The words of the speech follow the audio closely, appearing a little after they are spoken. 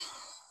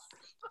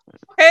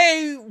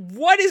Hey,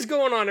 what is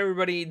going on,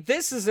 everybody?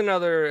 This is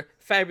another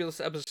fabulous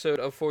episode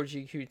of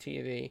 4GQ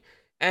TV.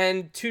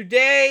 And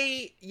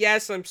today,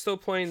 yes, I'm still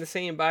playing the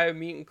same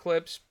Biomutant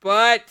clips,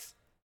 but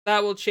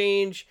that will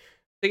change.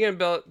 Thinking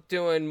about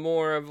doing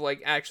more of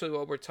like actually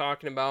what we're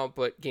talking about,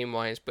 but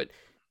game-wise. But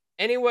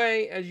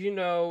anyway, as you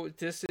know,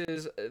 this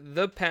is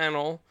the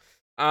panel.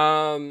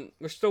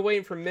 We're still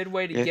waiting for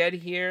Midway to get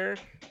here,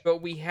 but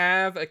we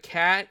have a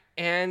cat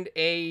and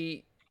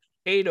a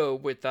potato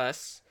with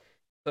us.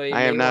 So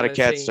I am not a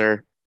cat,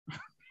 sir.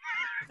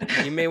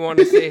 You may want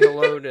to say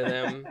hello to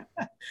them.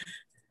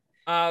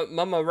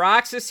 Mama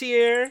Rox is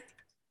here.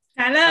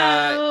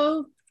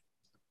 Hello.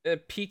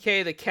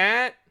 PK the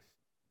cat.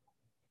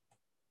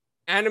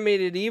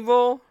 Animated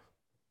Evil.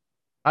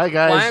 Hi,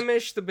 guys.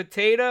 Flamish the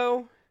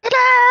potato.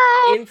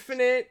 Hello.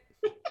 Infinite.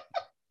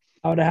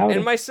 Howdy.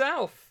 And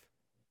myself.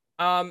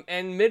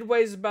 And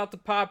Midway's about to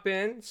pop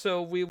in,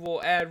 so we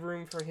will add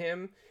room for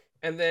him.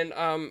 And then,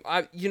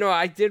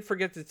 I did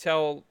forget to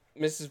tell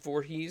Mrs.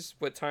 Voorhees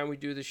what time we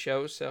do the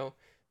show, so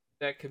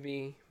that could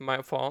be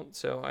my fault.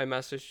 So I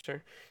messaged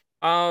her.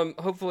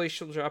 Hopefully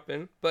she'll drop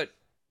in. But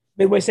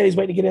Midway said he's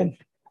waiting to get in.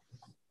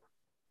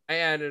 I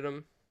added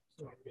him.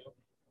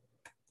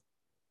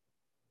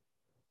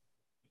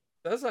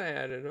 Says I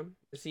added him.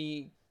 Is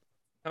he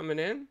coming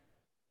in?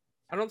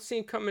 I don't see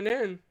him coming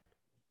in.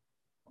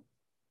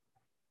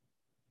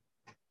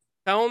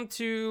 Tell him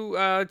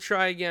to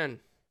try again.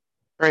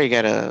 Probably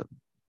gotta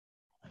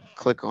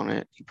click on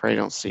it. You probably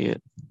don't see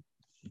it.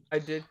 I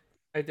did.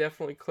 I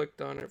definitely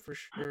clicked on it for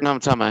sure. No, I'm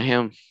talking about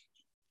him.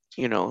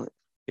 You know,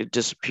 it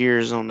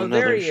disappears on another.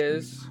 There he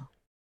is.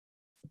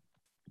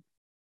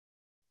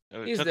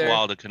 It took a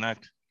while to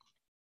connect.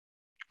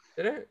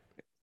 Did it?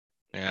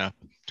 Yeah,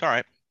 it's all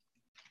right.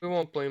 We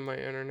won't blame my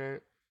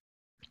internet.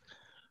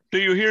 Do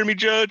you hear me,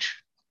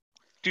 Judge?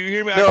 Do you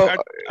hear me? No.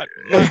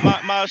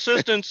 My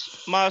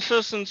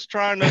assistant's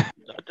trying to.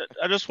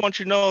 I just want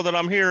you to know that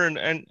I'm here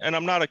and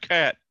I'm not a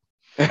cat.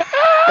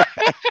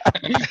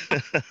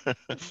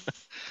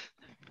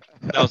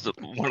 That was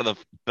one of the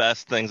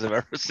best things I've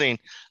ever seen.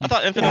 I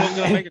thought Infinite was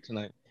going to make it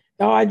tonight.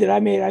 No, I did. I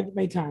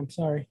made time.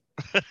 Sorry.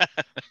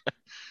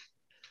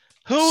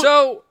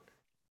 So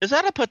is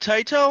that a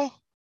potato?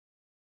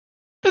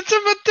 It's a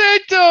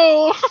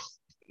potato.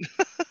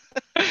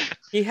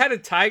 He had a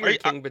Tiger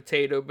King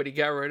potato, but he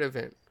got rid of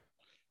it.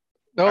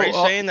 No, are you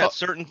saying that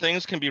certain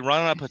things can be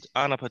run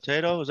on a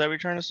potato? Is that what you're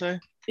trying to say?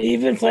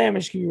 Even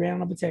Flamish can be ran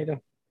on a potato.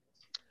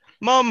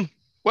 Mom.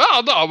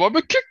 Well, no, I'm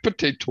a kick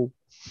potato.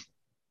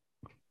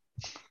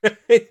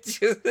 It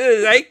just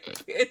is.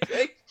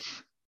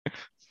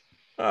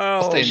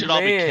 Oh, we should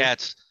all be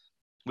cats.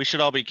 We should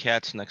all be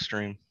cats next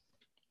stream.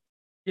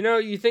 You know,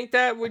 you think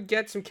that would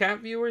get some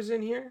cat viewers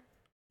in here?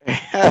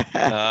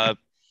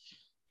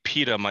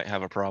 PETA might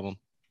have a problem.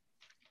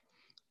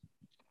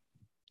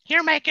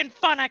 You're making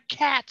fun of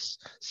cats.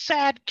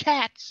 Sad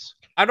cats.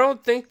 I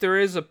don't think there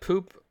is a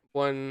poop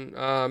one,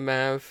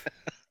 Mav.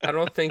 I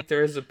don't think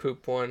there is a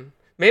poop one.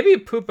 Maybe a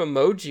poop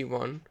emoji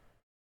one.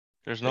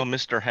 There's no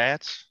Mr.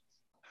 Hats?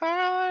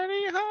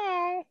 Howdy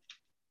ho.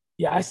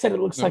 Yeah, I said it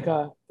looks like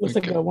one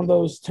of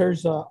those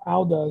turds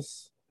Al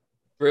does.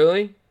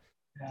 Really?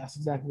 Yeah, that's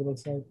exactly what it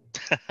looks like.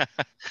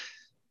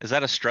 Is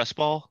that a stress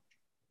ball?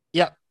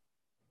 Yep.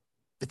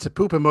 It's a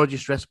poop emoji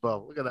stress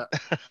ball. Look at that.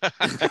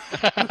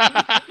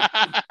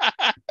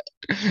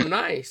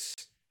 Nice.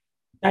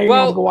 Now you're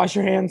gonna have to go wash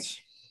your hands.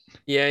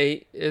 Yeah,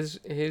 it's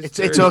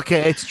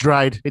okay. It's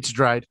dried.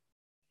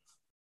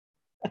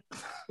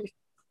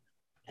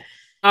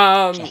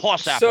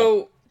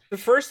 So the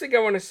first thing I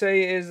want to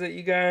say is that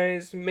you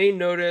guys may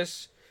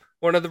notice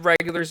one of the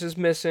regulars is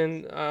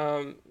missing.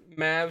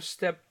 Mav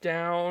stepped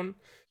down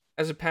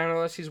as a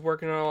panelist. He's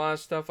working on a lot of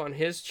stuff on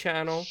his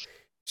channel.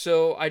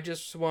 So I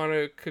just want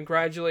to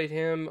congratulate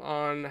him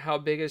on how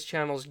big his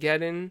channel's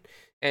getting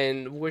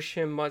and wish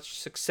him much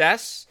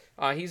success.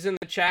 He's in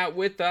the chat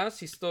with us.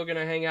 He's still going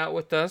to hang out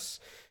with us.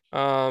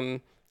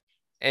 And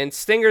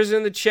Stinger's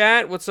in the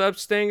chat. What's up,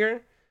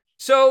 Stinger?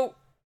 So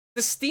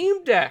the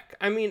Steam Deck.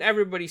 I mean,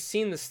 everybody's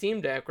seen the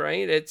Steam Deck,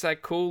 right? It's a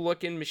cool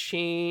looking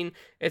machine.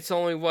 It's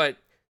only,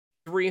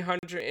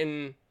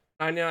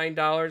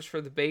 $399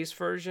 for the base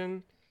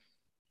version?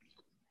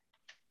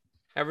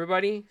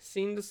 Everybody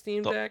seen the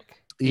Steam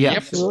Deck? Yeah,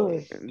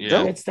 absolutely.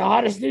 Yeah. It's the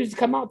hottest news to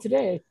come out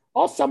today.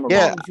 All summer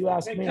long, if you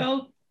ask me.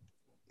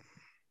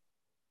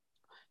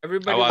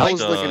 Everybody, I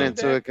was looking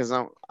into it because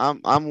I'm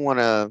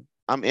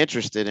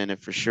interested in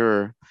it for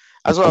sure.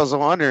 That's what I was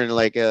wondering.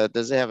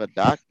 Does it have a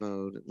dock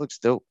mode? It looks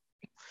dope.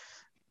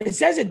 It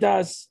says it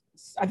does.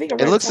 I think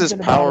it looks as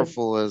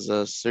powerful as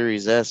a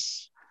Series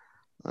S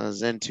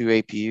Zen 2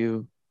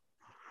 APU.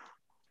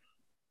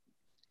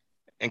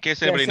 In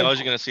case anybody knows,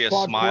 you're going to see a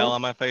smile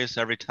on my face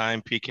every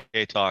time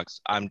PK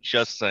talks. I'm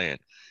just saying.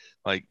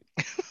 Why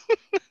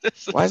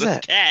is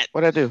that? Cat.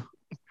 What'd I do?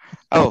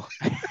 Oh,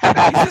 he's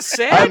a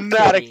sad I'm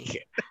not a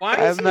cat.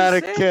 I'm not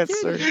a cat,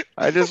 sir.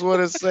 I just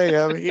want to say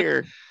I'm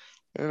here,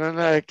 and I'm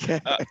not a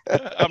cat.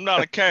 I'm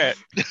not a cat.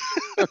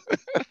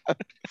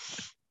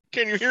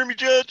 Can you hear me,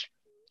 Judge?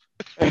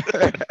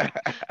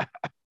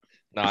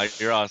 No,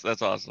 you're awesome.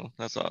 That's awesome.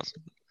 That's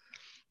awesome.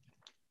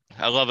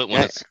 I love it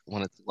when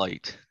Yeah. it's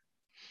light.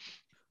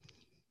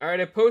 All right,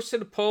 I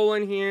posted a poll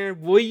in here.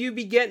 Will you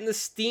be getting the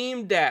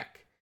Steam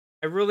Deck?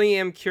 I really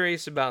am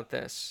curious about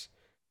this.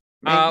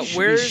 Man, you should be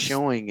Where's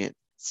showing it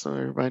so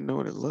everybody know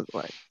what it looked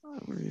like.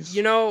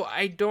 You know,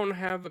 I don't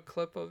have a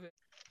clip of it.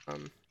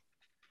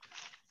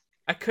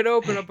 I could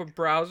open up a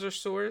browser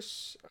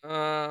source.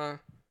 Throw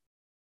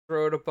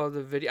it above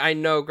the video. I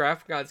know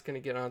Graphic God's gonna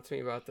get on to me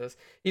about this.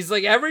 He's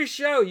like, every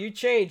show you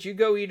change, you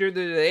go either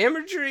to the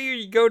imagery or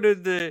you go to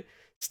the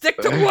stick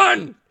to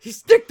one. You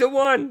stick to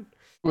one.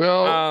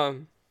 Well,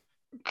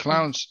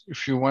 clowns,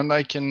 if you want,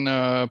 I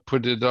can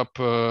put it up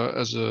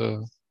as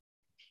a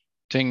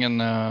thing.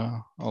 And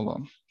hold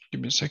on,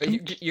 give me a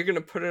second. You're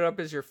gonna put it up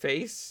as your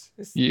face?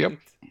 Yep.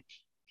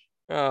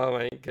 Oh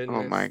my goodness.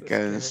 Oh my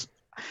goodness.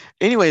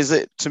 Anyways,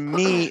 to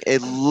me,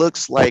 it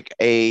looks like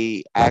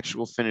a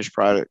actual finished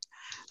product.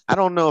 I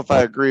don't know if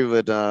I agree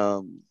with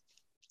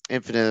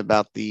Infinite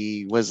about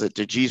the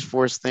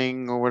G-Force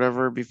thing or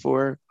whatever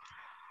before.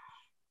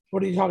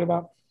 What are you talking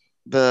about?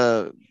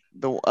 The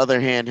other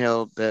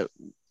handheld that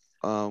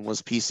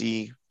was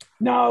PC.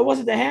 No, it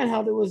wasn't the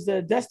handheld. It was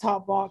the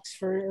desktop box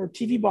or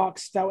TV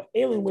box that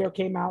Alienware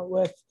came out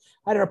with.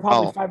 I don't know,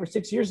 probably 5 or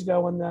 6 years ago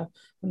when the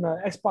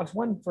Xbox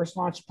One first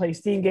launched to play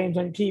Steam games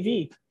on your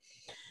TV.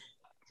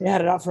 They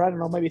had it out for, I don't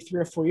know, maybe 3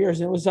 or 4 years.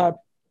 And it was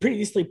pretty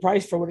decently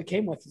priced for what it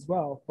came with as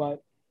well.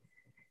 But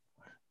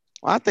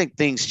I think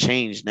things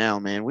change now,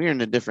 man. We're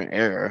in a different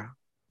era.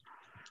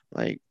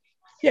 Like,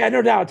 yeah,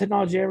 no doubt.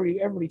 Technology,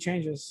 everybody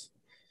changes.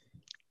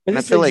 But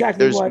I feel like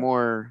there's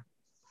more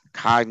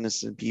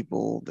cognizant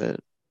people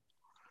that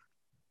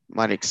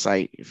might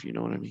excite, if you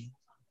know what I mean.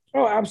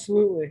 Oh,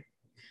 absolutely.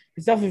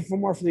 It's definitely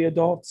more for the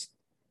adults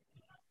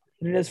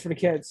than it is for the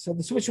kids. So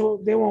the Switch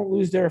they won't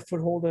lose their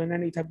foothold in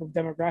any type of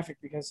demographic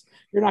because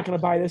you're not going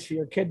to buy this for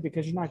your kid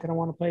because you're not going to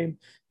want to play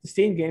the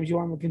Steam games. You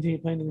want them to continue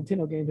playing the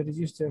Nintendo games that he's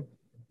used to.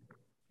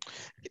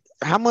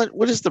 How much?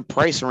 What is the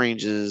price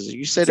ranges?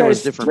 You said it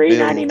was different.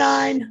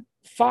 $399,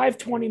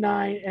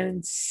 $529,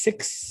 and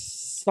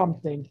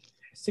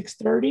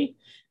 $630.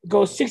 It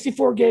goes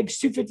 64 gigs,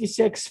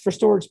 256 for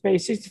storage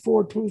space,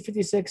 64,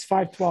 256,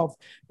 512.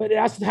 But it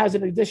also has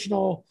an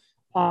additional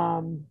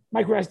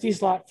micro SD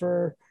slot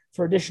for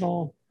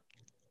additional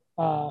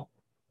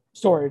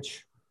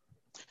storage.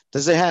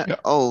 Does it have? Yeah.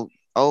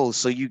 Oh,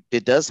 so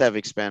it does have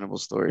expandable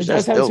storage. It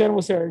does have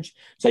expandable storage,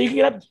 so you can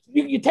get up.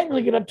 You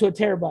technically get up to a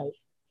terabyte.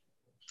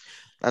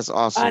 That's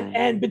awesome.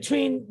 And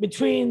between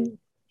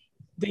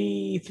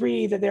the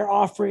three that they're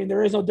offering,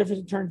 there is no difference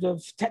in terms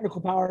of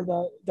technical power.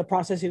 The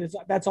processing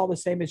that's all the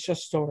same. It's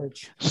just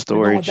storage. They're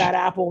going with that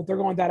Apple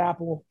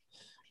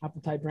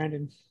type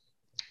branding.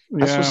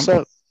 That's what's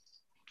up.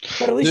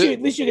 But at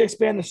least you can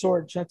expand the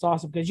storage. That's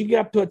awesome because you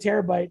get up to a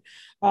terabyte.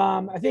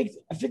 I think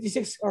a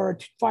 56 or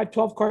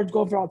 512 cards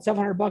go for about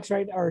 $700,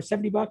 right, or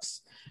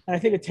 $70, and I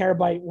think a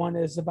terabyte one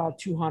is about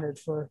 $200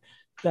 for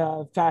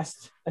the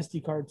fast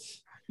SD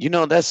cards. You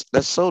know, that's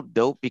so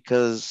dope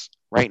because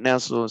right now,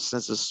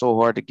 since it's so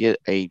hard to get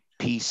a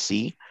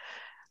PC,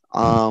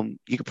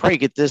 you could probably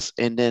get this,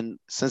 and then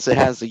since it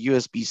has a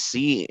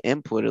USB-C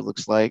input, it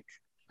looks like,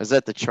 is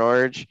that the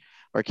charge?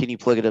 Or can you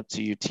plug it up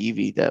to your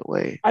TV that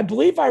way? I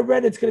believe I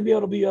read it's going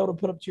to be able to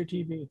put up to your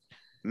TV.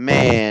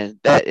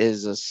 Man, that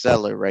is a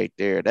seller right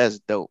there. That's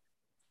dope.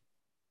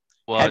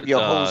 Well, have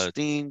your whole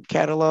Steam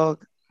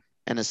catalog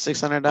and a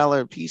 $600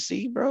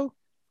 PC, bro.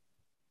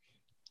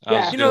 I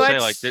was gonna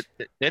say, like,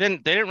 they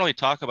didn't really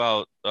talk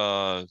about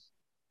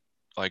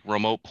like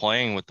remote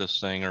playing with this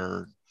thing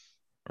or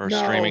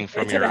streaming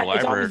from your library.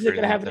 It's obviously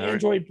going to have an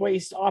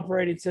Android-based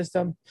operating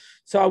system,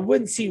 so I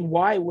wouldn't see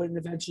why it wouldn't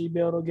eventually be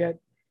able to get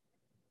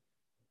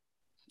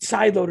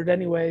sideloaded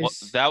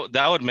anyways. Well,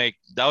 that would make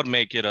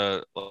it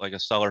a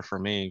seller for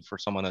me, for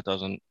someone that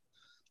doesn't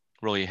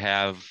really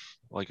have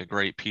like a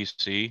great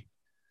PC.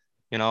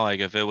 You know, like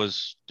if I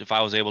was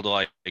able to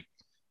like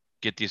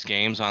get these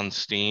games on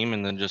Steam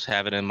and then just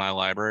have it in my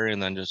library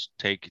and then just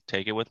take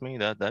it with me,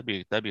 that'd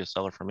be a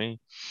seller for me.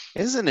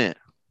 Isn't it?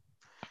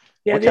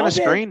 Yeah. What kind of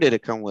screen did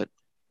it come with?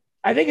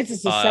 I think it's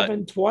just a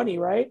 720,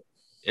 right?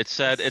 It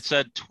said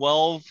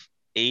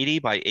 1280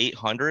 by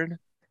 800.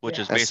 Which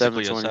is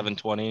basically a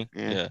 720.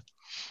 Yeah.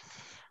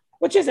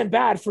 Which isn't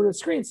bad for the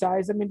screen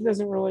size. I mean, it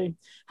doesn't really.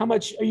 How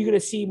much are you going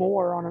to see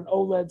more on an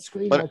OLED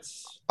screen?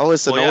 It's an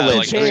OLED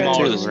like screen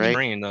smaller too, the right?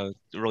 screen, it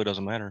really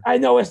doesn't matter. I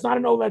know it's not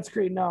an OLED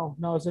screen. No,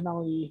 it's an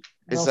LCD.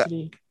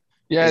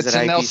 It's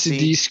an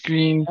LCD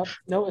screen. Yep.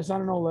 No, it's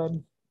not an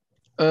OLED.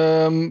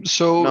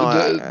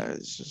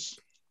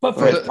 But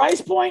for the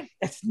price point,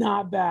 it's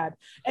not bad.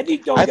 And you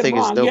don't get me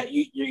wrong.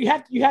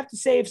 You have to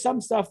save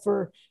some stuff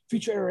for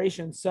future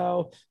iterations.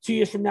 So 2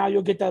 years from now,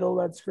 you'll get that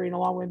OLED screen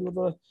along with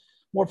a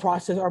more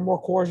processor or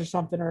more cores or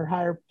something or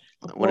higher.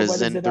 What is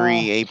Zen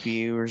 3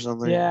 APU or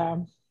something? Yeah,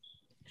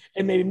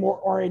 and maybe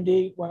more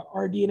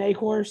RDNA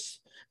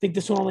cores. I think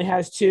this one only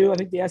has 2. I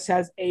think the S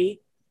has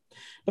 8,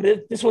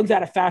 but this one's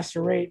at a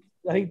faster rate.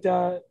 I think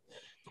the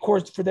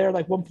course, for there,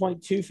 like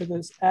 1.2 for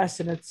this S,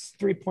 and it's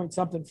 3 point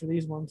something for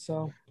these ones.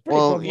 So,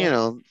 well,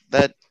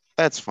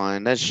 that's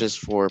fine. That's just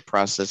for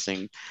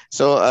processing.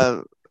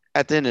 So,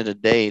 at the end of the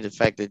day, the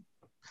fact that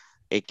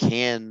it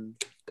can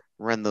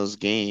run those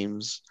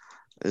games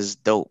is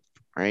dope,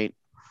 right?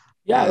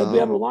 Yeah, it'll be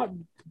able to launch.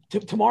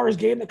 Tomorrow's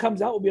game that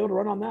comes out will be able to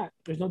run on that.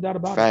 There's no doubt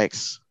about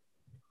facts.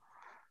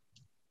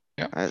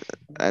 it. Yeah,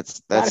 that's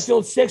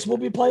Battlefield 6 will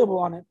be playable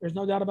on it. There's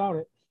no doubt about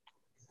it.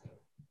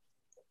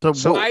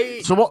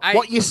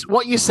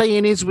 What you're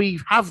saying is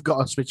we have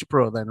got a Switch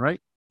Pro then, right?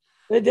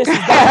 This is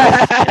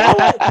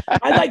I'd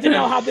like to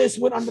know how this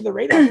went under the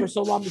radar for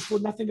so long before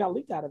nothing got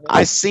leaked out of it.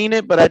 I seen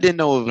it, but I didn't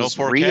know it was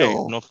 4K,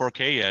 real. No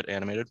 4K yet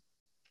animated.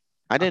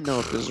 I didn't know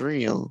if it was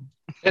real.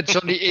 It's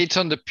only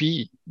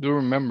 800p. Do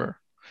remember?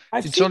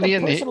 I've It's seen only the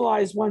an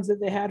personalized ones that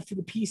they had for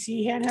the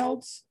PC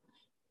handhelds,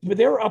 but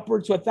they were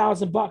upwards to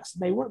 $1,000,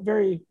 and they weren't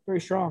very,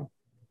 very strong.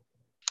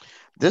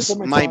 This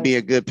might be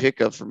a good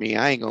pickup for me.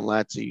 I ain't gonna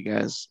lie to you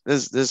guys.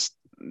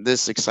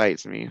 This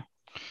excites me.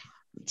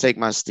 Take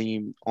my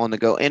Steam on the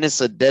go, and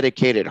it's a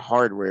dedicated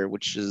hardware,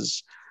 which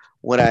is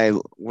what I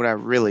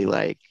really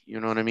like.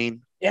 You know what I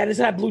mean? Yeah, it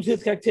doesn't have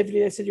Bluetooth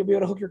connectivity. They said you'll be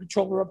able to hook your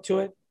controller up to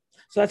it.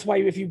 So that's why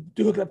if you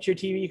do hook it up to your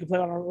TV, you can play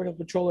on a regular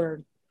controller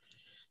and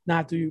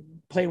not do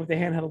play with the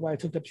handheld while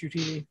it's hooked up to your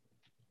TV.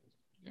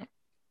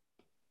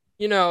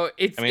 You know,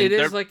 it's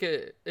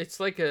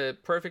like a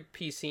perfect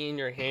PC in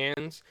your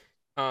hands.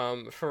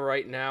 For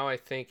right now, I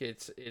think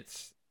it's.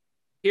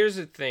 Here's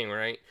the thing,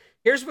 right?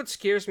 Here's what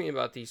scares me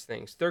about these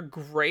things. They're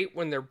great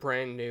when they're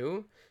brand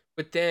new,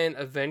 but then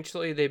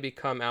eventually they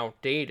become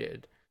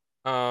outdated.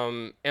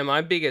 And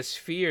my biggest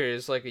fear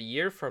is like a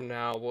year from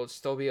now, we'll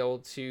still be able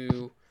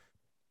to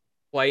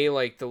play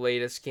like the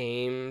latest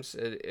games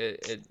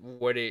at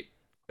what it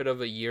could have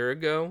a year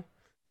ago.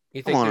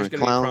 You think there's going to be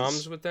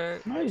problems with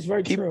that? No, it's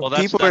very true. Well,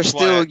 people are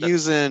still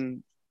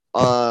using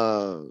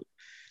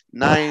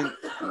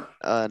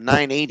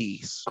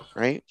 980s,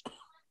 right?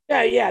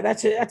 Yeah,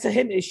 that's a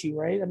hidden issue,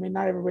 right? I mean,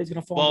 not everybody's going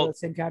to fall into the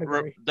same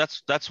category.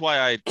 That's why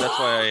I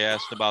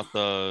asked about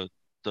the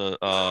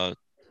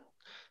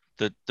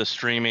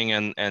streaming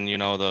and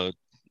the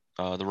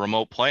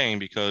remote playing,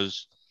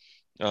 because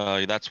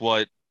that's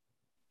what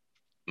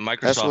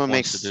Microsoft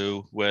wants to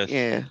do with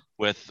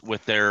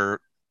their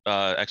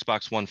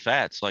Xbox One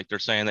Fats. Like, they're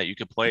saying that you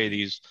could play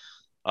these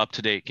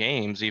up-to-date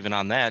games even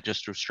on that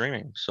just through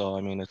streaming. So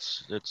I mean,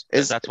 that's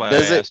why I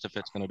asked if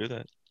it's going to do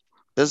that.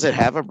 Does it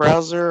have a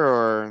browser,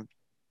 or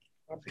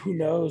who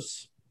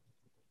knows?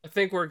 I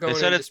think we're going. They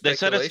said it's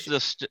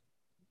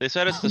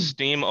the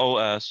Steam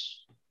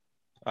OS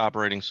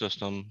operating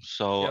system.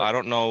 So I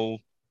don't know.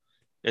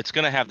 It's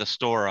going to have the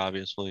store,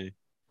 obviously.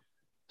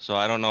 So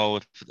I don't know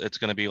if it's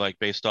going to be like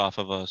based off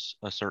of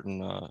a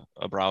certain a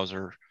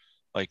browser,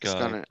 like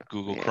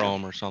Google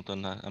Chrome or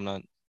something. I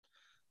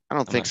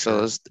don't think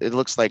so. Sure. It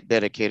looks like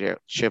dedicated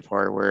chip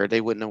hardware.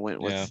 They wouldn't have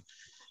went with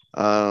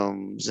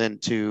Zen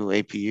 2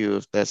 APU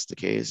if that's the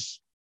case.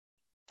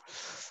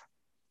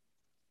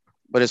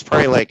 But it's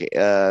probably like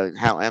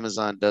how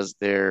Amazon does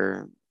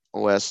their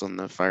OS on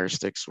the Fire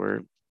Sticks,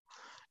 where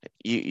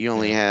you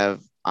only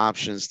have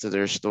options to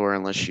their store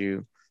unless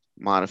you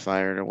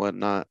modify it or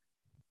whatnot.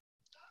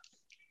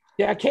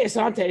 Yeah, Kay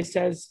Asante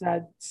says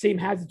that Steam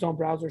has its own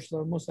browser,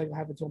 so most likely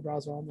have its own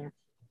browser on there.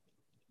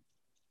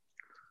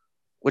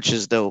 Which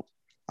is dope.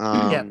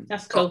 Yeah,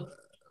 that's cool.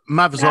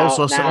 Mav's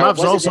also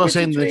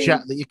saying in the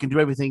chat that you can do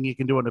everything you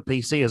can do on a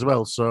PC as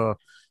well. So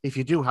if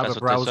you do have a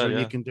browser,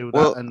 you can do that.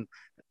 Well, and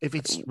if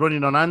it's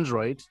running on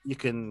Android, you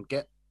can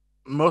get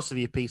most of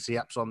your PC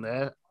apps on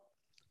there,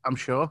 I'm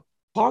sure.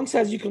 Pong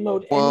says you can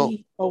load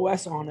any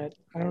OS on it.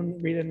 I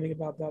don't read anything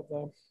about that,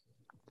 though.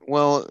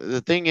 Well,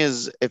 the thing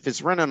is, if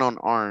it's running on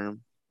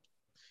ARM,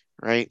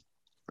 right,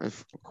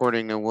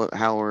 according to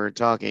how we're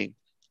talking,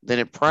 then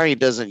it probably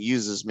doesn't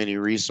use as many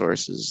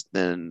resources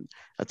than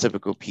a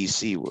typical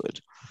PC would.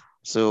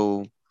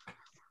 So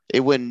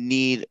it wouldn't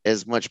need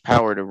as much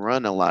power to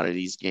run a lot of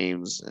these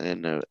games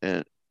and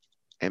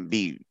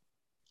be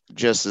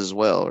just as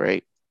well,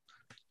 right?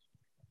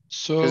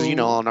 So, because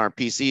on our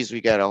PCs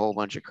we got a whole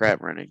bunch of crap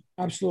running.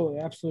 Absolutely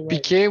right.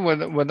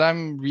 PK, what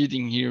I'm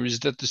reading here is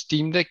that the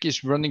Steam Deck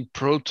is running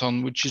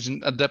Proton, which is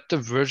an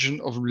adaptive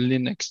version of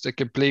Linux that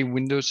can play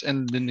Windows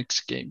and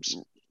Linux games.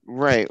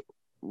 Right.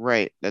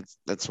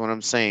 That's what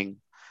I'm saying.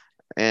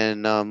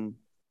 And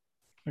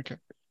okay.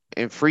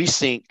 And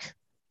FreeSync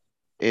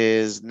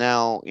is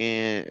now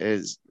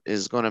is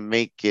going to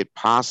make it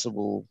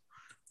possible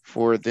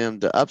for them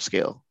to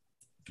upscale,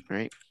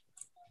 right?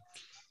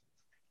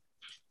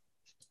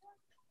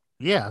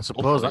 Yeah, I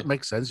suppose that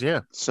makes sense.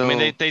 Yeah. So I mean,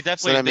 they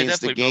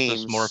definitely built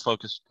this more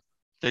focused.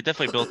 They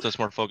definitely built this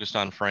more focused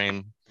on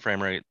frame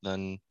rate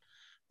than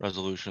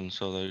resolution.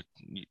 So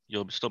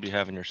you'll still be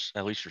having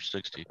at least your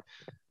 60.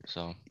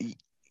 So.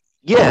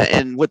 Yeah,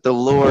 and with the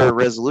lower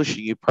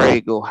resolution, you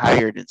probably go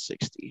higher than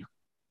 60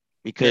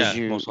 because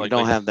you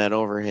don't have that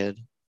overhead.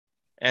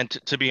 And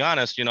to be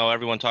honest,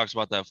 everyone talks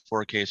about that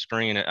 4K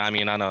screen. I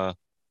mean, on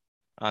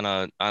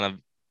a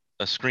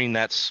screen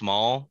that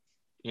small,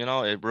 You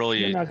know, it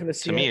really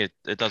to me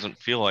it doesn't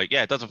feel like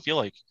it doesn't feel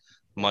like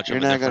much of a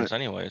difference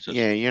anyway. It's just,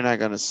 you're not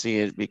gonna see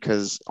it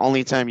because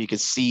only time you can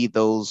see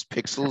those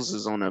pixels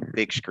is on a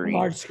big screen.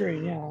 Large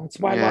screen, yeah. That's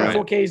why a lot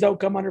of 4Ks don't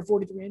come under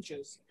 43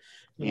 inches.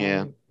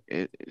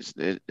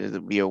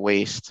 It'll be a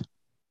waste.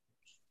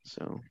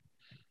 So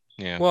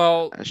yeah.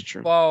 Well, that's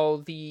true. While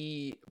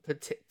the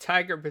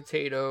Tiger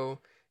Potato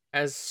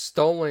has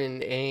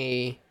stolen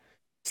a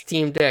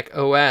Steam Deck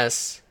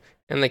OS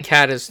and the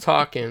cat is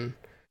talking,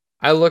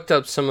 I looked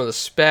up some of the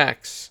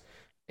specs,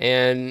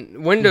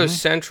 and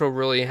Windows Central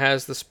really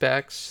has the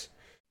specs.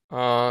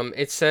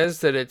 It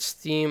says that it's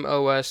Steam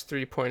OS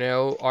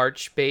 3.0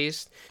 Arch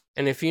based,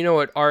 and if you know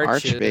what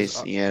Arch is,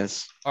 based,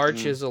 yes,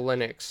 Arch is a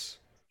Linux.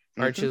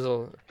 Arch is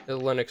a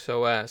Linux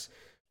OS,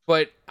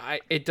 but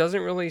it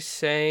doesn't really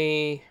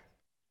say.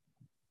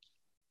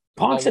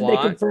 Pong said they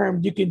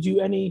confirmed you can do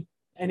any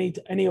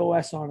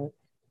OS on it.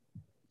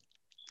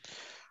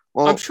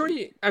 Well, I'm sure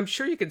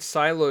you could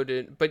sideload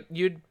it, but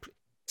you'd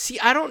see.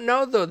 I don't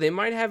know though. They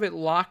might have it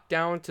locked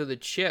down to the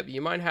chip.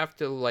 You might have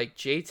to like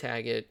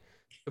JTAG it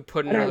to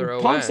put another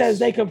OS. Pong says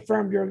they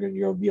confirmed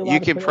you'll be allowed.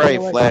 You can probably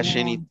flash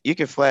any. You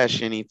can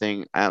flash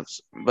anything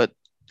else, but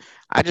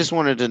I just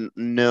wanted to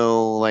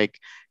know, like,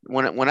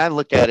 when I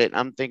look at it,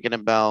 I'm thinking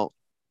about,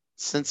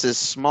 since it's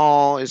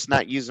small, it's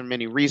not using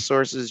many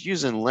resources,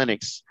 using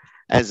Linux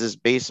as its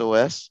base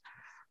OS,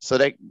 so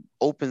that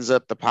opens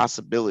up the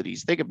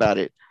possibilities. Think about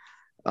it.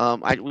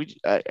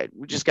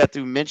 We just got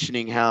through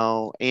mentioning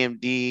how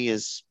AMD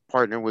is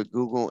partnered with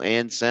Google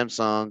and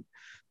Samsung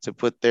to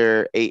put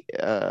their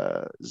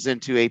Zen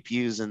 2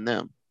 APUs in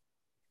them.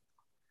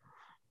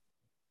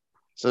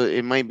 So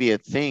it might be a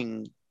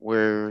thing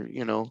where,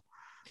 Did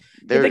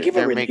they give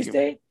a release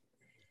date?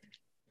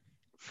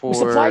 For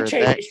supply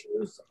chain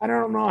issues, I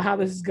don't know how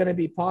this is going to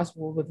be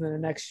possible within the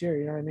next year.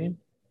 You know what I mean?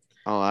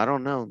 Oh, I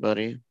don't know,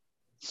 buddy.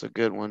 It's a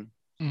good one.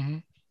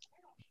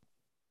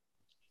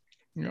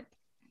 Yep.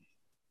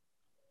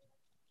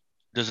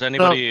 Does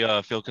anybody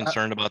feel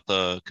concerned about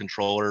the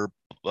controller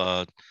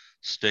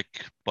stick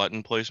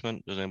button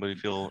placement? Does anybody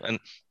feel? And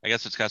I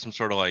guess it's got some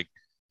sort of like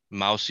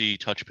mousy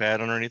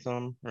touchpad underneath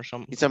them or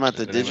something. You talking about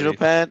the digital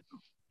pad?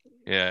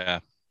 Yeah.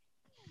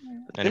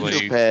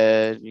 Digital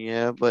pad,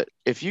 yeah. But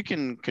if you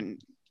can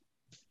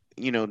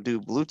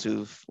do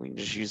Bluetooth, we can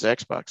just use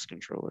Xbox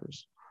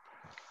controllers.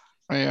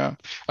 Yeah,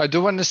 I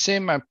do want to say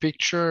my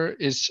picture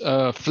is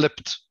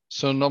flipped.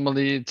 So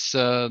normally it's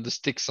the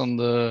sticks on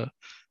the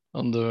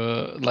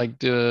like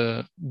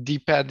the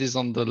D-pad is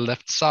on the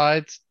left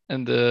side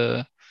and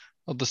the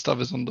other stuff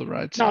is on the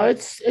right side.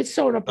 No, it's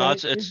showing up. No,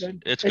 it's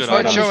good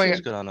on us.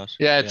 It's good on us.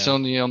 Yeah, it's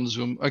only on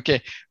Zoom.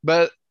 Okay,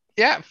 but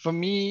yeah, for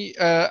me,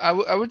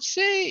 I would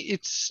say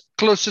it's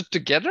closer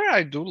together.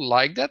 I do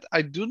like that.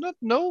 I do not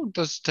know,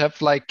 does it have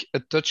like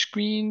a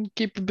touchscreen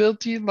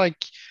capability,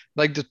 like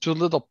the two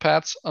little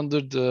pads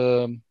under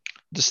the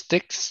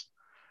sticks?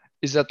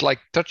 Is that like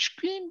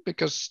touchscreen?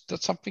 Because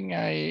that's something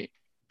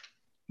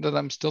that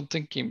I'm still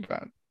thinking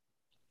about.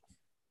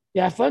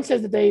 Yeah, Fun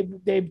says that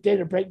they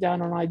did a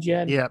breakdown on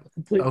IGN. Yeah,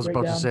 I was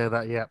about to say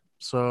that. Yeah,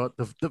 so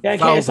the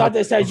I saw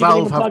this says you can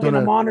even plug in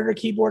a monitor,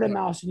 keyboard, and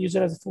mouse and use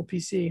it as a full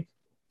PC.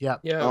 Yeah.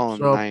 Oh,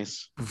 so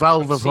nice.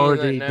 Valve have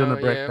already done a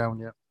breakdown.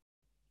 Yeah.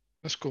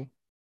 That's cool.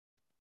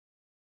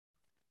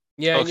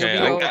 Yeah.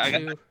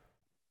 Okay.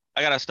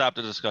 I gotta stop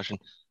the discussion.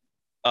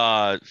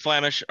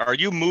 Flamish, are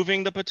you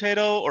moving the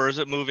potato or is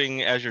it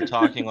moving as you're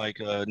talking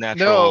like a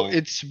natural? No,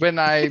 it's when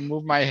I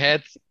move my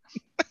head.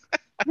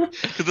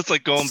 Because it's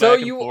like going so back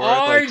and you forth.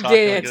 are like,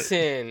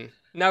 dancing.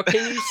 Now,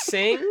 can you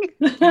sing?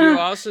 Can you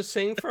also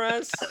sing for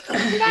us?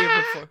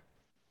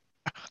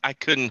 I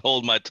couldn't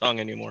hold my tongue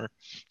anymore.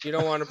 You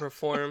don't want to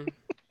perform?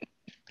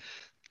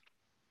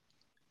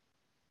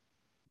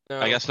 No.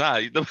 I guess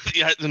not. No.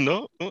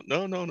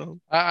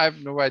 I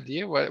have no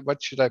idea.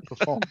 What should I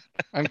perform?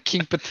 I'm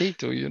King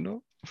Potato, you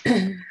know?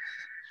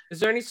 Is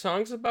there any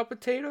songs about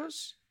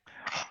potatoes?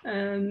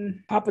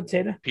 Hot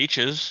potato.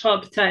 Peaches.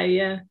 Hot potato,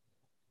 yeah.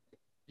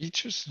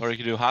 Peaches? Or you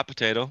could do hot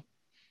potato.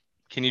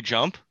 Can you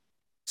jump?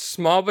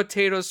 Small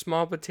potato,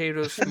 small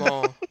potato,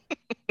 small.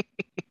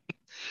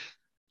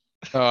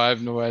 Oh, I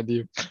have no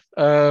idea.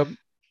 I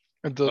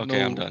don't know.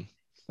 Okay, I'm done.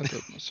 I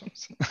don't know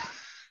songs.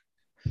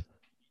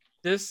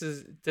 This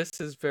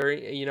is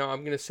very,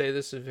 I'm gonna say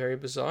this is very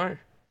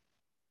bizarre.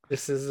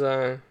 This is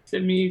It's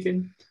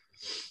amusing.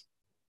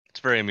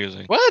 It's very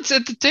amusing. Well, it's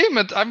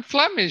entertainment. I'm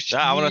Flemish.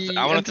 Yeah, I want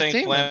to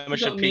thank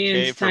Flemish and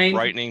PK for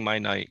brightening my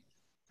night.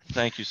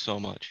 Thank you so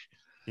much.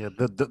 Yeah,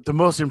 the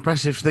most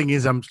impressive thing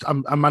is I'm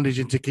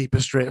managing to keep a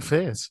straight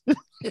face.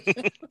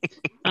 Yeah.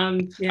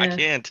 I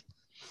can't.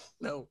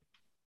 No.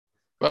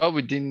 Well,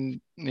 we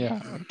didn't. Yeah.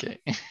 Okay.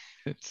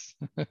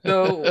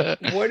 So,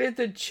 what did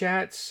the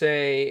chat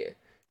say?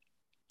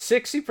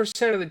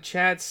 60% of the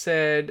chat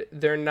said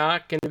they're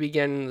not going to be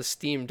getting the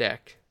Steam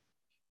Deck.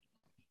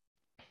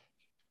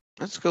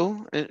 That's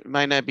cool. It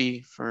might not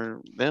be for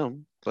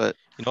them, but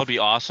it'd be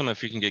awesome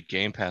if you can get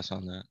Game Pass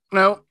on that.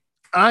 No,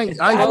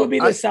 that would be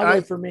the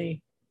seller for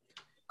me.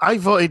 I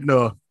voted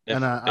no.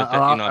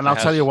 I'll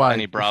tell you why.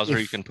 Any browser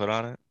you can put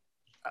on it.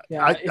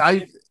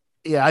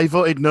 I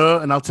voted no,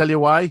 and I'll tell you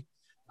why.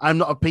 I'm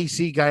not a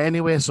PC guy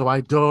anyway, so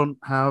I don't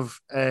have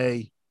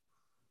a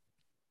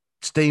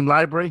Steam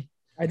library.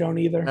 I don't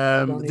either.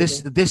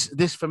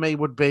 This for me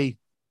would be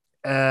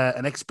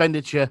an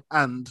expenditure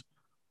and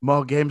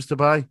more games to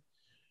buy.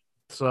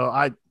 So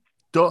I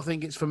don't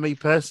think it's for me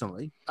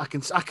personally. I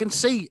can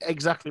see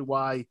exactly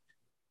why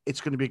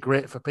it's going to be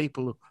great for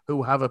people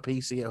who have a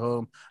PC at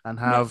home and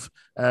have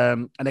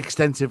an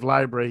extensive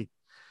library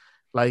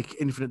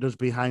like Infinite does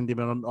behind him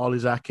on all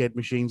his arcade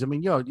machines. I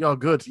mean, you're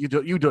good. You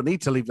don't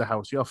need to leave the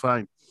house. You're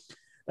fine.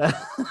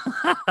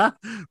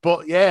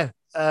 But yeah,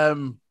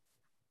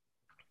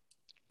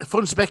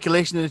 fun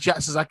speculation in the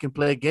chat says I can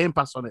play Game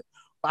Pass on it.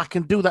 But I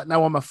can do that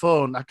now on my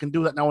phone. I can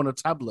do that now on a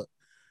tablet.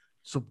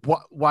 So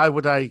why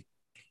would I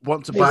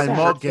want to buy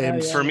more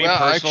games? For me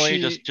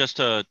personally, actually, just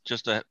to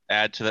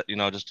add to that,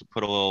 just to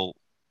put a little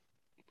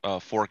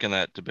fork in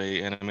that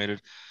debate,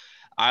 animated,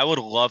 I would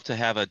love to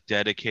have a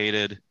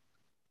dedicated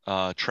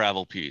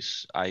travel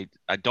piece. I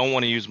don't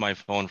want to use my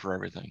phone for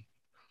everything.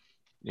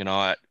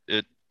 The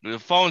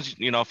phones,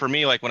 for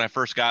me, like when I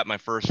first got my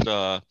first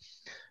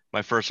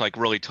like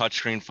really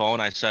touchscreen phone,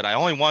 I said I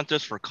only want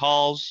this for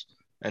calls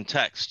and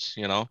texts.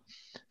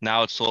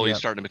 Now it's slowly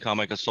starting to become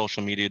like a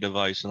social media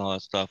device and all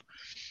that stuff.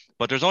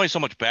 But there's only so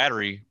much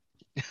battery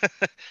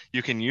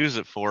you can use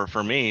it for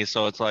me.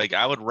 So it's like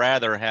I would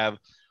rather have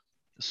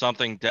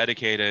something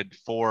dedicated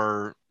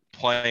for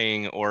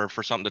playing or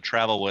for something to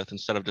travel with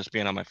instead of just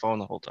being on my phone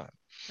the whole time.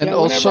 And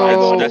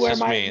also, that's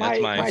just me.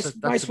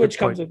 My Switch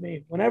comes with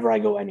me whenever I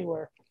go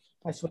anywhere.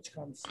 My Switch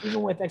comes,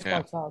 even with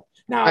Xbox Cloud.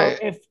 Now,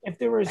 if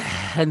there was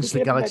hence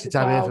the Galaxy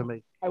Tab here for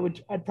me,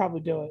 I'd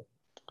probably do it.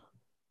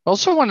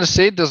 Also want to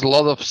say there's a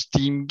lot of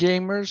Steam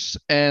gamers,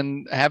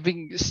 and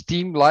having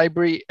Steam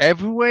library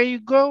everywhere you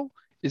go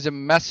is a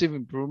massive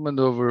improvement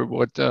over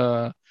what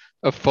a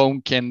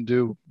phone can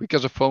do.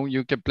 Because a phone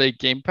you can play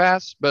Game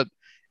Pass, but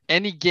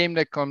any game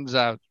that comes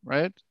out,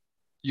 right?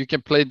 You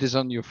can play this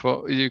on your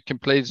phone. You can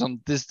play this on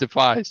this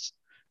device,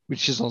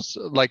 which is on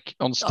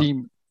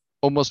Steam.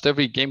 Almost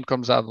every game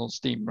comes out on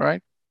Steam,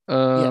 right?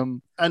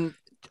 And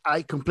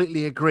I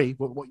completely agree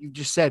with what you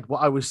just said.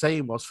 What I was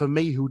saying was, for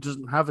me, who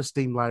doesn't have a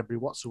Steam library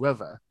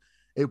whatsoever,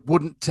 it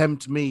wouldn't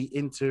tempt me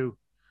into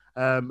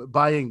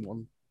buying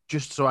one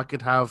just so I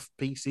could have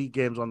PC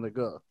games on the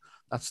go.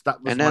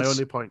 That was my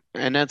only point.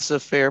 And that's a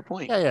fair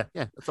point. Yeah.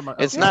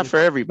 It's not for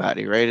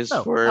everybody, right? It's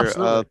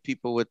for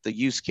people with the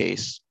use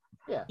case.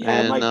 Yeah.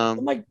 And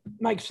like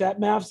Mike said,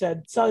 Mav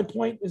said, selling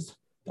point is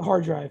the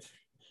hard drive.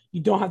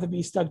 You don't have to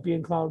be stuck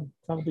being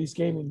cloud-based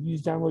gaming. You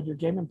just download your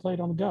game and play it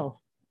on the go.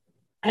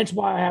 Hence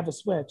why I have a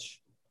Switch.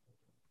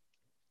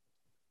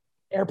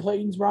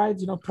 Airplanes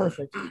rides,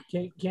 perfect.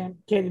 Can't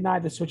deny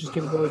the Switch's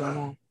capability on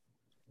that.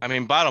 I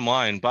mean, bottom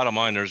line,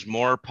 there's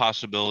more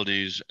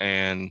possibilities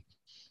and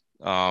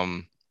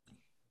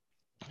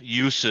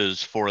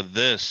uses for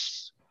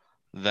this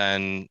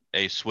than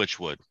a Switch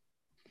would.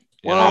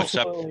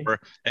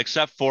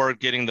 Except for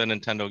getting the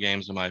Nintendo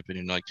games, in my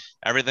opinion. Like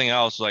everything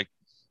else, like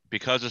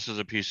because this is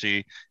a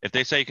PC, if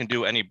they say you can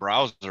do any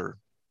browser,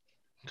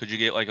 could you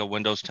get like a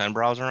Windows 10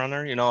 browser on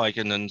there?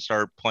 And then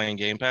start playing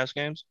Game Pass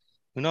games?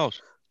 Who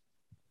knows?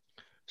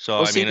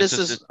 So I mean,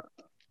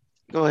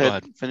 Go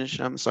ahead. Finish.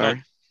 I'm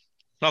sorry.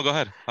 No, go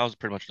ahead. I was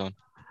pretty much done.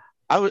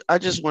 I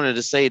just wanted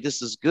to say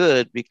this is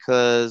good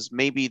because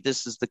maybe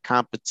this is the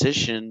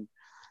competition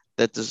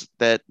that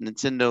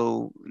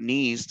Nintendo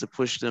needs to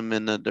push them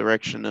in the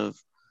direction of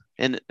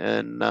and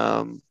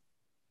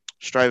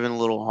striving a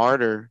little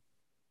harder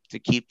to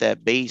keep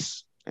that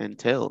base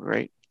entailed,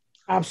 right?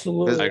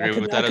 Absolutely. I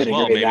agree with that as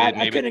well.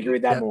 I couldn't agree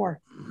with that more.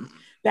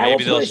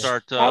 Maybe they'll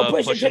start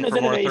pushing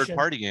for more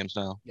third-party games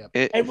now.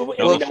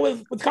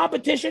 With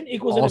competition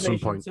equals innovation.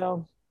 Point.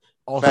 So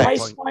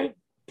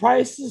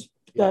price is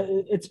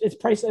it's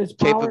price is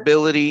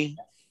capability,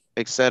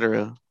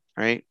 etc.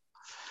 Right,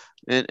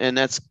 and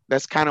that's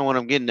kind of what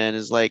I'm getting at.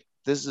 Is like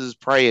this is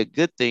probably a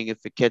good thing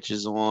if it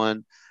catches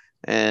on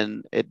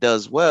and it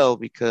does well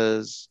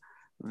because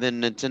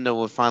then Nintendo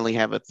will finally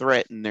have a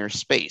threat in their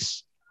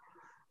space.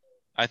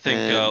 I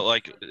think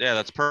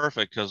that's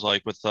perfect because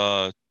like with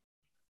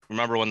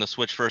remember when the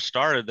Switch first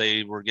started,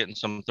 they were getting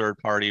some third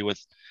party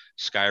with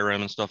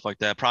Skyrim and stuff like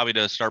that, probably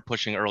to start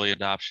pushing early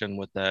adoption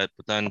with that.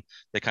 But then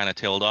they kind of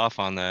tailed off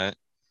on that.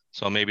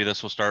 So maybe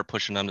this will start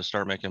pushing them to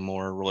start making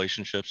more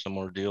relationships and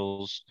more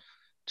deals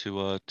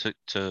to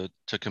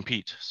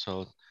compete.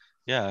 So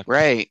yeah,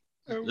 right.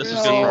 This is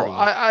good for everyone.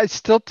 I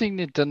still think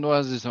Nintendo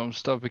has its own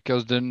stuff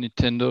because the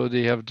Nintendo,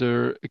 they have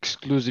their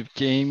exclusive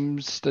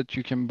games that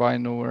you can buy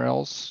nowhere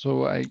else.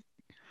 So I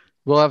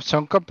will have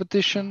some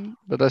competition,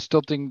 but I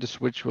still think the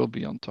Switch will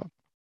be on top.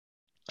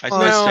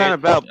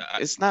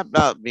 It's not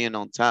about being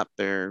on top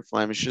there,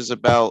 Flame. It's just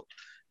about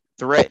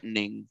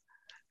threatening.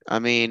 I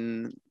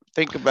mean,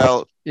 think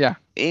about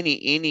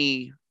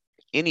any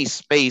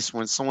space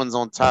when someone's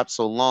on top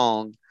so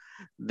long,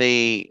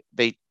 they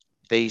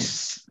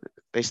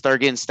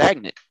start getting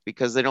stagnant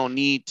because they don't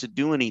need to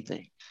do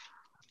anything.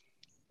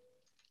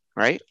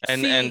 right?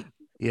 And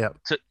yeah.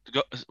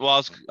 I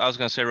was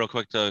gonna say real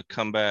quick to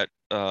combat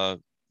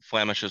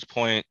Flamish's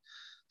point.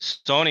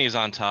 Sony's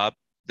on top.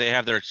 They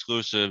have their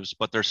exclusives,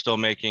 but they're still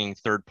making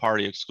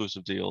third-party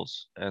exclusive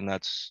deals, and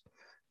that's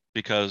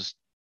because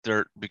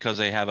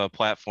they have a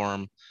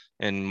platform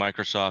in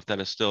Microsoft that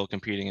is still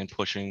competing and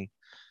pushing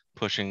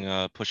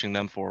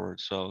them forward.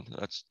 So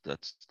that's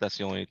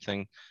the only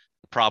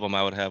problem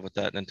I would have with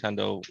that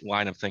Nintendo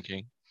line of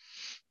thinking.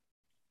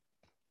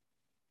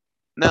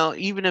 Now,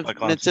 even if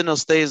Nintendo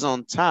stays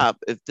on top,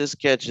 if this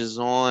catches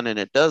on and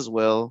it does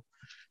well,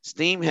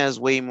 Steam has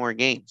way more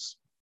games.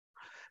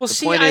 Well,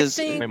 I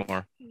think way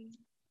more.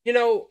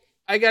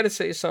 I got to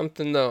say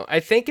something though. I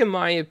think, in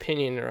my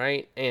opinion,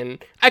 right,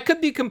 and I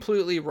could be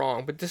completely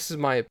wrong, but this is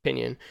my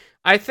opinion.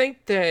 I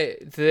think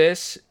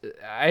that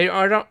I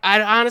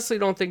honestly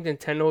don't think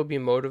Nintendo would be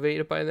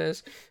motivated by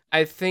this.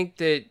 I think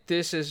that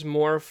this is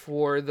more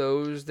for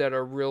those that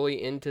are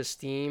really into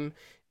Steam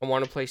and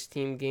want to play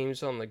Steam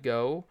games on the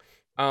go.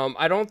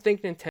 I don't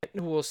think Nintendo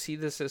will see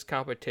this as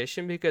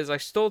competition, because I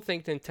still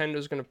think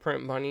Nintendo's going to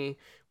print money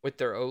with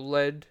their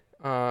OLED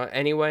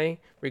anyway,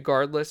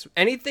 regardless.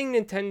 Anything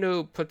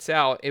Nintendo puts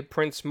out, it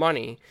prints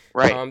money.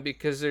 Right.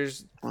 Because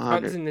there's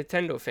tons of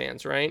Nintendo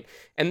fans, right?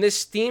 And this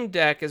Steam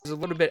Deck is a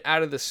little bit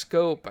out of the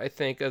scope, I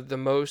think, of the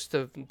most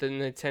of the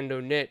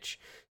Nintendo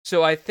niche.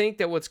 So I think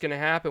that what's going to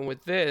happen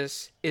with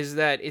this is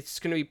that it's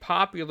going to be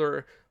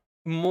popular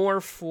more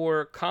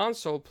for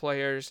console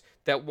players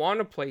that want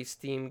to play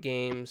Steam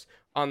games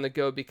on the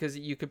go, because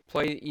you could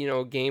play,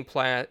 Game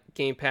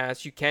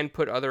Pass. You can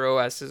put other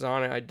OSs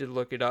on it. I did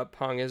look it up.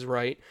 Hung is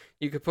right.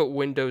 You could put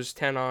Windows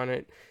 10 on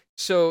it.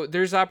 So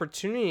there's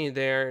opportunity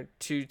there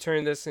to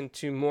turn this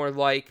into more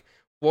like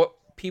what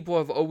people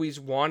have always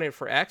wanted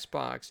for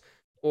Xbox,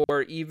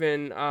 or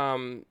even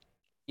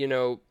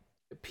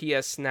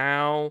PS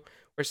Now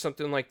or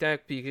something like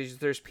that, because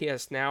there's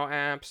PS Now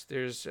apps,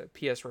 there's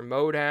PS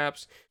Remote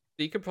apps.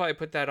 So you could probably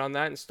put that on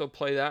that and still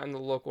play that on the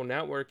local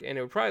network, and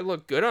it would probably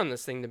look good on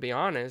this thing, to be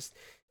honest.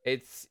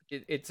 It's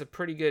a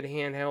pretty good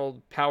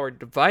handheld powered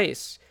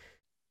device.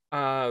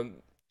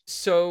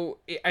 So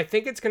I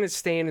think it's going to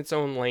stay in its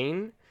own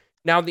lane.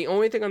 Now, the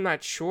only thing I'm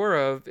not sure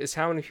of is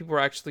how many people are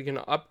actually going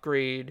to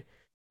upgrade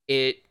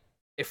it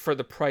for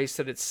the price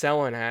that it's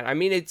selling at. I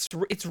mean,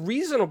 it's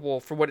reasonable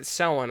for what it's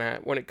selling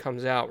at when it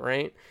comes out,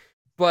 right?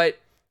 But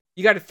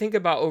you got to think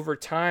about over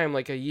time,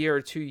 like a year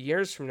or 2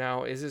 years from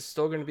now, is it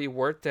still going to be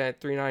worth that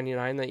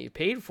 $3.99 that you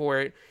paid for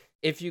it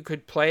if you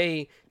could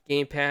play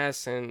Game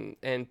Pass and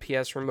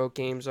PS Remote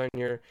games on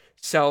your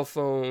cell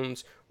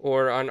phones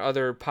or on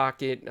other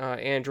pocket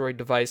Android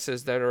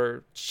devices that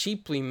are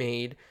cheaply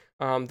made,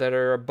 that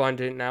are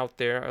abundant out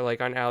there,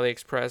 like on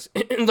AliExpress,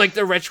 like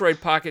the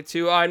Retroid Pocket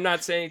 2. I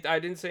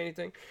didn't say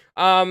anything.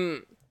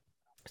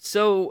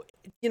 So,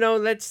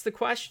 that's the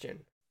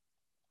question.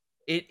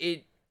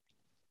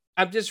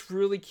 I'm just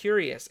really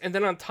curious. And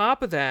then on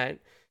top of that,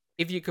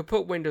 if you could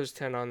put Windows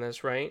 10 on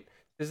this, right?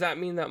 Does that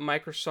mean that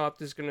Microsoft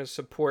is going to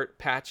support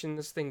patching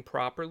this thing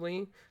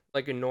properly,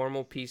 like a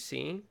normal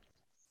PC?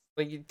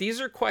 Like, these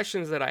are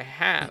questions that I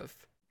have.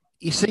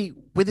 You see,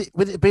 with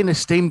it being a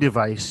Steam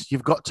device,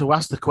 you've got to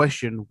ask the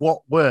question: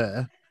 what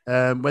were,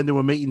 when there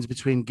were meetings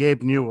between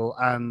Gabe Newell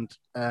and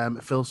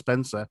Phil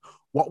Spencer,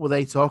 what were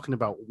they talking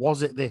about?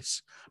 Was it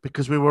this?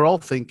 Because we were all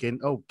thinking,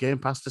 "Oh, Game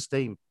Pass to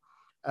Steam."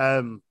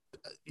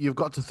 You've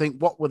got to think,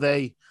 what were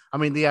they? I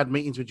mean, they had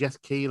meetings with Jeff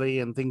Keighley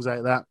and things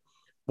like that.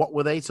 What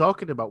were they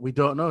talking about? We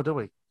don't know, do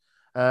we?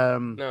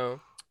 No.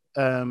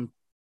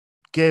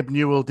 Gabe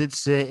Newell did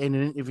say in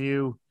an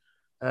interview,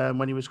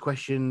 when he was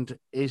questioned,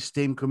 is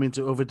Steam coming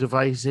to other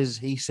devices?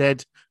 He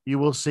said, "You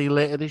will see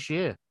later this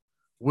year."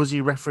 Was he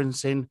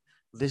referencing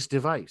this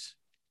device?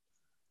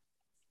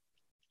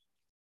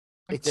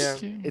 It's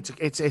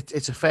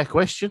a fair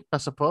question, I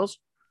suppose.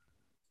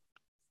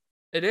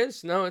 It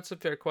is. No, it's a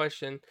fair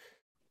question.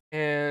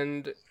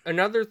 And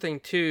another thing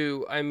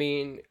too, I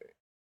mean,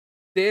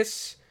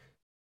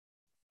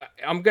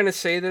 I'm gonna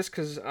say this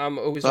because I'm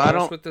always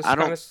honest with this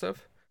kind of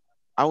stuff.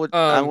 I want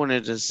to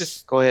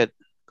just go ahead.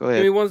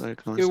 Give me one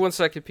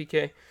second,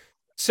 PK.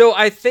 So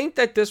I think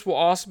that this will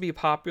also be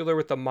popular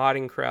with the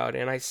modding crowd,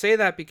 and I say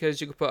that because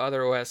you could put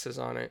other OSs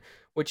on it,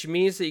 which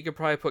means that you could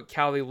probably put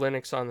Kali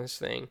Linux on this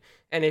thing.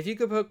 And if you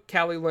could put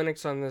Kali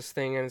Linux on this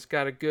thing and it's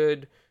got a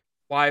good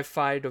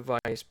Wi-Fi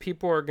device,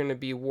 people are going to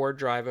be war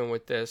driving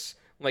with this,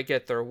 like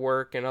at their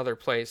work and other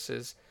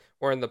places,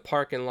 or in the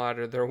parking lot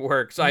of their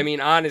work. So I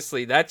mean,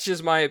 honestly, that's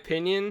just my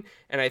opinion,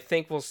 and I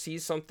think we'll see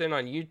something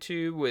on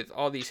YouTube with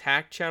all these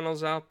hack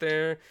channels out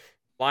there,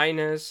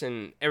 Linus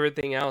and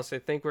everything else. I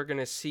think we're going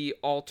to see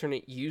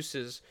alternate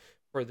uses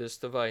for this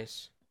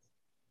device.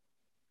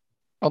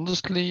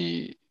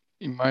 Honestly,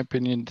 in my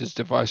opinion, this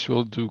device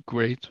will do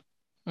great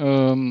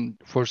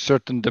for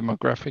certain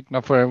demographic,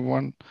 not for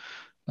everyone,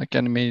 like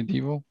Animated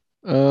Evil.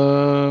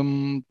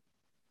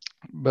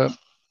 But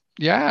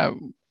yeah,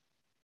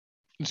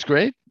 it's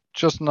great.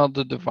 Just not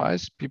the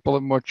device. People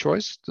have more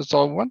choice. That's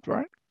all I want,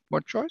 right?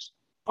 More choice.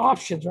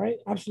 Options, right?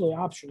 Absolutely,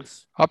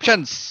 options.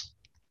 Options.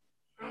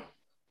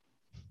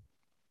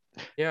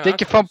 Yeah.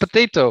 Take it from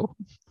potato.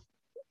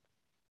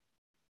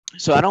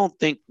 So I don't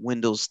think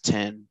Windows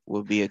 10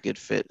 would be a good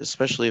fit,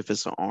 especially if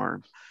it's an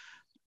ARM.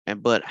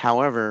 But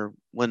however,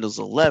 Windows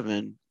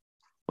 11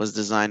 was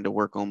designed to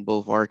work on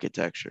both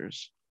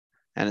architectures,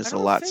 and it's a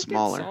lot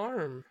smaller. It's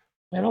ARM.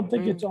 I don't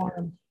think it's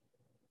ARM.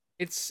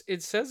 It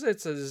says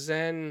it's a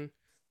Zen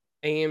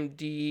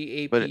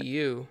AMD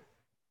APU.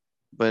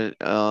 But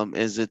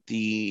is it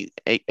the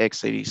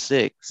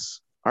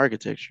x86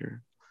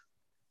 architecture?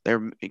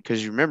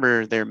 Because you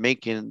remember they're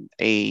making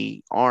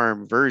a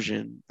ARM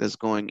version that's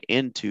going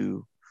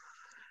into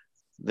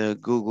the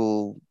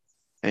Google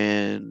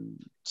and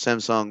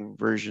Samsung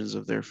versions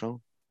of their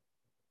phone.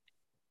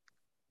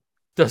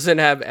 Doesn't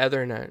have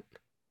Ethernet.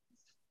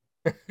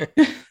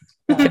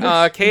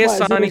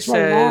 Kayasani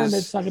says ARM,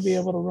 it's not gonna be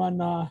able to run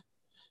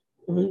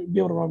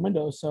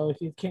Windows, so it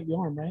can't be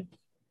ARM, right?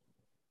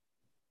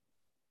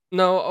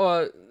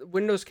 No,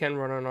 Windows can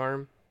run on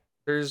ARM.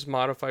 There's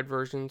modified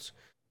versions.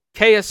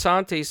 Kay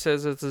Asante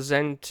says it's a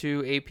Zen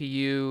 2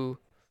 APU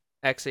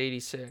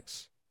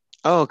x86.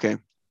 Oh, okay.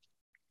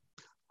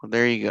 Well,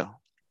 there you go.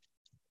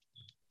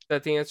 Is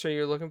that the answer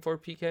you're looking for,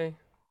 PK?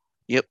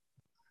 Yep.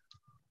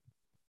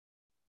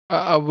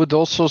 I would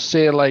also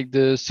say like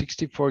the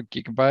 64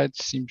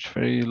 gigabytes seems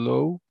very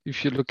low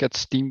if you look at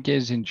Steam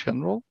games in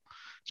general,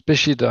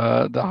 especially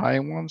the high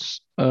ones.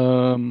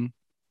 You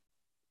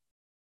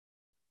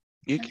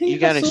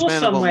got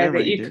expandable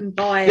memory, that you can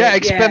buy. Yeah,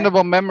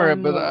 expandable memory,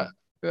 but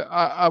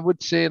I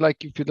would say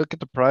like if you look at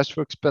the price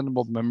for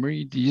expandable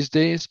memory these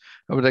days,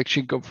 I would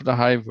actually go for the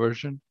high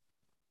version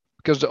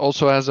because it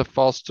also has a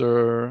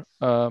faster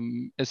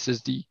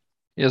SSD.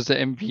 It has the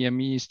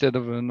NVMe instead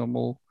of a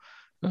normal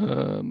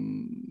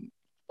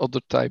other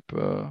type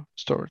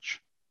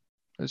storage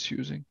it's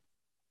using.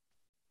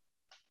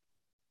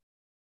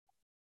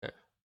 Yeah.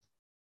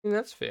 I mean,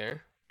 that's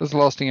fair. That's the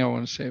last thing I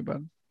want to say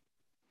about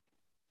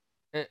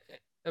it.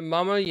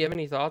 Mama, you have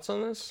any thoughts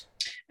on this?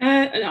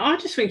 I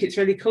just think it's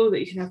really cool that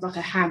you can have like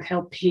a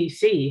handheld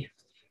PC,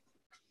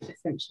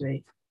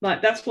 essentially.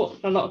 Like that's what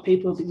a lot of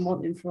people have been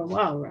wanting for a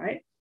while,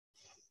 right?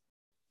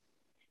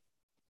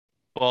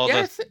 Well,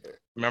 yeah,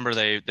 remember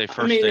they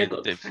first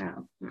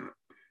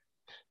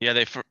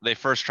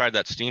tried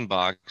that Steam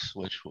box,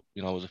 which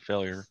was a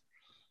failure.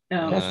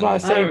 That's what I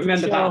was saying. I don't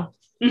remember that.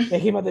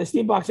 They came out with the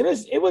Steam box.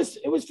 It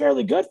was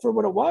fairly good for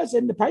what it was,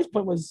 and the price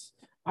point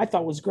I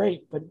thought was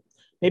great, but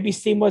maybe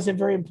Steam wasn't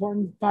very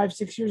important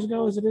 5-6 years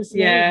ago as it is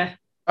today. Yeah.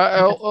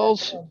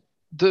 Also,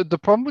 the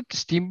problem with the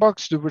Steam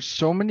box, there were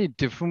so many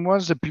different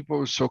ones that people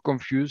were so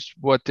confused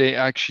what they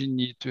actually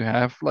need to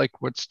have,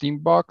 like what Steam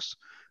box,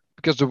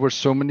 because there were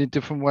so many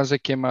different ones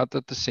that came out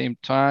at the same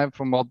time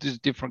from all these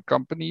different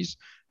companies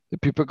that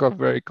people got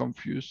very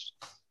confused.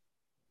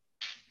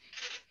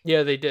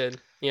 Yeah, they did.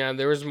 Yeah,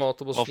 there was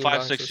multiple Steam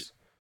boxes.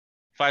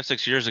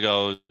 5-6 years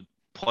ago,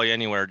 Play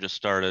Anywhere just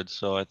started,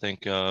 so I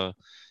think as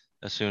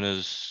soon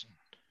as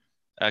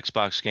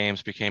Xbox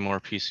games became more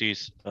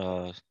PCs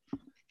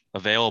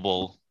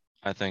available,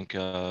 I think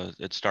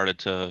it started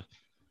to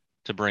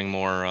bring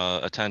more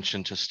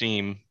attention to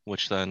Steam,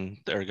 which then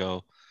there you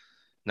go.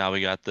 Now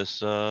we got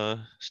this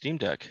Steam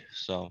Deck.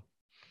 So,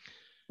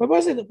 but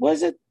wasn't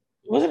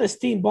a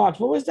Steam box?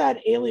 What was that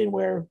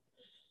Alienware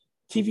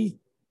TV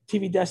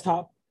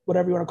desktop,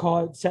 whatever you want to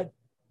call it, set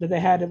that they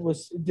had?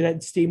 That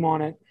had Steam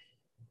on it.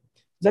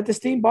 Is that the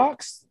Steam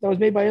box that was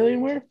made by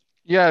Alienware?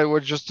 Yeah, it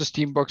was just the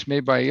Steam box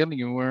made by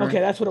Alienware. Okay,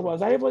 that's what it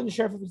was. I wasn't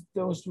sure if it was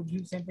those two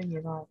the same thing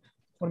or not. I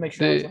want to make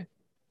sure.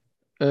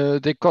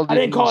 They called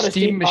it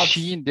Steam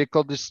Machine. Box. They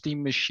called it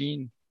Steam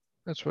Machine.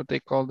 That's what they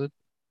called it.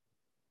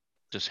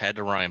 Just had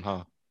to rhyme,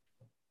 huh?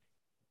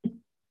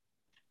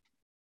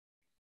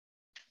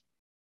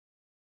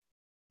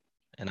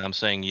 And I'm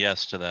saying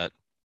yes to that.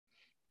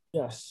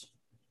 Yes.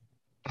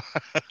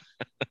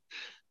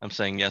 I'm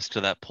saying yes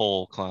to that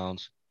poll,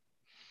 clowns.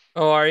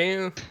 Oh, are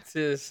you?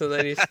 So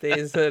that he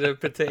stays at a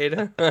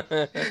potato?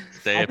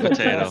 Stay a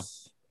potato.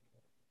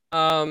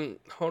 Hold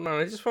on.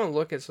 I just want to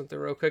look at something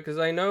real quick because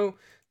I know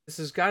this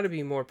has got to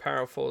be more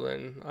powerful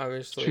than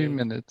obviously. 3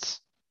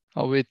 minutes.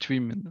 I'll wait 3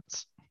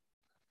 minutes.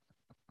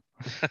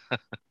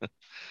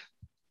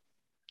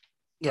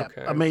 Yeah,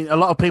 okay. I mean, a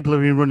lot of people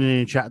have been running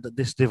in chat that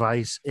this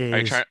device is. Are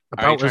you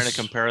trying to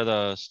compare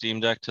the Steam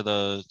Deck to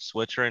the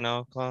Switch right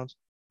now, clowns?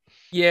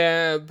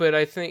 Yeah, but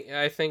I think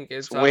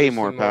it's way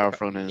more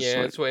powerful than Switch.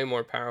 It's way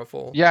more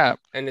powerful. Yeah,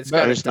 and it's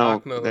got a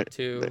dock mode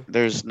too.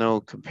 There's no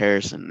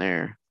comparison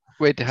there.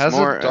 Wait, it has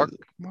a dock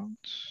mode?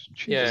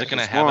 Yeah, is it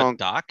gonna have a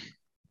dock?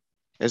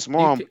 It's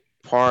more on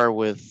par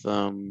with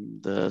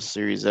the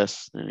Series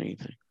S than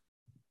anything.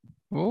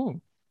 Oh.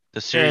 The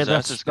Series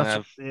S is going to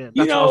have...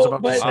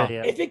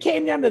 If it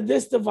came down to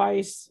this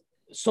device,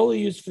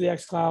 solely used for the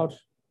xCloud,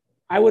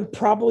 I would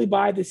probably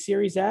buy the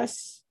Series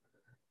S,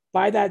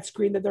 buy that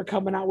screen that they're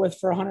coming out with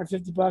for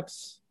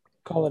 $150,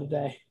 call it a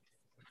day.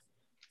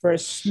 For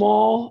as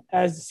small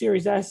as the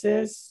Series S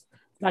is,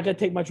 it's not going to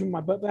take much room in my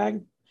butt bag.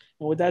 And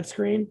with that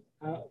screen,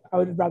 I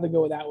would rather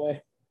go that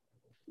way.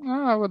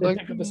 I would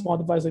pick up a small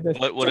device like this.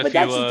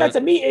 That's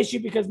a me issue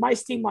because my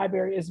Steam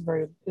library isn't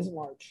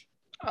large.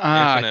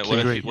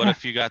 Infinite. What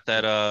if you got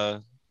that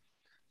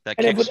that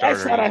and if with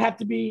X Kickstarter? I'd have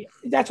to be.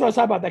 That's what I was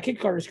talking about. That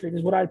Kickstarter screen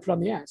is what I'd put on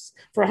the S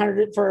for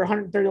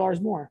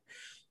 $130 more.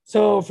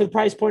 So for the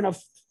price point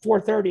of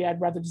 $430,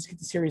 I'd rather just get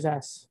the Series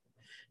S.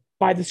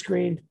 Buy the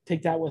screen,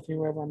 take that with me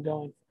wherever I'm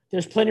going.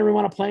 There's plenty of room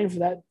on a plane for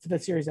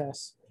that Series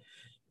S.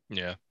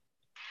 Yeah.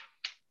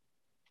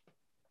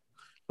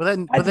 But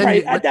then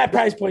at that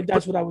price point,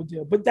 that's what I would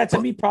do. But that's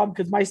a me problem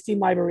because my Steam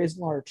library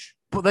isn't large.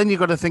 But then you've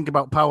got to think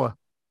about power,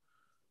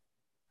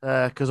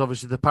 because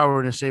obviously the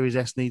power in a Series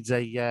S needs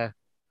a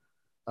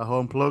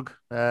home plug.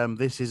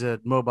 This is a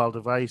mobile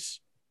device.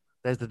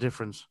 There's the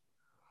difference.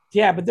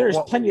 Yeah, but there's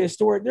plenty of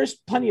storage. There's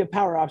plenty of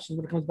power options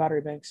when it comes to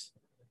battery banks.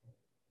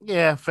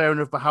 Yeah, fair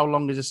enough. But how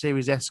long is a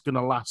Series S going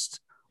to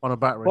last on a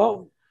battery?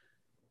 Well,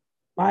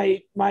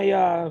 my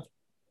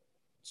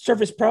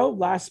Surface Pro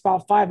lasts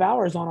about 5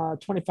 hours on a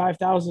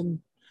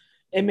 25,000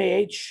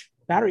 mAh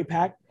battery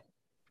pack.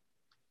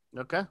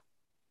 Okay.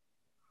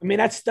 I mean,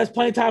 that's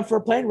plenty of time for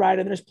a plane ride,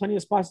 and there's plenty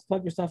of spots to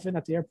plug your stuff in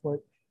at the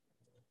airport.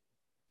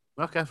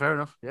 Okay, fair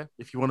enough. Yeah,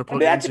 if you want to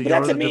plug that's a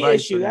me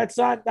issue. Then... That's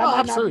not that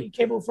might not be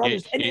capable for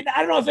others. And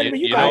I don't know if any of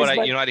you guys,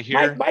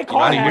 but my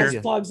car has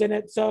plugs in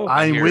it. So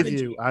I'm with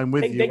you.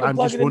 They can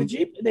plug it in the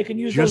Jeep. And they can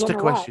use just those a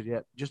question. Yeah,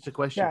 just a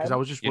question because I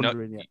was just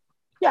wondering.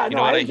 Yeah, you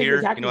know what I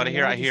hear? You know what I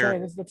hear? I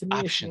hear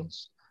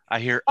options. I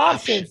hear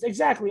options.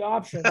 Exactly,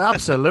 options.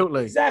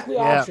 Absolutely. Exactly,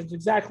 options.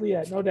 Exactly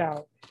it. No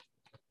doubt.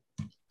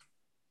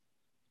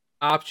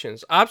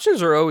 Options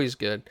are always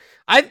good.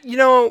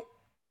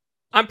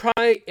 I'm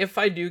probably, if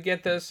I do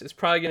get this, it's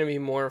probably going to be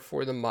more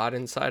for the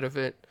modding side of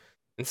it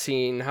and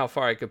seeing how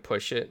far I could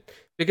push it.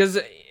 Because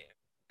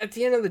at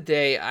the end of the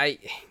day,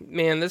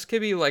 this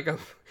could be like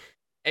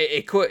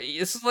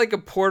this is like a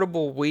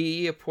portable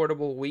Wii, a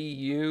portable Wii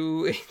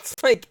U. It's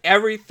like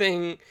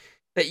everything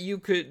that you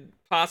could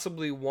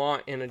possibly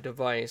want in a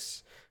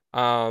device.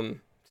 So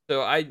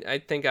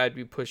I think I'd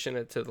be pushing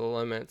it to the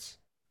limits.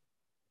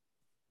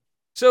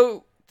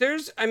 So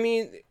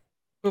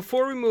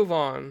before we move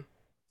on,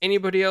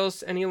 anybody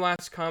else, any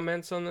last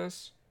comments on the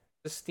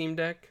Steam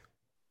Deck?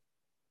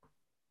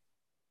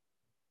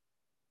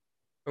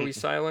 Are we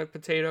silent,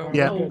 Potato?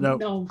 Yeah,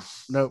 no.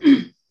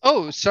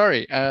 Oh,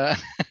 sorry.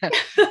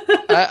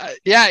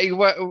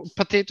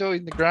 Potato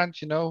in the ground,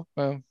 no,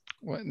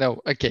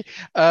 okay.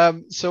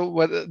 So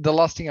what the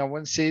last thing I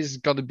want to say is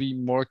got to be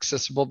more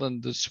accessible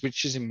than the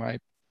Switches in my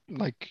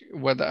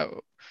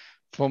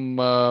from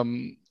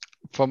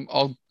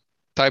all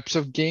types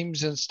of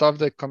games and stuff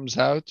that comes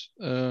out,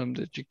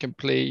 that you can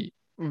play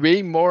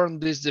way more on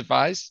this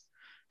device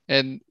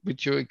and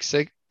with your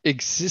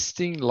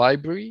existing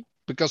library,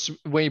 because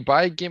when you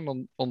buy a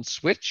game on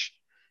Switch,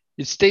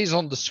 it stays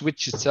on the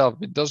Switch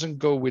itself. It doesn't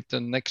go with the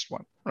next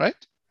one, right?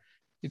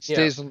 It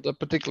stays on the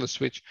particular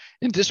Switch.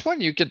 In this one,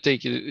 you can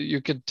take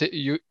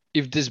it.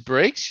 If this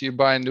breaks, you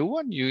buy a new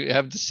one. You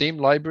have the same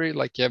library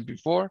like you had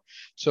before.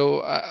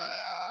 So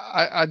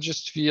I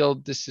just feel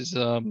this is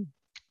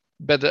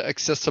better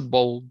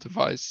accessible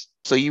device.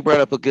 So you brought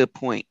up a good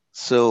point.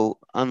 So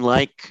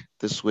unlike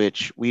the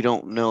Switch, we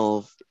don't know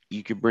if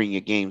you could bring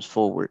your games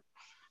forward.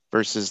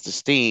 Versus the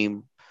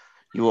Steam,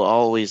 you will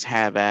always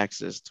have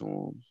access to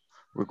them,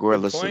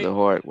 regardless of the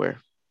hardware.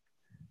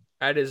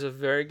 That is a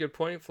very good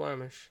point,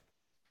 Flemish.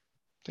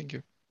 Thank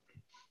you.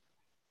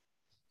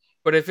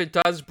 But if it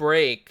does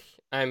break,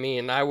 I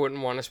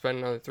wouldn't want to spend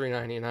another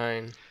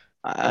 $399.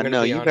 I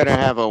know you better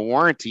have a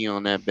warranty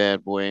on that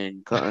bad boy.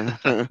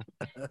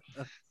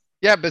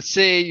 Yeah, but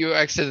say you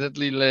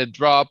accidentally let it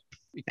drop.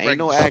 Ain't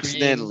no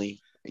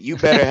accidentally. You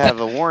better have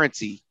a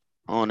warranty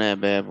on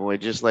that bad boy,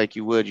 just like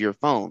you would your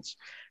phones.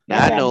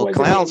 Now I know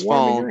Clown's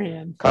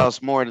phone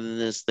costs more than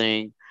this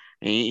thing,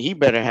 and he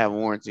better have a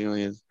warranty on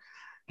his.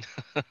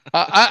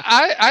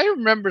 I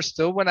remember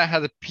still when I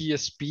had a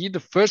PSP, the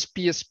first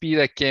PSP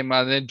that came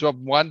out, and it dropped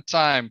one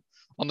time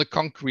on the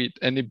concrete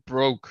and it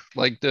broke.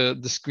 Like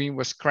the screen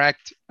was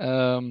cracked.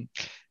 And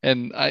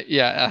I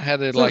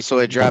had it so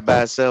it dropped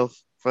by itself,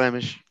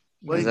 Flemish.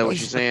 Is that what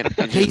you're saying?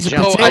 He's a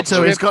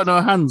potato. He's got no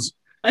hands.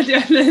 I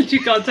don't. You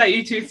can't take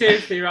you too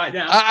seriously right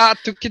now. I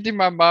took it in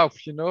my mouth.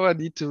 I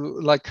need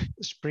to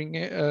spring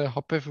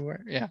hop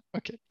everywhere. Yeah.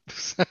 Okay.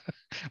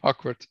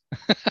 Awkward.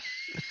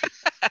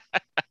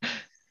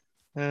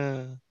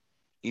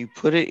 You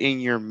put it in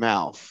your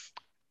mouth.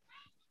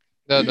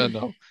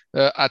 No.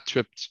 I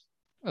tripped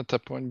at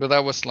that point, but I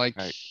was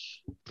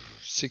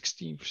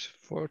 16,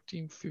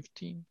 14,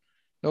 15,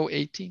 no,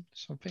 18,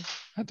 something.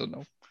 I don't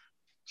know.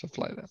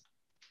 Something like that.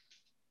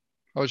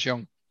 I was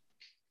young.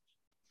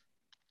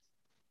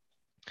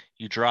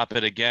 You drop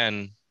it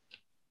again,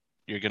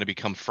 you're going to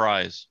become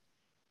fries.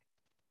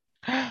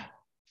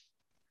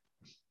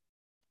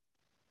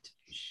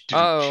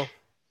 Oh.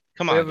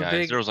 Come on,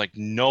 guys. There was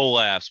no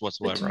laughs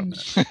whatsoever on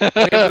that.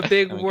 We have a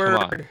big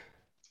word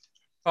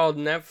called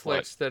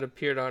Netflix that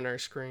appeared on our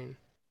screen.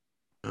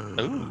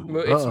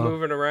 It's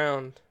moving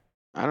around.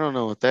 I don't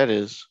know what that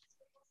is.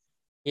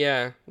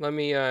 Yeah, let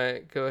me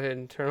go ahead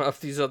and turn off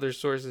these other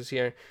sources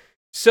here.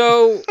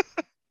 So,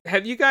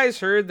 have you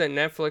guys heard that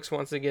Netflix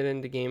wants to get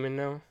into gaming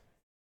now?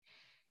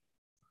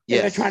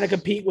 They're trying to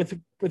compete with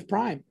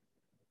Prime.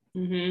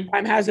 Mm-hmm.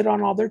 Prime has it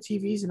on all their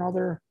TVs and all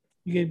their.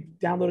 You can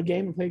download a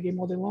game and play a game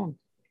all day long.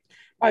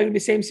 Probably gonna be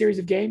the same series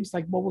of games,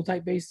 like mobile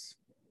type based,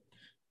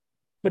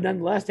 but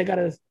nonetheless, they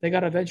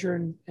gotta venture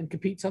and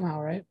compete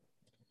somehow, right?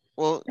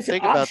 Well,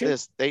 think about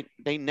this.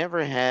 They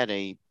never had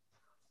a.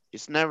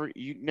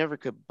 You never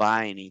could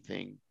buy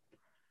anything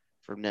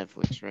from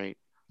Netflix, right?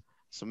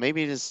 So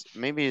maybe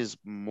it's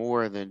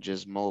more than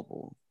just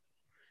mobile.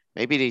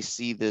 Maybe they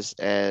see this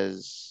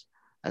as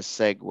a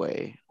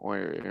segue or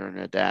an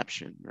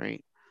adaptation,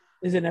 right?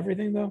 Isn't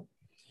everything though?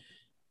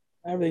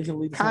 Everything's gonna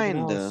lead to something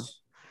else.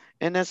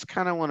 And that's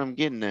kind of what I'm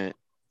getting at.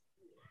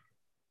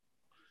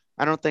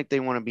 I don't think they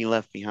want to be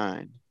left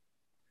behind.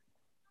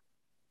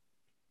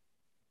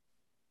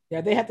 Yeah,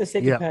 they have to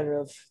stay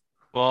competitive.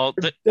 Well,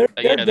 their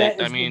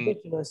debt is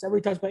ridiculous. Every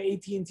time by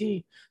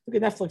AT&T, look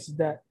at Netflix's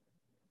debt.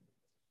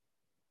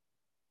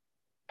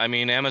 I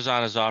mean,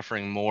 Amazon is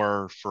offering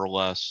more for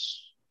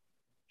less.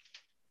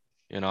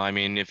 You know, I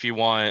mean, if you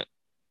want,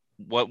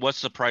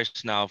 what's the price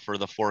now for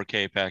the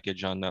 4K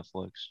package on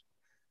Netflix?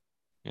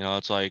 You know,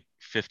 it's like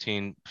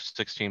 15,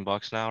 16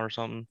 bucks now or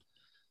something.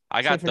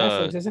 I got the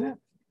Netflix, isn't it?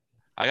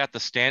 I got the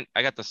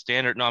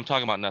standard. No, I'm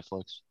talking about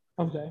Netflix.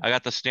 Okay. I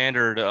got the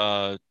standard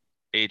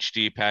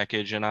HD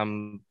package, and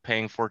I'm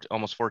paying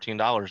almost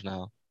 $14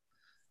 now.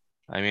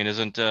 I mean,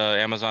 isn't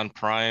Amazon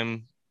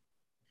Prime?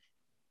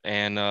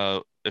 And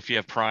if you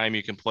have Prime,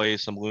 you can play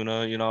some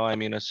Luna. You know, I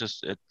mean, it's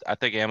just I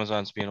think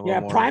Amazon's being a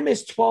little more. Prime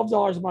is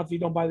 $12 a month if you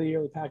don't buy the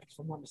yearly package, if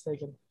I'm not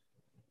mistaken.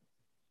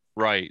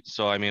 Right.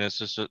 So I mean, it's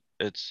just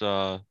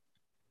I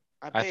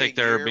think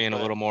they're being a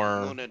little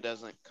more. Luna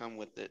doesn't come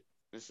with it.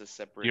 This is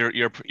separate.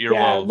 You're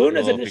low.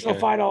 Luna's additional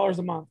 $5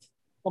 a month.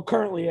 Well,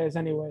 currently is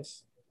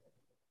anyways.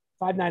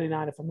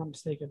 $5.99 if I'm not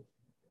mistaken.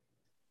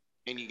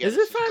 And you is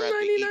it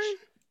 $5.99?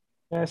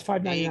 Yeah, it's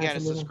 $5.99. You got to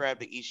subscribe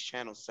to each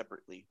channel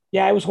separately.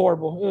 Yeah, it was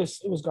horrible.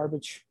 It was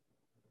garbage.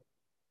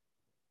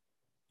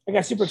 I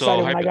got super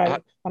excited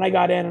when I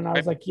got in, and I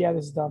was like, "Yeah,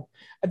 this is dumb."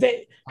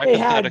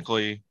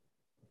 Hypothetically,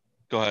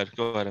 go ahead,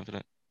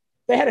 Infinite.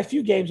 They had a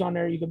few games on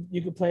there you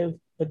could play,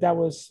 but that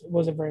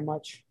wasn't very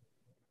much.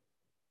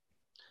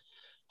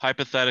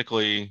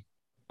 Hypothetically,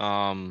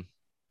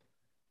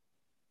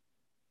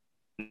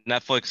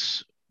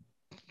 Netflix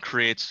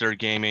creates their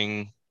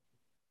gaming,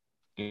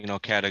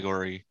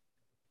 category.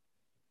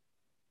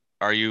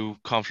 Are you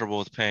comfortable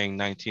with paying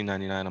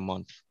 $19.99 a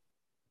month?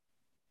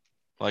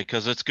 Like,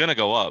 because it's gonna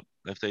go up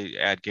if they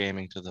add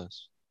gaming to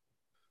this.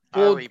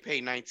 I already pay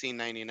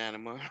 $19.99 a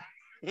month.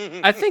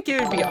 I think it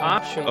would be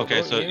optional.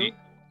 Okay,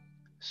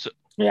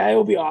 yeah, it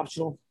will be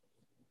optional.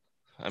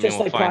 I mean,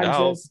 we'll find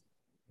out.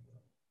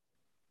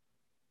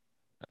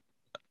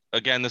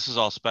 Again, this is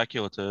all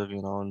speculative,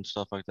 and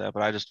stuff like that.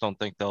 But I just don't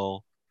think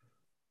they'll.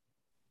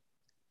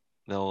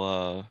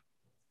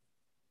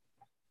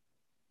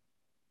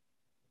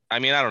 I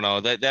mean, I don't know.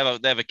 They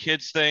have a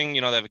kids thing, they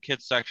have a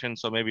kids section,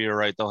 so maybe you're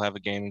right. They'll have a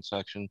gaming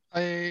section.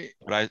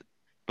 But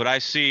I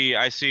see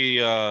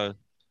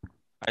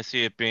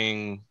it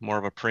being more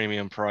of a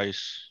premium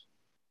price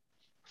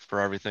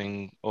for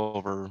everything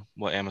over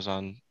what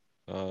Amazon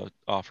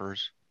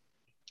offers.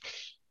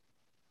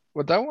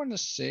 What I want to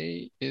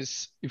say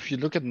is, if you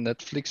look at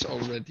Netflix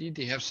already,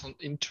 they have some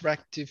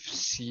interactive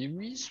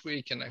series where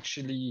you can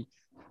actually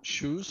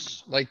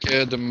choose, like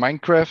the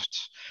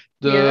Minecraft.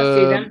 I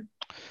see them.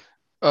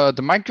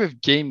 The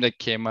Minecraft game that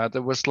came out,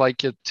 it was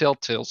like a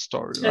Telltale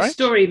story, right? A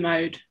story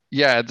mode.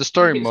 Yeah, the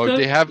story mode.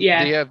 They have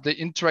the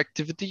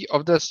interactivity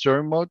of the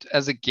story mode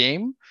as a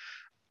game.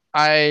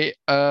 I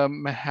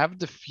have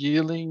the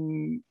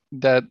feeling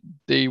that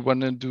they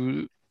want to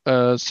do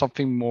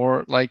something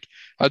more like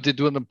how they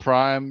do in the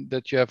Prime,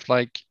 that you have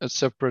like a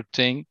separate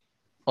thing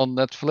on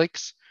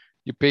Netflix.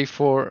 You pay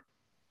for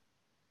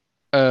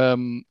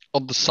on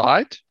the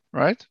side,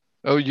 right?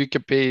 Oh, you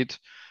can pay it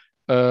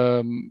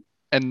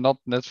and not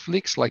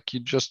Netflix, like you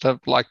just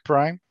have like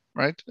Prime,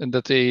 right? And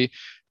that they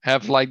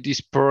have like these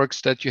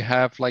perks that you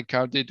have, like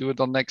how they do it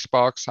on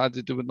Xbox, how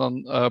they do it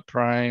on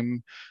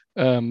Prime.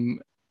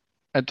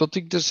 I don't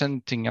think there's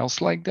anything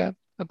else like that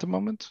at the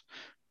moment.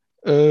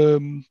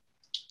 But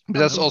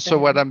that's also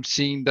what I'm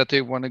seeing, that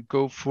they want to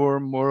go for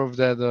more of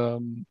that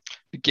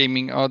the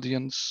gaming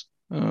audience.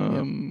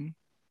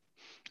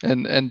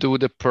 And do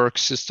the perk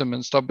system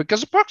and stuff,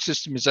 because the perk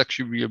system is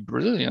actually really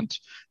brilliant.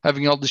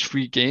 Having all these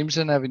free games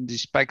and having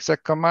these packs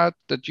that come out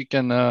that you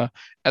can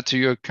add to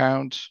your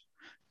account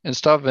and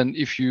stuff. And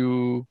if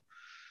you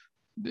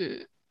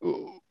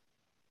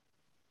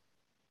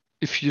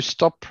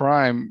stop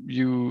Prime,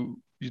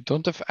 you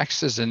don't have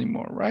access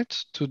anymore, right,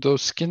 to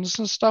those skins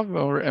and stuff?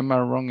 Or am I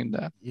wrong in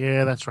that?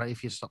 Yeah, that's right.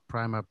 If you stop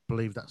Prime, I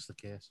believe that's the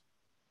case.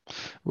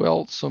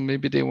 Well, so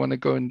maybe they want to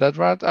go in that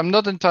route. I'm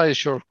not entirely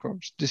sure, of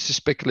course. This is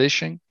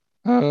speculation.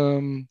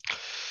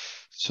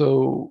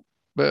 So,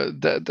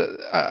 but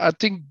I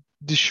think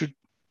this should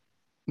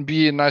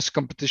be a nice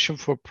competition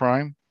for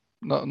Prime.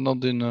 Not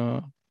in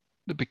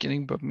the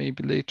beginning, but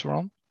maybe later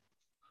on.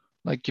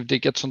 Like if they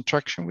get some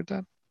traction with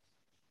that,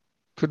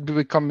 could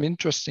become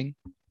interesting.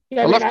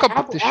 Yeah, I love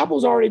competition.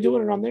 Apple's already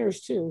doing it on theirs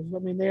too. I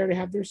mean, they already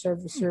have their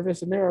service,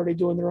 and they're already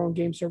doing their own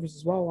game service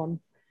as well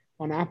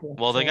on Apple.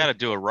 Well, they got to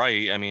do it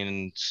right. I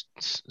mean,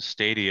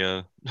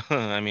 Stadia.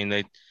 I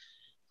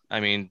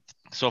mean,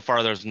 so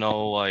far there's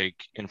no like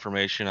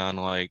information on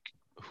like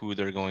who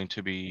they're going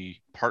to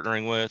be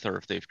partnering with, or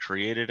if they've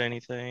created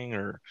anything,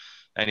 or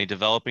any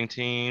developing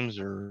teams,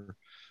 or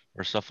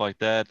stuff like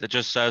that. It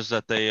just says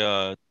that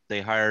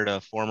they hired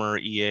a former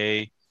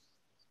EA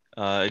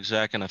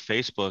exec and a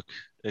Facebook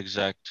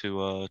exec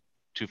to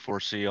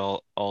foresee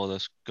all of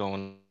this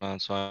going on.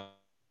 So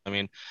I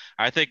mean,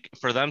 I think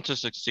for them to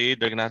succeed,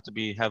 they're gonna have to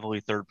be heavily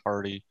third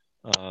party.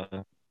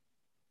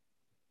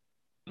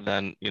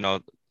 Then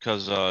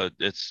because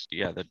it's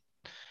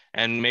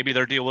and maybe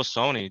their deal with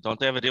Sony. Don't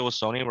they have a deal with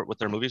Sony with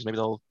their movies? Maybe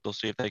they'll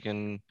see if they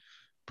can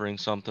bring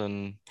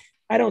something.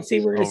 I don't see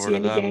we're going to see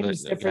any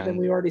games different than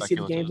we already see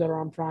the games that are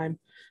on Prime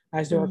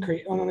as their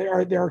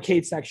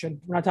arcade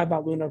section. We're not talking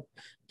about Luna. We're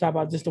talking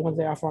about just the ones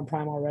they offer on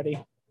Prime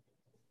already.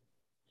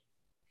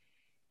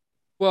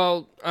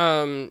 Well,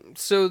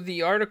 so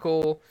the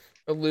article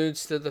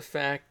alludes to the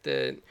fact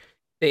that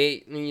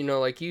they,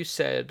 like you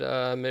said,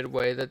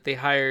 Midway, that they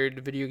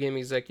hired video game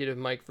executive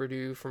Mike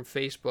Verdu from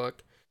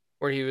Facebook,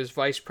 where he was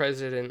vice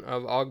president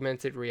of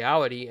augmented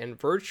reality and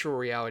virtual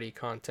reality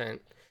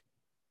content.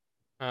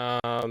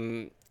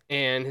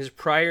 And his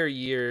prior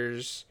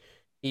years,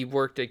 he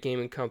worked at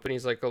gaming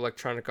companies like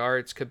Electronic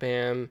Arts,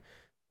 Kabam,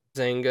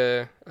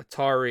 Zynga,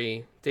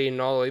 Atari, dating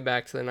all the way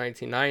back to the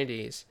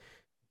 1990s.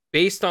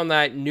 Based on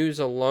that news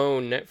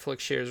alone,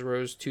 Netflix shares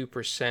rose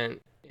 2%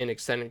 in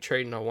extended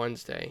trading on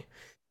Wednesday.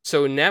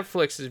 So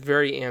Netflix is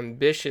very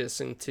ambitious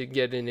into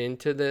getting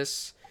into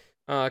this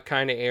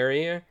kind of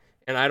area.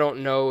 And I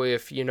don't know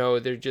if,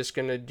 they're just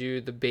going to do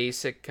the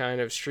basic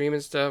kind of streaming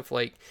stuff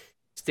like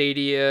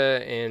Stadia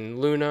and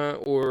Luna,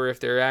 or if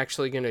they're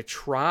actually going to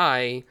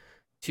try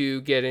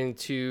to get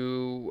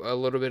into a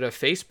little bit of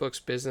Facebook's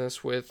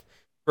business with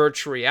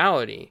virtual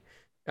reality.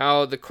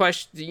 Now, the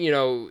question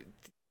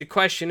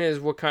is,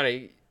 what kind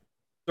of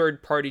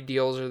third-party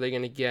deals are they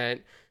going to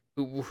get?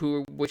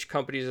 Which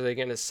companies are they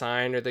going to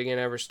sign? Are they going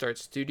to ever start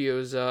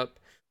studios up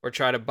or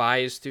try to buy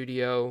a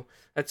studio?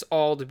 That's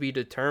all to be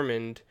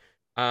determined.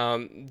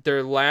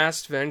 Their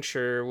last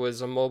venture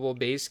was a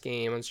mobile-based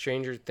game on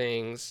Stranger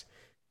Things,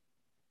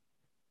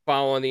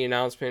 following the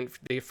announcement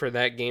for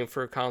that game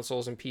for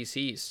consoles and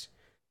PCs.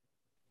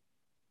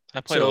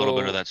 I played a little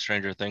bit of that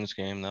Stranger Things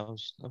game. It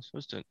was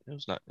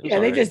not. Yeah,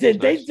 they just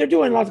did. They're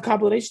doing lots of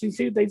compilations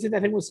too. They did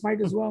that thing with Smite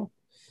as well.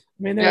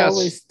 I mean,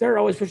 they're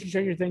always pushing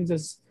Stranger Things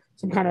as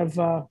some kind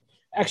of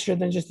extra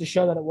than just to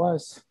show that it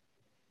was.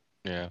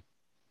 Yeah.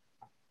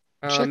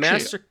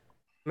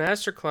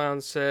 Master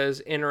Clown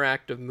says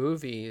interactive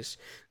movies.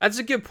 That's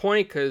a good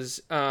point,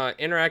 because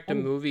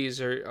interactive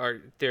movies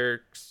are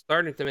they're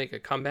starting to make a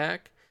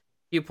comeback.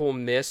 People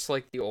miss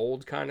like the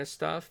old kind of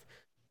stuff,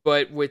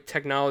 but with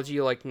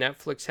technology like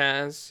Netflix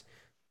has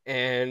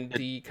and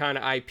the kind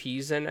of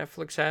IPs that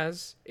Netflix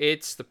has,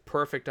 it's the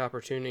perfect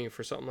opportunity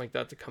for something like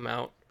that to come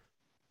out.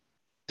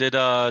 Did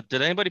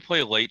anybody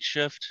play Late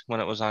Shift when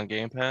it was on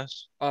Game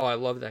Pass? Oh, I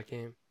love that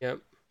game.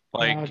 Yep.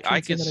 Like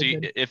I could see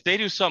if they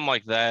do something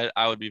like that,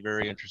 I would be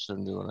very interested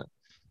in doing it.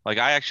 Like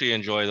I actually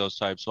enjoy those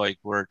types, like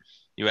where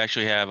you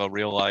actually have a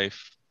real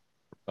life,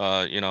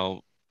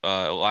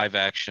 live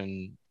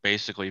action,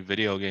 basically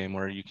video game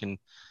where you can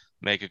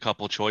make a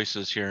couple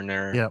choices here and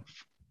there. Yeah.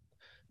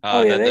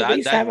 They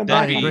used to have them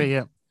back in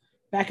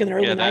the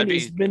early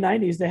 90s, mid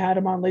 90s. They had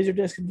them on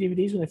Laserdisc and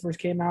DVDs when they first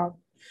came out.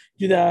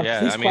 Do the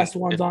Police Quest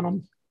ones on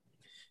them.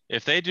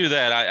 If they do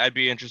that, I'd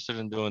be interested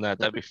in doing that.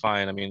 That'd be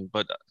fine.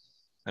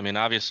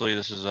 Obviously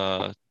this is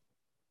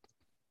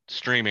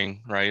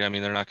streaming, right? I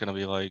mean, they're not going to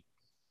be like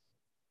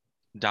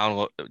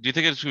download. Do you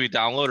think it's going to be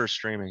download or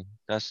streaming?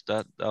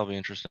 That'll be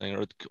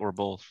interesting, or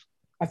both.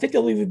 I think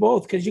they'll leave you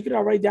both, because you can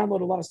already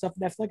download a lot of stuff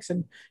on Netflix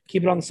and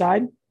keep it on the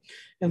side.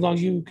 As long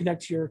as you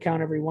connect to your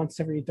account every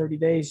 30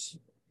 days,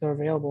 they're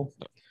available.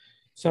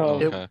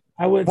 So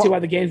I wouldn't see why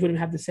the games wouldn't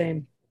have the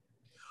same.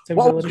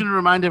 What I was going to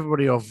remind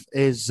everybody of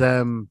is,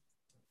 am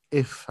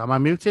I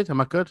muted?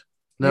 Am I good?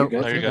 No,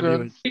 you're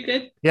good. You're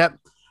good. Yep.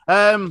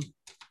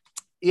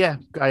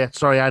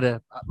 Sorry, I had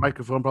a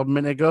microphone problem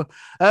a minute ago.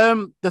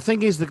 The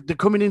thing is that they're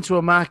coming into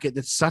a market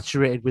that's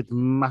saturated with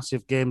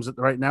massive games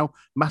right now,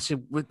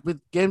 massive with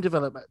game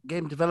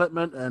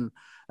development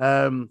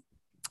and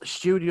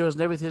studios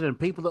and everything, and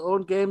people that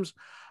own games.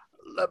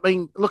 I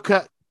mean, look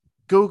at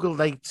Google.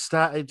 They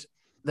started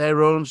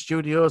their own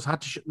studios,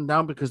 had to shut them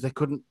down because they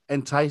couldn't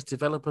entice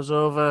developers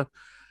over.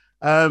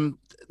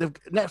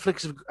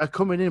 Netflix are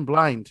coming in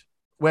blind,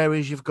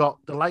 whereas you've got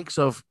the likes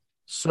of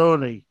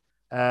Sony,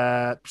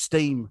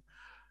 Steam,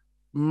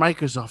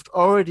 Microsoft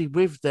already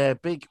with their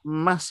big,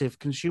 massive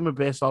consumer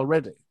base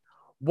already.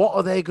 What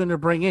are they going to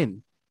bring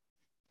in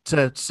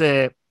to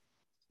say,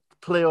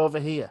 play over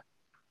here?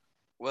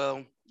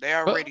 Well, they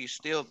already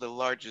still the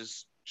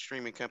largest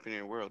streaming company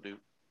in the world, dude.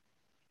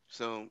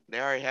 So they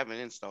already have an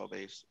install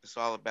base. It's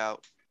all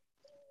about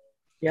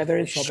their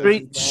install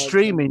base.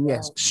 Streaming,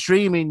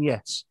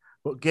 yes.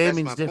 But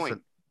gaming's That's my different.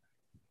 point.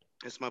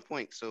 That's my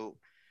point. So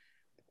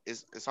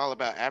it's all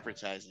about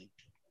advertising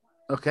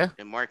Okay.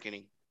 and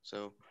marketing.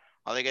 So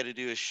all they got to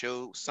do is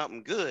show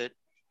something good,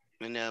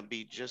 and that'll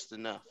be just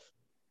enough.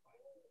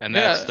 And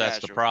that's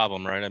the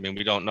problem, right? I mean,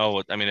 we don't know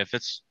what. I mean, if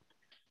it's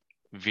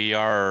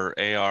VR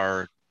or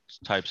AR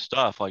type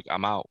stuff, like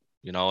I'm out.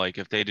 You know, like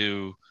if they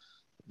do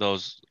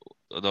those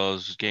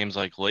games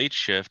like Late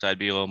Shift, I'd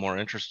be a little more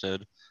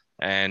interested.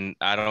 And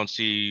I don't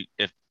see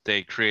if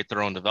they create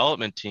their own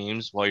development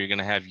teams, well, you're going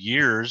to have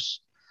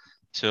years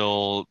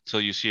till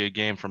you see a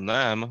game from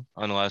them,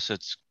 unless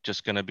it's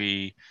just going to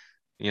be,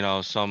 you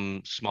know,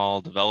 some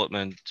small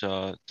development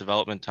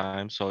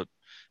time. So it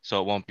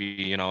won't be,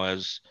 you know,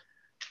 as,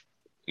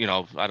 you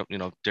know, I don't, you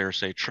know, dare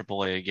say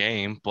AAA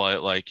game,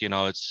 but like, you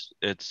know,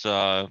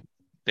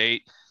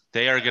 they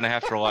they are going to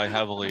have to rely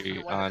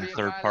heavily on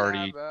third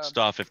party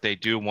stuff if they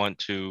do want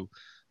to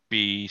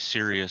be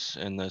serious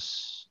in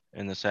this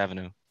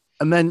avenue.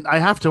 And then I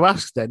have to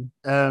ask then,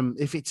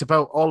 if it's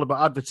all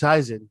about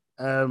advertising,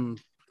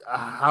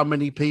 how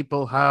many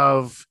people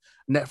have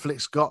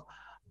Netflix got?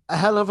 A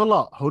hell of a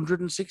lot,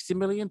 160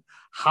 million.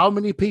 How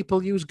many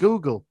people use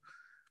Google?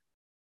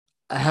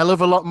 A hell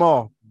of a lot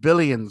more,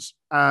 billions.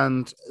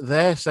 And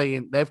they're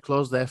saying they've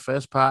closed their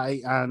first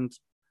party, and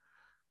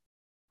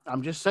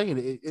I'm just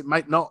saying it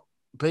might not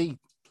be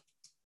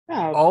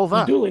all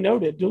that. Duly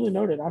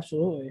noted,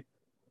 absolutely.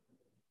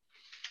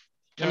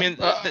 I mean,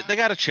 they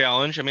got a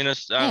challenge. I mean,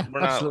 it's we're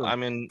not. Absolutely. I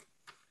mean,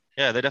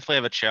 yeah, they definitely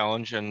have a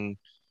challenge, and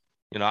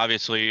you know,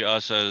 obviously,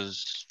 us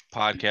as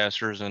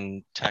podcasters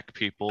and tech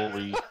people,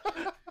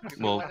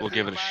 we'll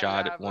give it a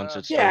shot once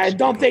it starts. Yeah, I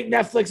don't think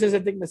Netflix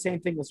isn't thinking the same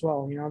thing as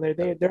well. You know,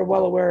 they're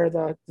well aware of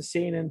the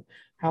scene and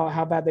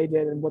how bad they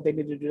did and what they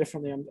need to do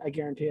differently. I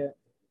guarantee it.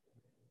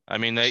 I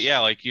mean,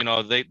 like, you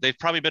know, they've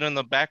probably been in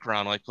the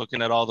background, like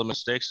looking at all the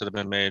mistakes that have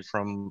been made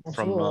from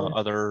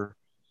other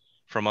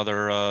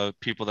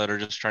people that are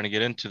just trying to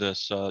get into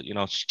this, you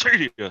know,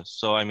 Stadia.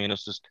 So I mean,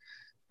 it's just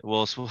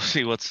we'll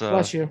see what's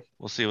Bless you.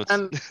 We'll see what's.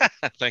 And,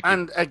 thank you.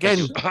 And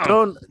again,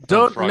 don't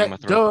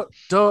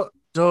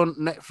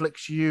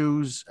Netflix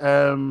use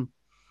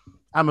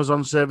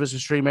Amazon service to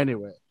stream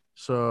anyway.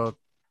 So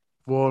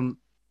won't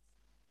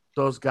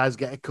those guys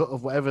get a cut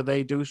of whatever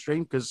they do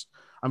stream? Because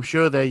I'm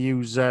sure they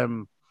use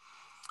the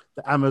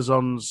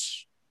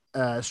Amazon's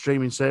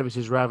streaming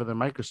services rather than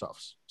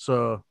Microsoft's.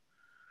 So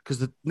because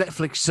the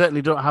Netflix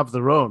certainly don't have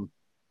their own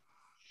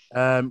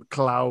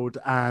cloud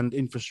and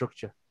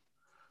infrastructure.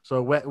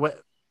 So well,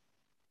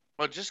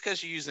 just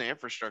because you use the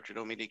infrastructure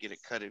don't mean they get a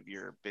cut of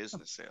your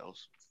business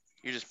sales.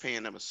 You're just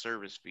paying them a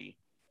service fee.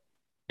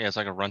 Yeah, it's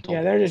like a rental.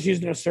 Yeah, they're just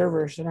using a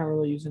server. So they're not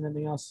really using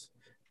anything else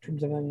in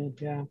terms of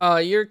anything. Yeah.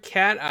 Your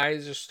cat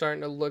eyes are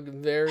starting to look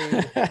very.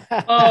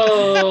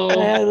 Oh,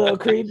 yeah, a little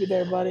creepy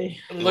there, buddy.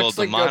 It looks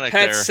like a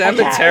pet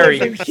cemetery.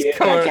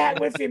 That cat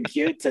went from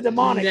cute to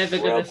demonic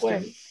real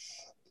quick.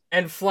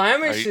 And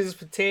Flamish's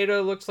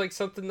potato looks like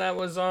something that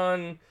was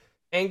on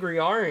Angry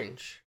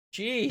Orange.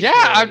 Gee. Yeah,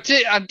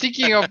 I'm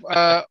thinking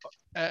of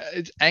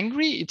it's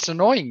angry. It's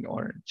annoying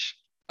orange.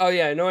 Oh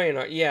yeah, annoying.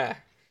 Yeah.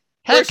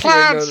 Hey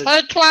clowns!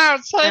 Hey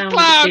clowns! Hey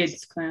clowns!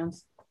 Kids,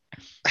 clowns.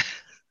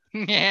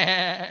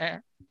 Yeah.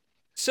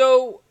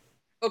 So,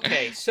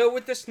 okay, so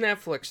with this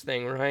Netflix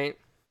thing, right?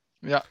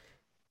 Yeah.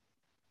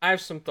 I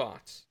have some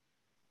thoughts.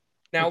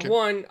 Now,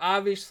 one,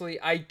 obviously,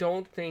 I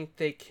don't think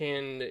they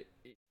can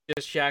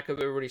just jack up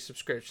everybody's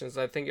subscriptions.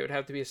 I think it would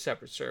have to be a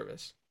separate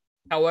service.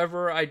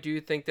 However, I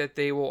do think that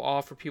they will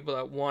offer people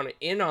that want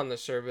in on the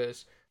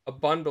service a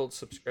bundled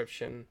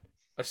subscription,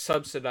 a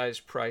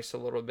subsidized price a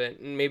little bit,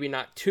 and maybe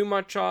not too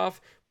much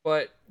off,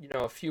 but, you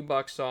know, a few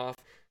bucks off.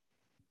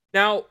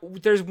 Now,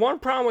 there's one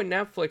problem with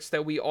Netflix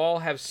that we all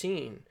have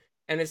seen,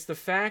 and it's the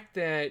fact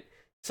that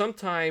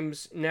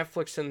sometimes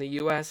Netflix in the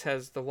US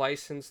has the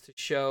license to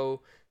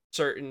show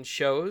certain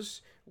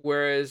shows,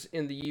 whereas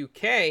in the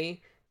UK,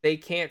 they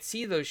can't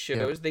see those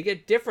shows. Yeah. They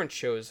get different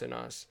shows than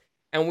us.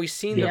 And we've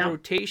seen the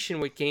rotation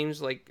with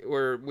games like,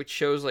 or with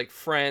shows like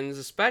Friends,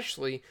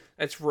 especially,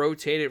 that's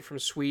rotated from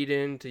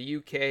Sweden to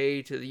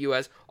UK to the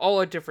US,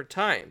 all at different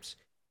times.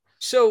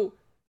 So,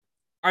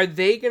 are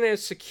they going to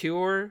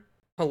secure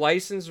a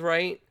license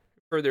right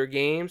for their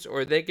games,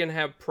 or are they going to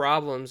have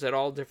problems at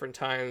all different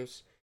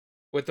times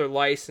with their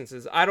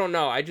licenses? I don't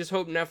know. I just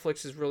hope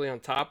Netflix is really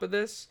on top of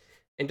this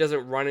and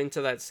doesn't run into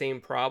that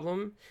same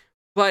problem.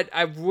 But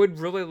I would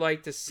really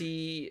like to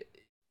see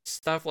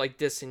stuff like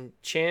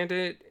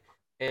Disenchanted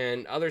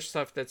and other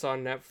stuff that's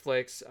on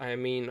Netflix. I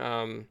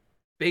mean,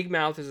 Big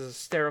Mouth is a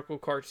hysterical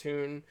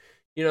cartoon.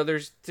 You know,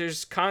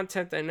 there's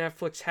content that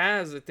Netflix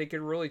has that they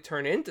could really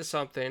turn into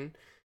something.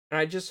 And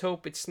I just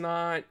hope it's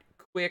not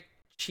quick,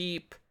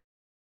 cheap,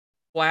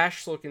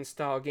 Flash-looking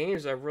style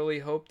games. I really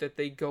hope that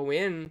they go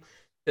in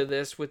to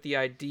this with the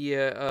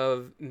idea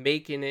of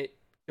making it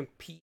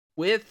compete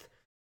with,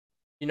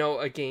 you know,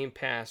 a Game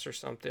Pass or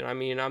something. I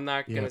mean, I'm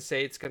not going to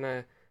say it's going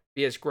to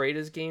be as great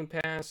as Game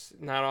Pass,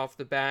 not off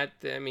the bat.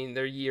 I mean,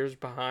 they're years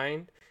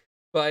behind.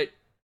 But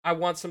I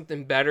want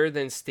something better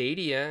than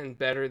Stadia and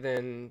better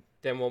than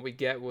what we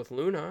get with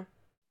Luna.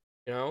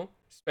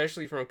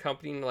 especially from a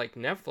company like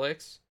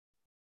Netflix.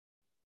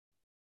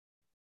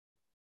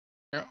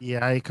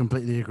 Yeah, I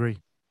completely agree.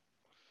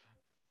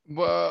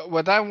 Well,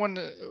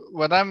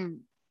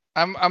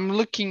 I'm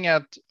looking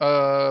at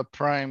Amazon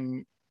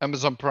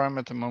Prime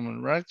at the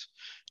moment, right?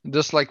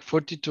 There's like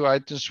 42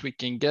 items we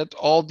can get.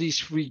 All these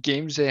free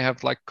games they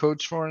have like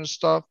codes for and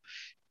stuff.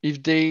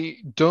 If they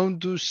don't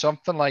do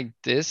something like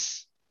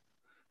this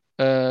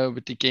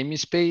with the gaming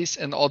space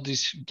and all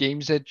these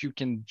games that you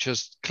can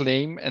just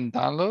claim and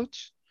download,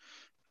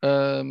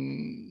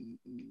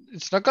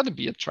 it's not going to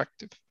be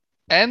attractive.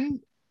 And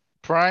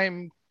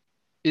Prime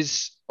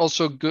is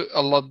also good.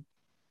 A lot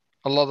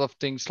of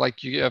things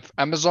like you have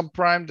Amazon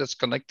Prime that's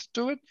connected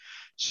to it,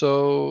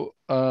 so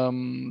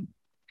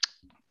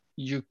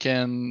you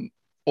can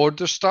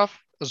order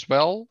stuff as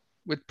well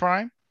with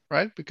Prime,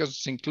 right? Because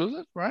it's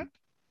included, right?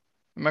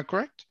 Am I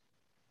correct?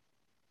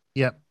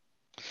 Yep.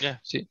 Yeah.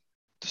 See,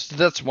 so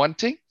that's one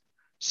thing.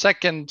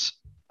 Second,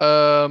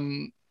 I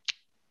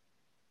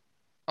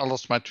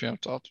lost my train of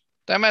thought.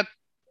 Damn it.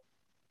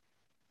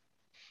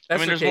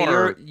 That's there's okay.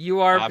 more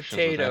You are a options with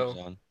potato.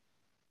 Amazon.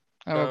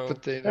 I'm a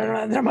potato.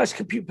 There's not much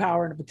compute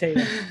power in a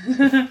potato.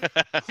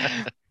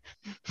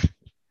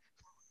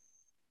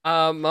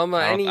 Mama,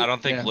 I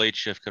don't think Late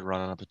Shift could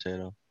run on a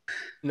potato.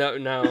 No, I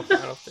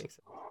don't think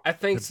so. I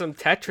think some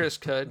Tetris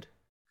could.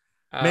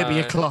 Maybe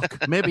a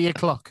clock. Maybe a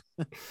clock.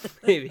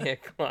 Maybe a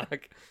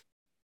clock.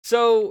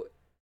 So,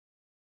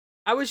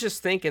 I was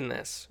just thinking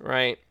this,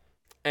 right?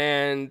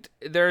 And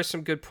there are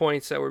some good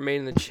points that were made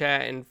in the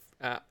chat, and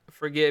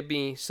forgive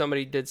me,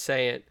 somebody did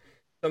say it.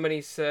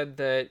 Somebody said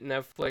that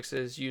Netflix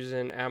is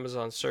using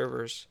Amazon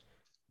servers.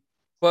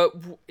 But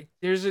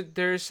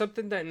there's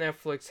something that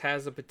Netflix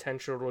has the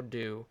potential to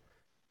do,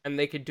 and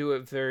they could do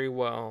it very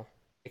well,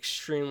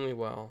 extremely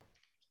well.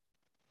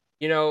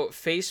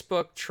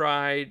 Facebook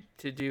tried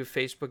to do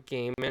Facebook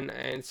gaming,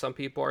 and some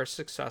people are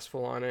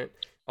successful on it,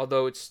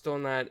 although it's still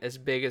not as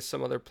big as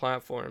some other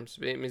platforms.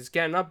 I mean, it's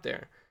getting up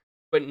there.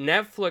 But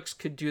Netflix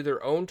could do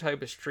their own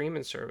type of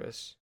streaming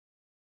service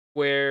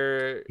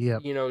where,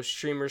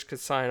 streamers could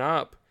sign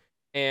up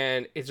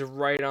and it's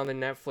right on the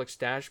Netflix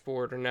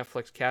dashboard or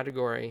Netflix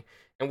category.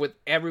 And with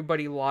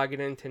everybody logging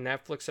into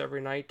Netflix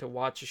every night to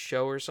watch a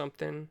show or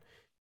something,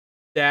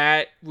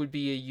 that would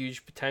be a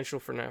huge potential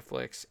for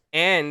Netflix.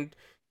 And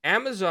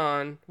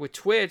Amazon with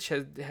Twitch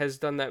has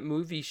done that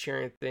movie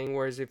sharing thing,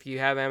 whereas if you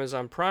have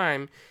Amazon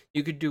Prime,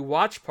 you could do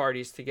watch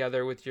parties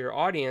together with your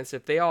audience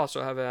if they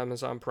also have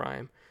Amazon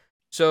Prime.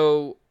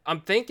 So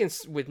I'm thinking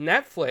with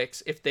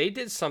Netflix, if they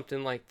did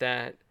something like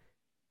that,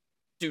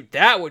 dude,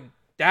 that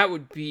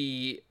would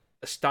be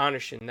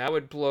astonishing. That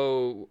would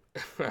blow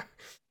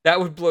that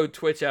would blow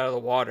Twitch out of the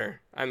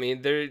water. I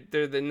mean,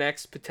 they're the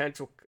next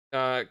potential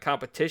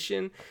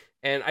competition.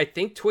 And I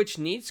think Twitch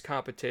needs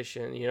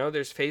competition.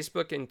 There's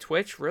Facebook and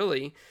Twitch,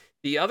 really.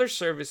 The other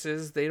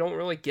services, they don't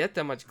really get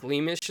that much.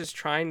 Gleamish is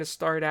trying to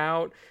start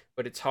out,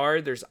 but it's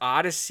hard. There's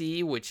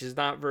Odyssey, which is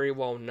not very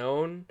well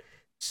known.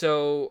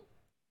 So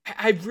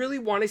I really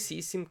want to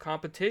see some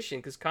competition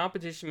because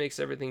competition makes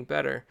everything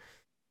better.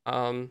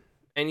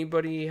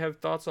 Anybody have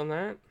thoughts on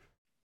that?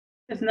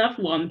 There's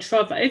another one,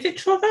 Trovo. Is it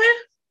Trovo?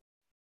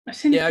 I've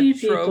seen a few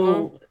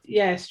people,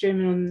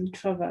 streaming on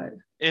Trovo.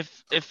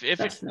 If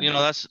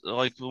that's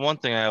like the one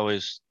thing I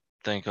always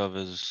think of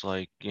is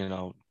like,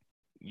 you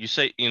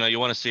say, you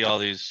want to see all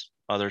these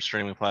other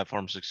streaming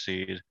platforms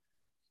succeed,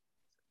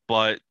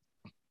 but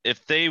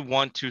if they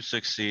want to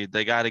succeed,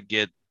 they got to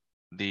get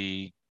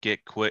the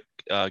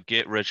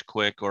get rich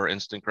quick or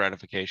instant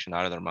gratification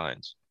out of their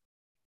minds.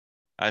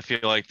 I feel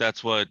like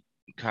that's what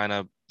kind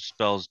of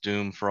spells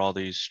doom for all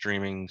these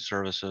streaming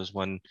services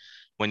when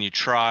you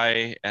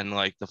try and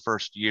like the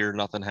first year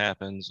nothing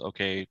happens,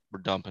 okay, we're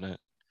dumping it.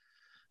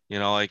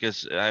 Like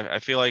I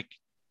feel like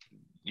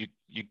you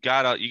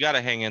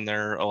gotta hang in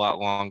there a lot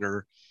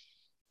longer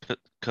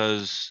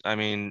because I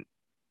mean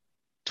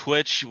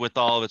Twitch with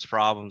all of its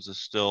problems is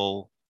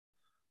still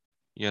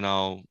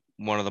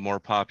one of the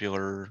more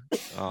popular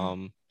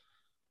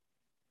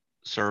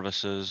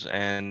services,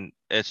 and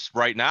it's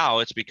right now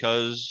it's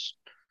because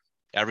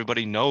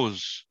everybody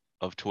knows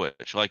of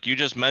Twitch. Like you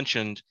just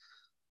mentioned,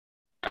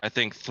 I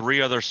think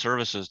 3 other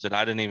services that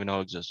I didn't even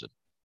know existed.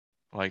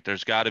 Like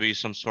there's got to be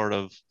some sort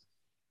of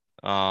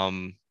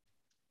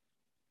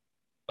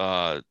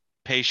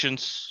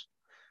patience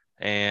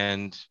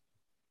and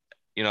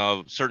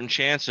certain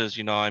chances.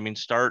 I mean,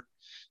 start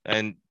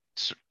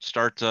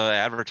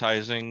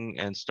advertising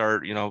and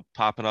start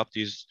popping up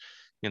these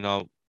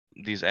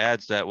these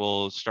ads that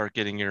will start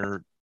getting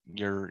your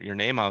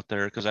name out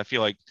there, because I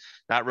feel like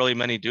not really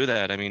many do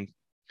that. I mean,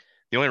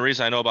 the only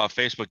reason I know about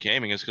Facebook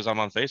gaming is because I'm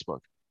on Facebook.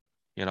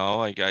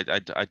 Like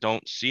I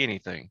don't see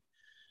anything.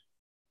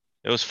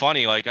 It was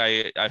funny, like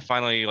I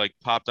finally like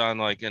popped on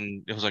like,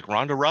 and it was like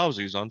Ronda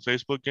Rousey's on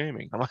Facebook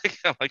gaming. I'm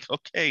like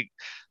okay,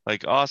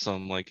 like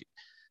awesome, like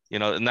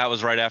and that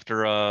was right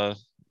after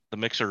the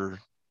mixer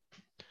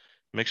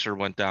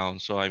went down.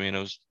 So I mean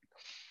it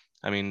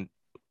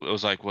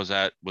was like was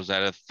that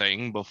a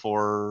thing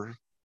before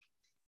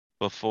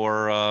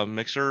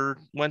Mixer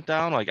went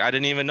down. Like I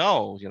didn't even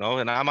know,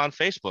 and I'm on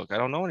Facebook. I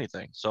don't know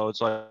anything. So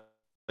it's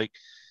like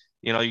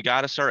you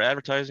got to start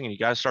advertising and you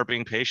got to start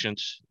being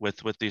patient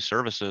with these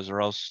services,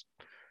 or else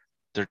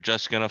they're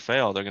just gonna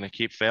fail. They're gonna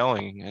keep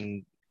failing,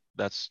 and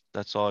that's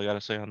all I got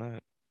to say on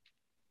that.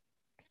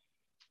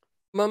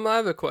 Mom, I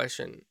have a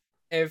question.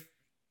 Do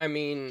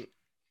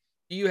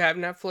you have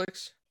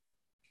Netflix?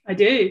 I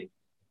do.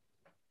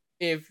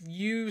 If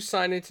you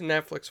sign into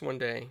Netflix one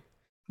day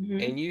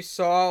and you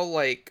saw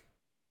like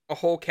a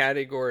whole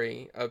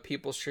category of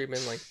people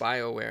streaming like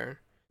BioWare,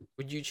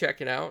 would you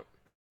check it out?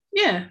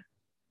 Yeah.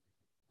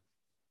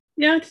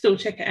 Yeah, I'd still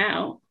check it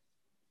out.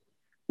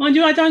 Mind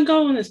you, I don't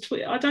go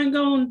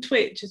on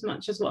Twitch as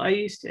much as what I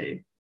used to.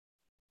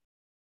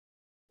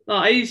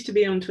 Like, I used to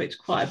be on Twitch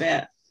quite a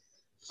bit,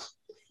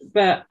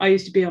 but I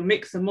used to be on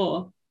Mixer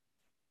more.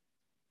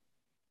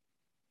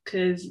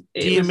 Because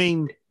do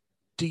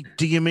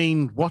you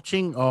mean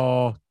watching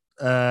or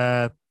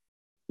well,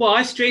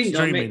 I streamed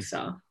on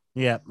Mixer.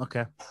 Yeah,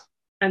 okay.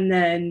 And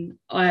then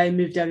I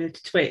moved over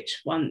to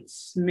Twitch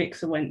once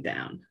Mixer went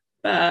down.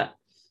 But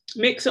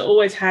Mixer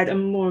always had a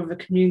more of a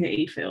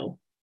community feel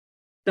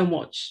than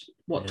what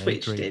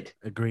Twitch did.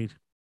 Agreed.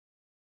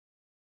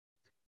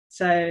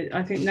 So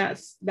I think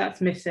that's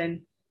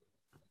missing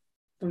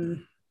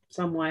from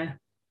somewhere.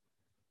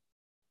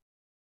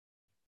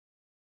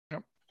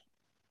 Yep.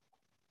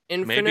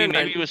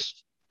 Maybe it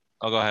was.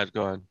 Oh, go ahead.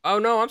 Oh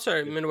no, I'm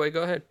sorry, Midway.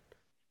 Go ahead.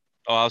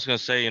 Oh, I was gonna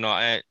say,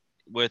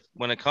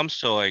 when it comes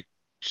to like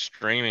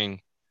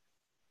streaming,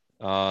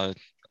 I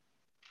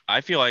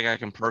feel like I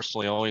can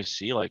personally only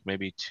see like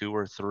maybe 2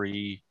 or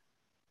 3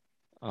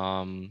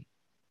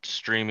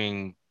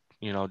 streaming,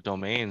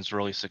 domains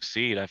really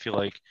succeed. I feel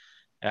like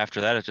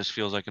after that it just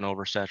feels like an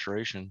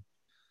oversaturation.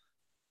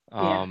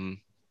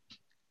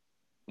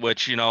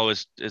 Which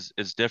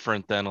is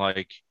different than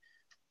like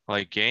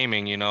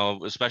gaming,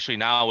 especially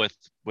now with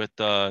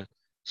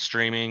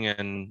streaming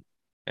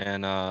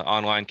and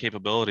online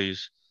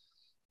capabilities.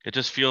 It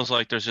just feels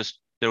like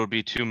there would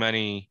be too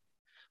many,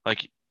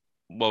 like,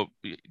 well,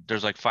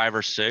 there's like 5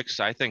 or 6.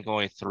 I think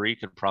only 3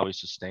 could probably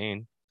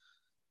sustain,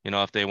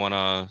 if they want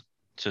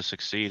to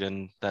succeed.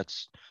 And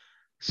it's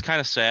kind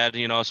of sad,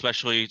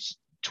 especially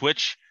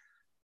Twitch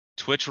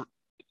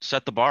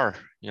set the bar,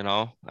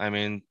 I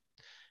mean,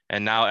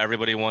 and now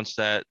everybody wants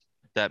that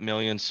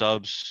million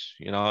subs,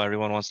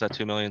 everyone wants that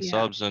 2 million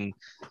subs.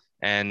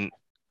 And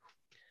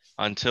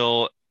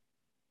until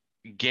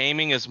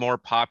gaming is more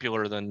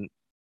popular than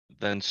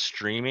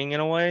streaming in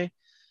a way,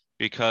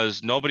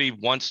 because nobody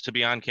wants to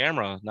be on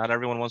camera. Not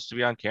everyone wants to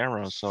be on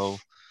camera. So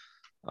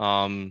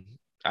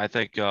I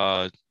think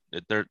I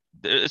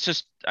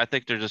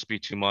think there'd just be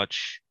too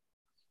much,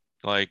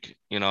 like,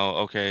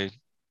 okay,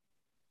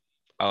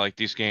 I like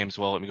these games.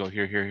 Well, let me go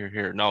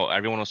here. No,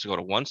 everyone wants to go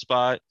to one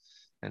spot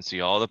and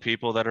see all the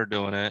people that are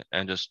doing it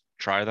and just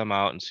try them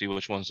out and see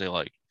which ones they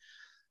like.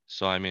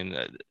 So I mean,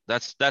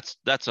 that's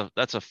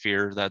a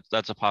fear,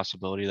 that's a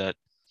possibility that,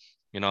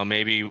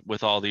 maybe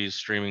with all these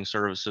streaming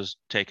services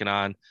taken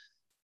on,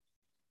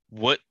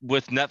 with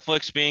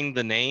Netflix being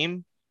the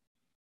name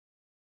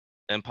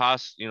and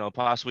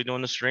possibly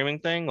doing the streaming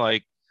thing,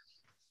 like,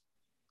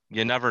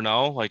 you never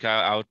know. Like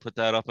I would put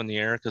that up in the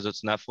air because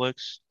it's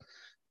Netflix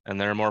and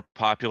they're more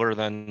popular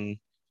than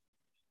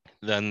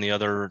the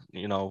other,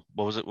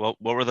 what was it?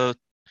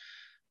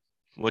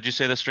 What'd you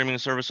say the streaming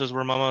services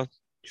were, Mama?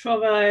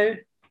 Trovo.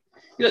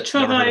 You got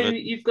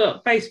Trovo, you've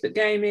got Facebook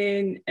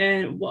Gaming,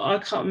 and what I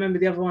can't remember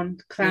the other one.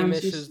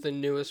 Clowns is the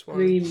newest one.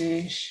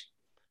 Greenish.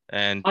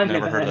 And I've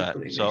never heard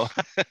of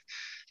that.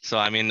 So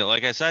I mean,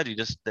 like I said,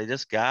 they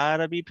just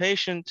gotta be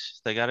patient.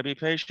 They gotta be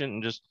patient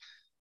and just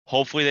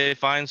hopefully they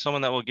find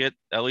someone that will get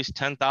at least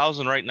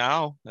 10,000 right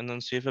now, and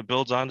then see if it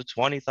builds on to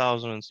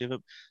 20,000,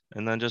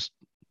 and then just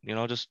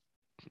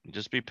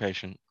be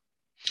patient.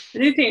 I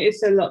do think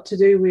it's a lot to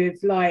do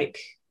with like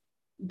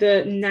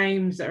the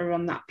names that are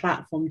on that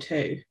platform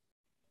too.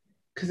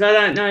 Because I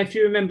don't know if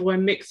you remember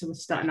when Mixer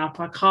was starting up,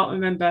 I can't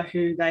remember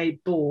who they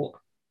bought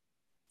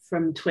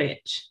from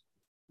Twitch.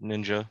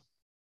 Ninja.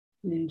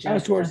 That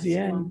was towards the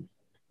end.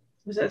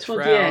 Was that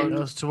towards the end? That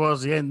was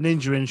towards the end.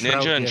 Ninja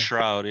and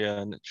Shroud,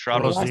 yeah.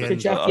 Shroud was the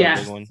end.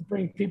 Big one. To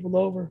bring people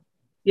over.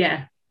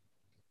 Yeah.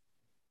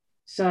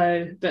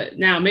 So, but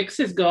now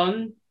Mixer's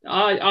gone.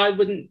 I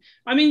wouldn't.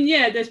 I mean,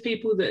 yeah, there's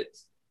people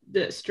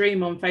that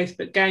stream on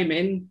Facebook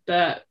Gaming,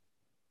 but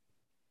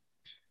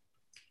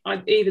I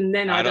don't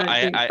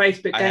think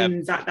Facebook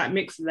Gaming's at that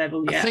Mixer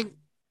level yet.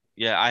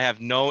 I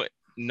have no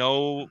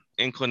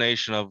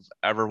inclination of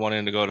ever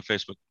wanting to go to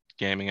Facebook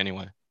Gaming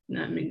anyway.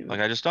 No, I mean, like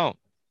I just don't.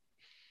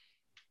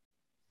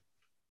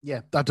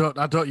 Yeah, I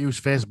don't use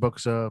Facebook,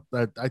 so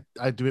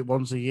I do it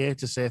once a year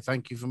to say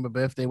thank you for my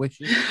birthday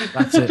wishes.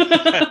 That's it.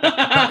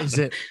 That is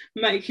it.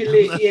 Make your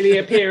yearly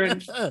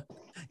appearance.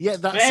 Yeah,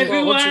 that's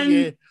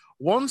it.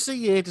 Once a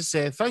year to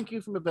say thank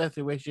you for my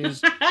birthday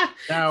wishes.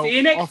 Now, see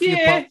you next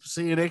year.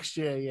 See you next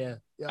year. Yeah.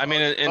 I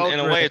mean, in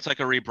a way, it's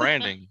like a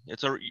rebranding.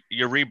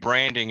 You're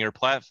rebranding your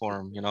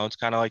platform. It's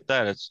kind of like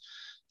that. It's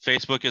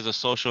Facebook is a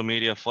social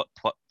media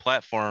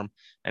platform,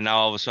 and now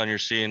all of a sudden you're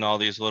seeing all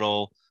these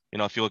little,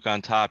 if you look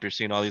on top, you're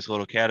seeing all these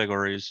little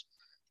categories,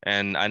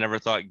 and I never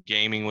thought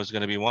gaming was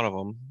going to be one of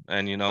them.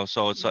 And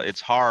so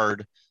it's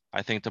hard,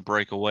 I think, to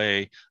break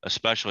away,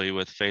 especially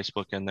with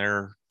Facebook and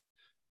their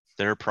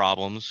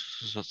problems.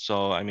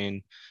 So I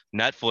mean,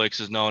 Netflix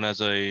is known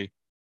as a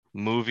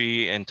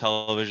movie and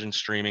television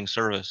streaming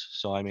service.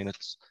 So I mean,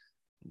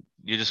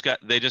 they just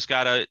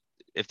gotta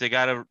if they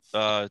gotta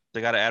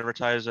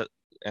advertise it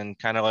and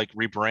kind of like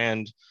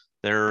rebrand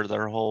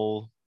their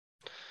whole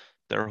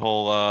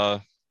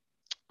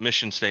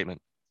mission statement.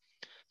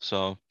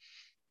 So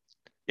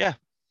yeah,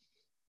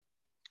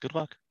 good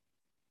luck.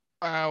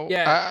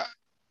 Yeah.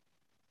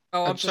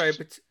 I'm sorry,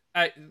 but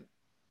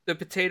the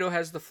potato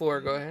has the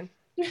floor. Go ahead.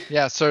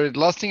 Yeah, sorry. The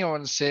last thing I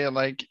want to say,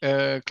 like,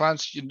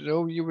 Clarence,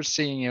 you were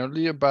saying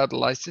earlier about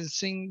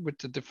licensing with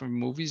the different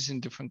movies in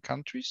different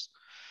countries.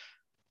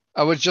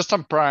 I was just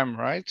on Prime,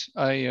 right?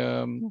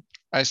 I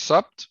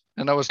subbed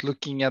and I was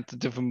looking at the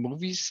different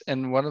movies,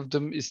 and one of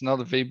them is not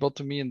available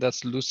to me, and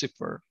that's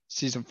Lucifer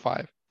season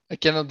 5. I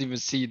cannot even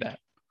see that.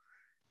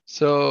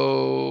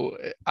 So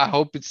I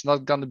hope it's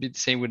not gonna be the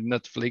same with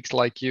Netflix.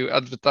 Like, you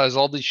advertise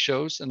all these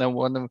shows, and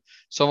then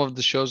some of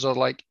the shows are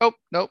like, oh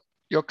no,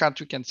 your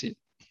country can see it.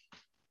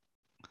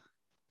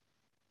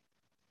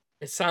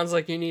 It sounds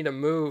like you need a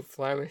move,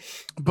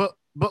 Flemish. But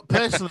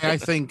personally, I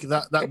think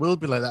that will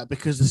be like that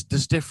because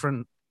there's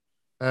different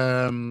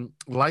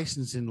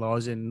licensing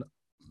laws in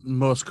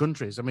most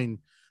countries. I mean,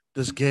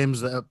 there's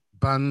games that are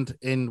banned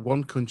in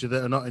one country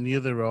that are not in the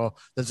other, or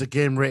there's a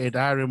game rated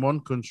R in one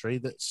country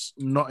that's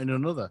not in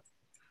another.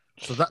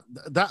 So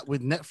that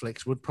with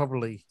Netflix would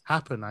probably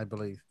happen, I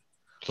believe,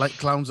 like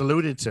Clowns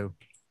alluded to.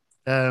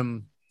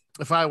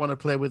 If I want to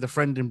play with a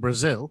friend in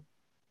Brazil,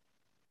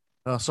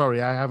 oh,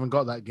 sorry, I haven't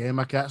got that game.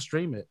 I can't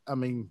stream it. I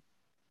mean,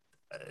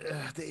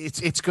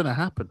 it's going to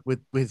happen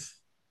with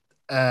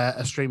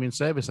a streaming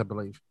service, I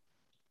believe.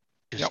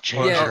 Just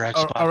change your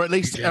Xbox, or at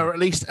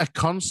least a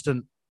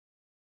constant.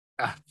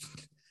 I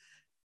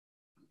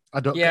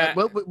don't. Yeah.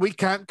 Well, we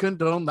can't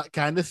condone that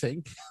kind of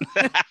thing.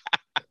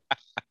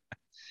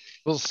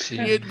 We'll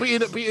see. But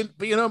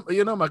you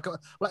know, my God,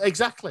 like,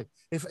 exactly.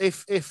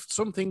 If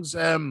something's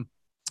banned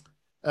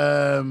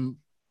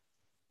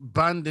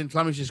in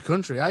Flemish's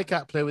country, I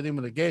can't play with him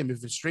in a game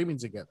if it's streaming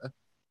together,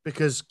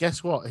 because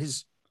guess what?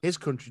 His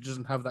country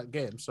doesn't have that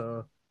game,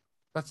 so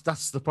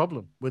that's the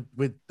problem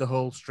with the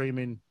whole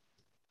streaming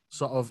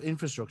sort of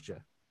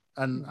infrastructure.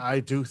 And I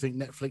do think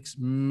Netflix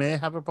may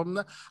have a problem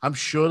there. I'm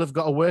sure they've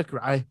got a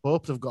workaround. I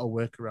hope they've got a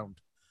workaround,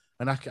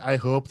 and I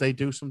hope they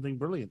do something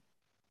brilliant.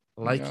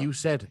 Like you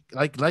said,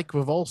 like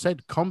we've all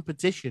said,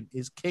 competition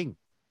is king.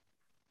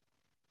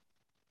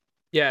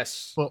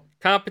 Yes, but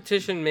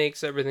competition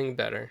makes everything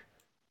better.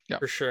 Yeah,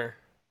 for sure.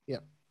 Yeah,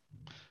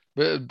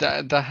 but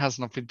that has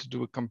nothing to do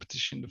with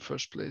competition in the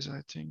first place.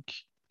 I think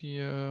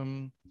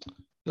the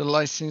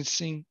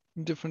licensing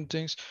different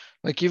things,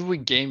 like even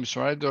with games,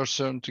 right? There are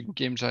certain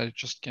games I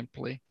just can't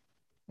play.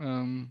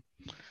 But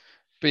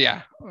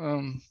yeah,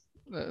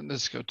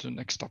 let's go to the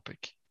next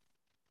topic.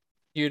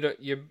 You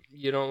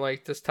don't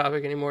like this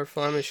topic anymore,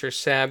 Flemish? You're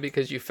sad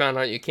because you found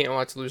out you can't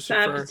watch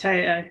Lucifer? Sad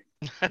potato.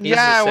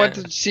 Yeah, I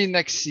wanted to see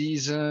next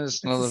season.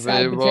 It's not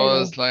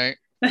available. It's like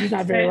he's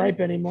not very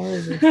ripe anymore,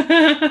 is he?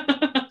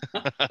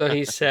 So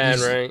he's sad,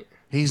 right?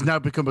 He's now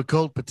become a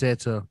cold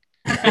potato.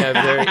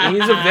 Yeah,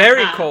 he's a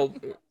very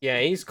cold. Yeah,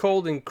 he's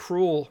cold and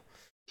cruel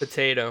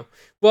potato.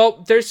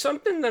 Well, there's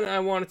something that I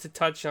wanted to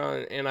touch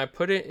on, and I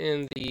put it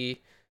in the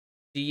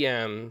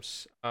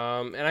DMs.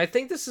 And I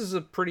think this is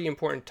a pretty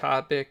important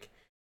topic.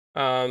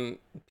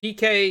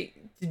 PK,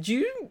 did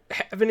you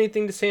have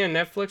anything to say on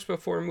Netflix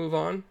before we move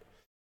on?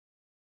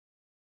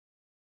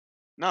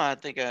 No, I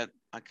think I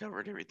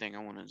covered everything I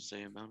wanted to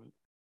say about it.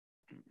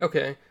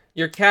 Okay.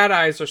 Your cat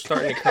eyes are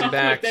starting to come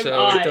back,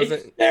 so it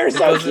doesn't. They're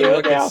so cute.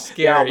 Look as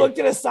scary. They all looked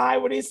to the side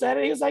when he said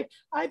it. He was like,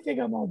 "I think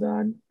I'm all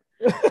done."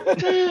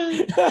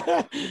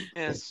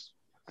 Yes,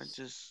 I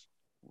just.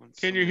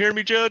 Can you hear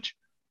me, Judge?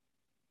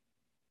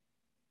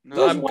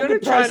 No, I'm gonna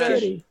try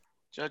to.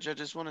 Judge, I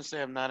just want to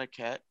say I'm not a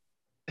cat.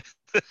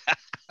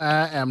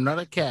 I am not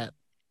a cat.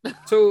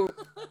 So,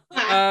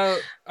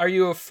 are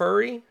you a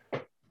furry?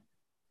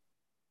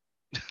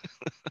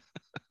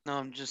 No,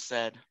 I'm just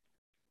sad.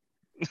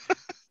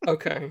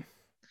 Okay.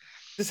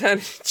 Just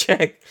had to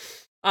check.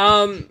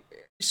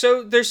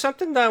 So there's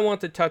something that I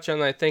want to touch on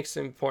that I think is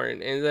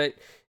important, and that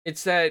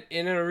it's that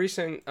in a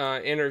recent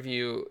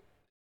interview,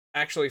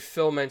 actually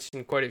Phil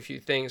mentioned quite a few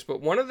things,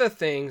 but one of the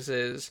things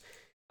is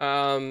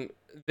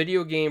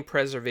video game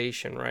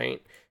preservation,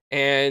 right?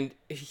 And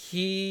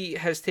he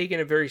has taken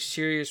it very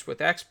serious with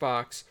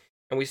Xbox,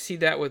 and we see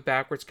that with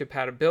backwards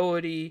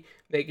compatibility,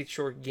 making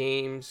sure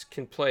games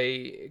can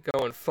play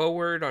going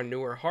forward on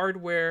newer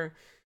hardware,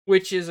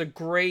 which is a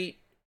great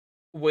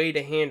way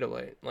to handle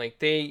it. Like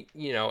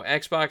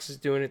Xbox is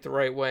doing it the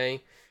right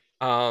way.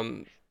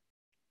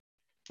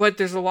 But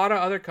there's a lot of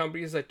other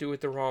companies that do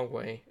it the wrong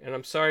way. And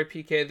I'm sorry,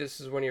 PK, this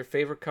is one of your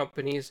favorite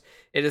companies.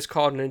 It is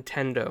called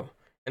Nintendo.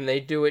 and they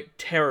do it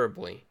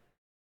terribly.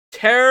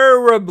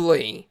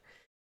 Terribly.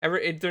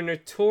 They're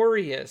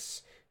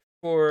notorious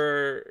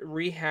for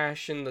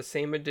rehashing the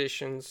same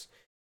editions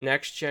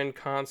next gen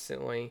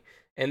constantly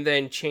and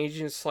then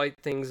changing slight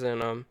things in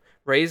them,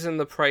 raising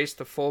the price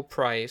to full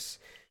price,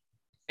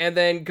 and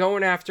then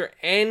going after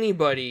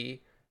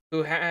anybody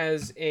who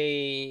has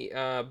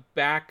a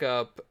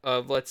backup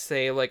of, let's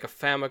say, like a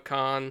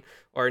Famicom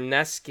or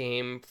NES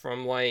game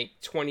from like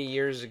 20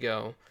 years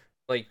ago.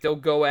 Like, they'll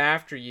go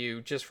after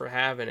you just for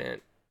having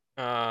it,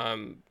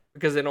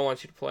 because they don't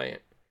want you to play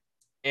it.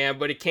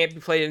 But it can't be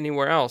played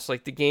anywhere else.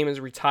 Like, the game is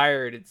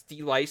retired, it's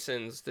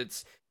delicensed,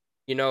 it's,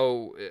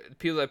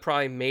 people that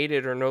probably made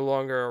it are no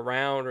longer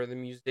around, or the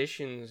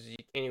musicians you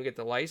can't even get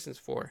the license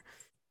for.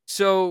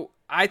 So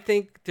I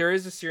think there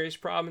is a serious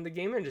problem in the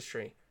game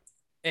industry,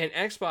 and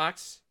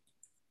Xbox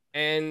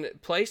and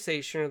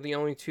PlayStation are the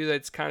only two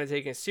that's kind of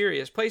taken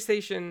serious.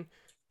 PlayStation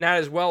not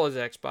as well as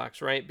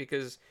Xbox, right?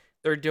 Because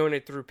they're doing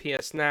it through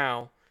PS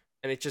Now,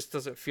 and it just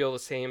doesn't feel the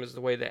same as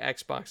the way that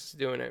Xbox is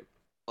doing it.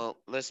 Well,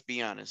 let's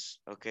be honest,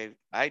 okay?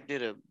 I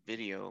did a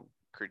video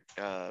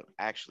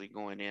actually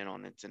going in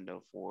on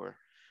Nintendo for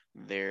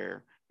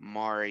their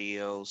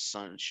Mario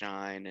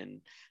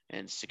Sunshine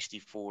and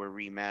 64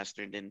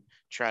 remastered, and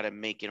try to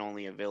make it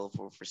only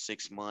available for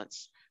 6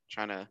 months,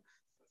 trying to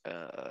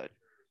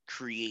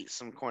create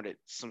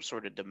some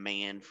sort of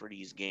demand for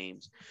these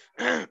games.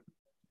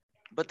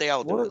 But they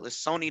all do it.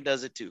 Sony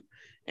does it too,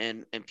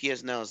 and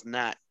PS Now is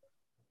not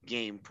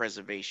game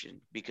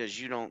preservation, because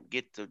you don't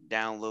get to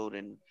download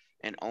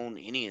and own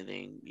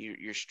anything.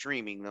 You're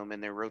streaming them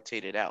and they're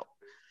rotated out.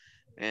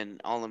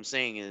 And all I'm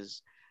saying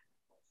is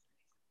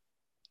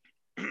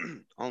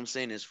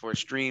for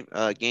stream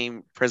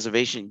game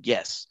preservation,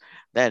 yes,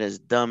 that is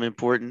dumb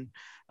important.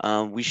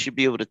 We should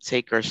be able to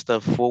take our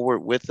stuff forward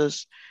with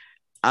us.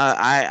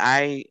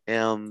 I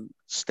am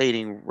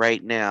stating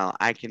right now,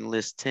 I can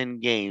list 10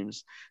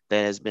 games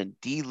that has been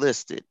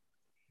delisted,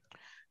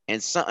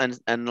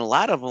 and a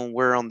lot of them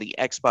were on the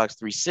Xbox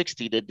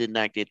 360 that did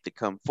not get to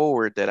come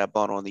forward, that I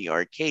bought on the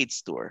arcade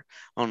store.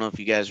 I don't know if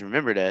you guys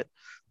remember that.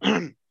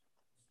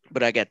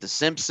 But I got The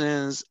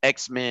Simpsons,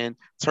 X-Men,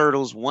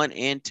 Turtles 1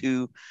 and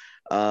 2,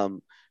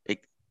 um,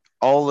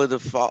 all of the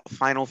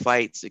final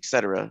fights,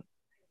 etc.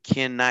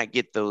 Cannot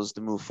get those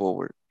to move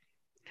forward.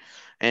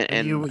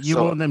 And you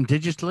own them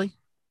digitally?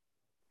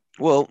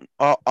 Well,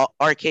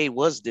 arcade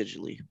was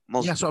digitally.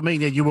 Yes, I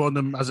mean, yeah, you own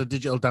them as a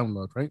digital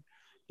download, right?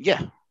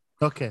 Yeah.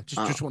 Okay,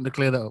 just wanted to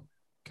clear that up.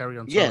 Carry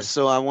on. Yeah,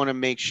 so I want to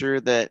make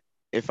sure that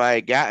if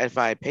I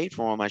paid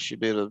for them, I should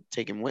be able to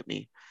take them with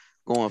me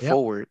going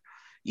forward,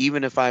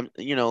 even if I'm,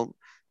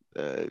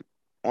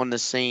 on the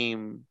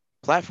same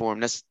platform.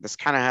 That's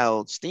kind of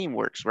how Steam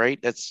works, right?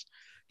 That's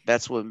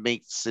what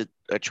makes it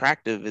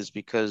attractive, is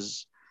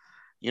because,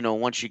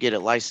 once you get it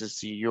licensed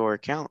to your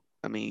account,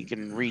 I mean, you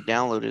can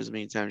re-download it as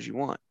many times as you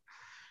want.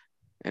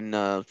 And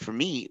for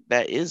me,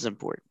 that is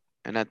important,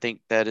 and I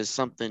think that is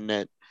something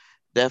that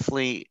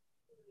definitely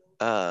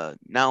not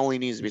only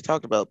needs to be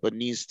talked about, but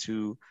needs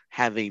to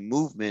have a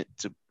movement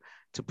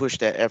to push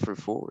that effort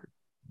forward.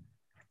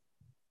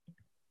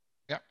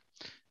 Yeah,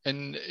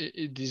 and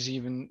it is,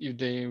 even if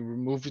they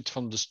remove it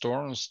from the store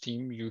on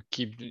Steam,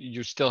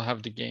 you still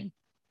have the game.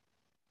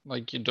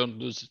 Like, you don't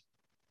lose it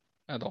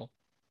at all.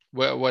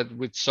 What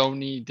with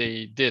Sony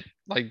they did,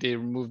 like, they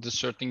removed a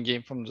certain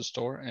game from the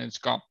store and it's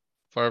gone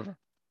forever.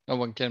 No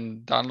one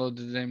can download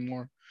it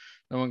anymore.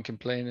 No one can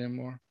play it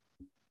anymore.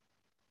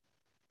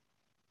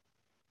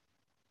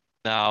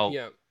 Now,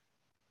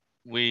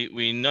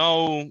 we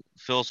know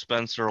Phil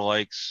Spencer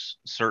likes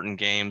certain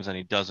games and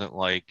he doesn't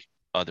like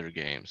other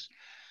games.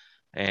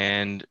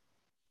 And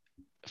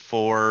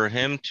for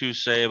him to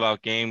say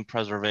about game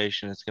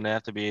preservation, it's going to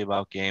have to be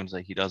about games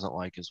that he doesn't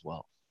like as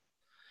well.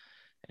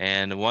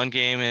 And one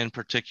game in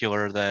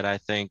particular that I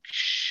think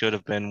should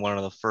have been one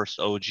of the first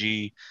OG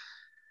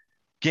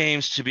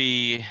games to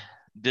be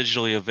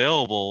digitally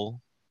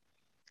available,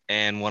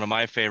 and one of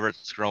my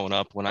favorites growing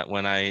up when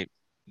I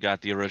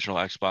got the original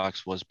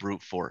Xbox, was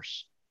Brute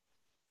Force.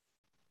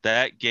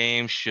 That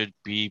game should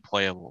be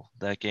playable.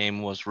 That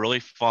game was really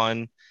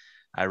fun.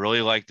 I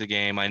really liked the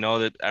game. I know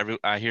that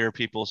I hear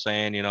people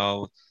saying,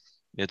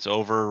 it's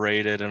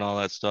overrated and all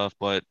that stuff,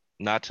 but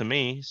not to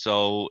me.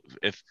 So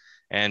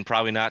and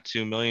probably not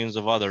to millions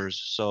of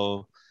others.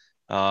 So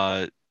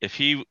if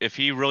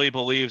he really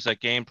believes that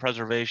game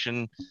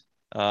preservation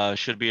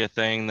should be a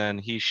thing, then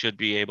he should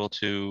be able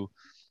to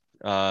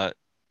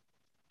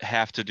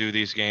have to do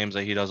these games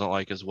that he doesn't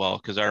like as well.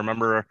 Because I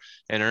remember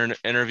in an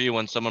interview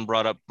when someone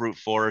brought up Brute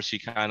Force, he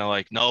kind of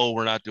like, no,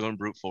 we're not doing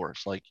Brute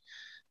Force. Like,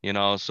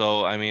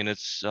 so I mean,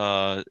 it's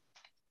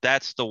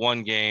that's the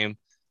one game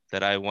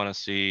that I want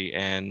to see.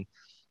 And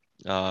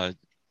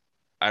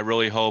I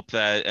really hope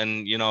that,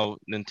 and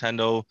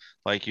Nintendo,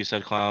 like you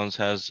said, Clowns,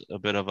 has a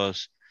bit of a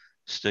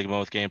stigma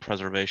with game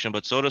preservation,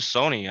 but so does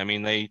Sony. I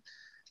mean,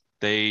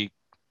 they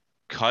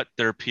cut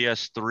their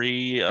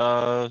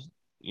PS3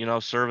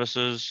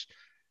 services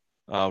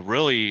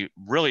really,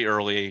 really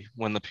early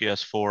when the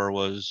PS4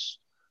 was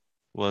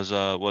was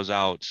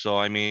out. So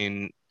I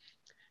mean,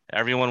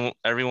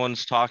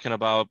 everyone's talking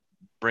about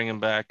bringing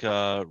back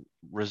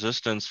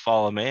Resistance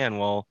Fall of Man.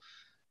 Well,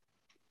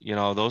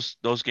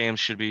 those games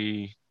should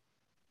be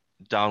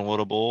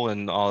downloadable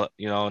and all,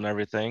 and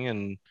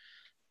everything,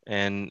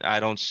 and I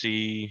don't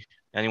see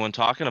anyone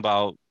talking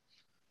about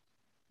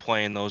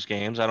playing those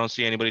games. I don't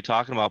see anybody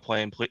talking about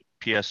playing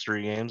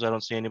PS3 games. I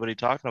don't see anybody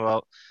talking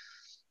about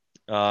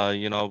uh,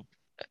 you know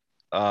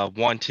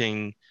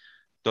wanting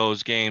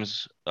those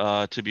games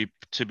to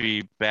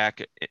be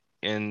back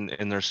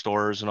in their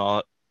stores and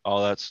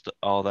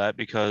all that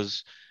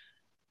because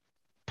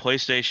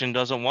PlayStation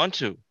doesn't want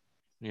to.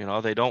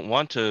 They don't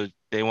want to.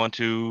 They want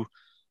to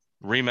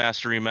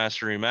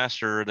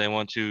remaster. They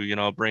want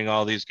to, bring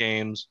all these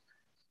games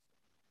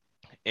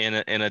in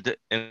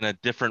a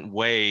different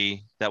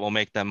way that will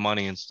make them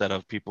money instead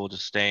of people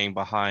just staying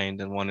behind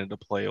and wanting to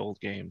play old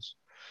games.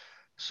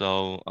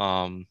 So,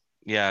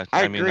 yeah,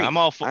 I I mean, agree. I'm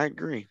all for. I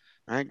agree.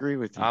 I agree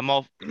with you. I'm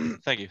all.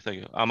 Thank you.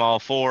 I'm all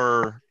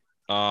for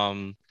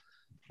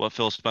what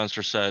Phil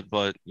Spencer said,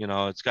 but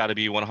it's got to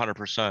be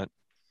 100%.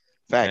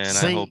 Facts. And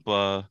See, I hope.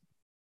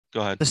 Go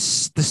ahead. The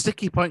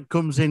sticky point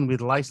comes in with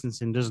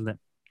licensing, doesn't it?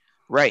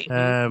 Right.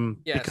 Yes.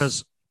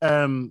 Because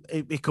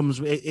it comes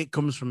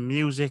from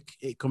music,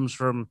 it comes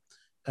from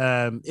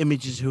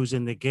images, who's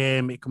in the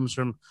game, it comes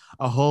from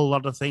a whole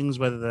lot of things,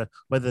 whether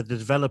the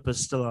developers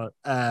still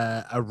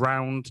are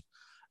around,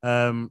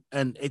 and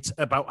it's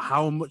about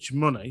how much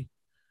money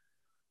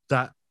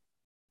that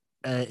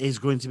is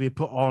going to be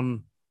put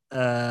on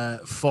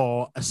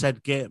for a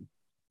said game.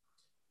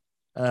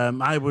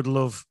 I would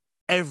love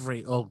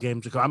every old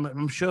game to come.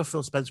 I'm sure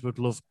Phil Spencer would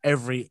love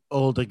every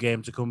older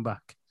game to come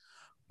back.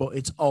 But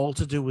it's all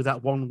to do with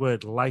that one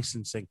word,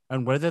 licensing,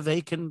 and whether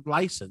they can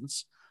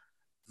license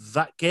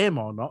that game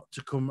or not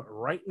to come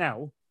right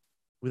now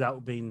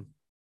without being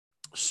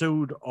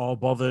sued or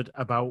bothered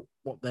about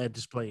what they're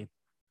displaying.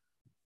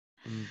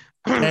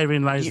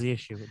 Therein lies the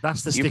issue.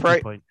 That's the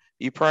sticky point.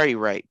 You're probably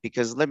right,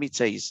 because let me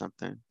tell you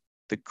something.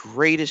 The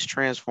greatest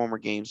Transformer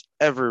games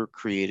ever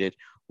created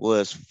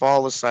was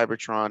Fall of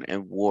Cybertron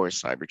and War of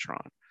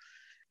Cybertron.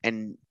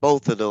 And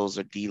both of those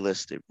are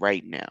delisted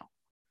right now.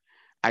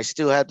 I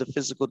still have the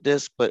physical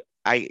disc, but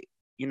my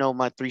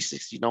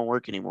 360 don't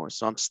work anymore,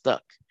 so I'm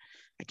stuck.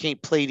 I can't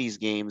play these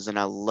games, and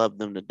I love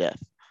them to death.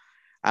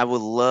 I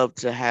would love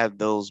to have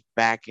those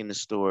back in the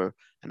store,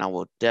 and I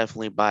will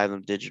definitely buy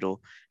them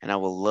digital, and I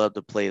would love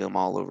to play them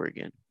all over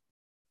again.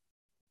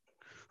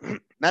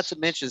 Not to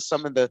mention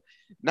some of the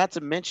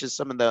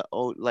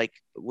old, like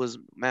was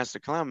Master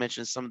Clown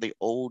mentioned, some of the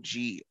old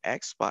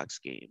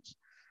Xbox games.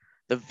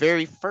 The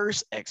very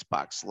first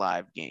Xbox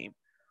Live game,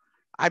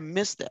 I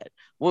missed that.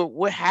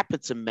 What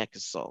happened to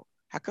MechAssault?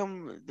 How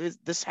come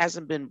this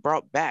hasn't been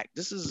brought back?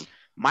 This is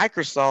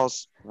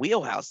Microsoft's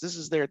wheelhouse. This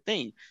is their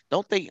thing.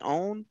 Don't they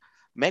own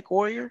Mech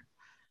Warrior?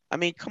 I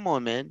mean, come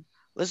on, man.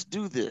 Let's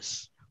do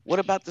this. What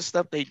about the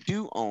stuff they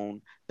do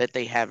own that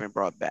they haven't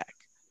brought back?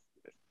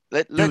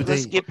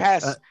 Let's get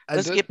past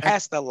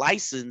the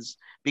license,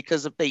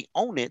 because if they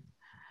own it,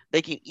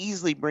 they can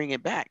easily bring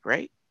it back,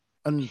 right?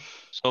 And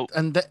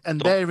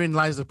therein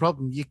lies the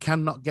problem. You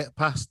cannot get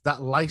past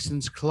that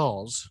license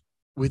clause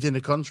within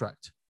a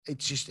contract.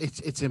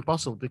 It's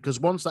impossible, because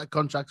once that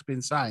contract's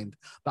been signed,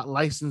 that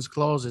license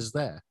clause is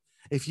there.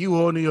 If you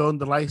only own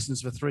the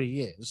license for 3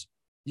 years,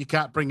 you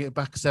can't bring it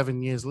back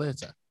 7 years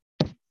later.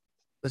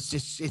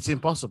 It's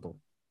impossible.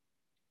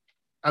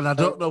 And I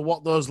don't know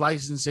what those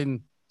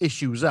licensing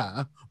issues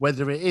are,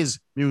 whether it is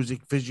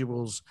music,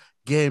 visuals,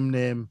 game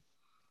name,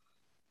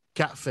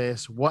 cat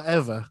face,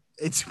 whatever.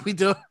 We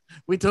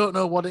don't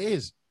know what it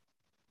is,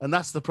 and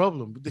that's the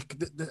problem.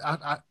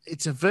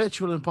 It's a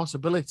virtual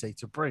impossibility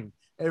to bring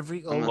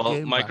every old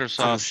game Microsoft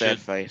back. Sad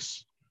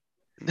face.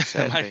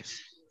 Sad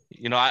face.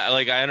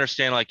 I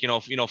understand,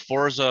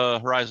 Forza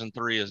Horizon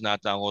 3 is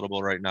not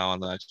downloadable right now on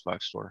the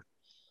Xbox store.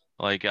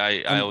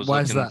 I was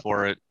looking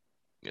for it.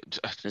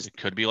 It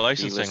could be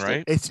licensing,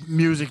 right? It's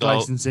music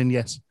licensing,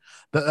 yes.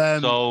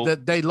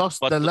 They lost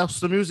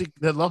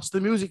the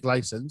music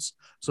license.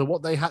 So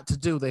what they had to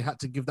do, they had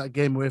to give that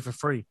game away for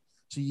free.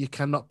 So you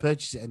cannot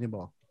purchase it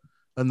anymore.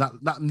 And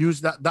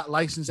that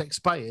license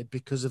expired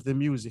because of the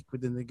music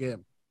within the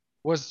game.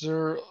 Was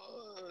there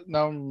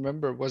now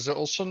remember? Was there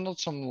also not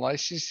some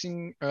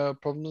licensing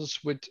problems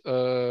with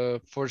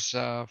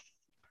Forza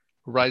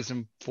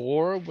Horizon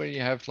 4, where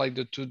you have like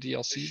the 2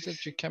 DLCs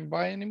that you can't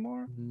buy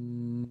anymore?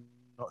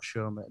 Not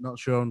sure, mate. Not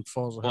sure on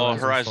Forza Horizon. Well,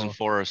 Horizon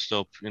 4 is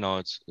still,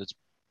 it's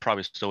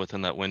probably still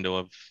within that window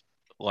of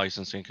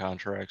licensing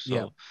contracts.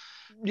 So,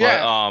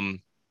 yeah.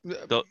 I'm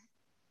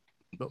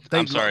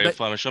sorry,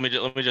 Flemish. Let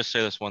me just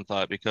say this one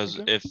thought, because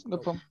if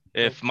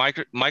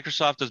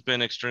Microsoft has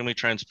been extremely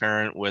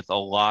transparent with a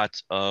lot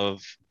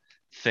of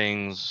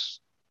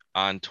things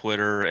on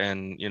Twitter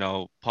and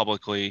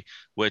publicly,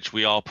 which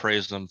we all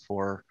praise them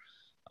for.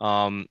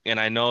 And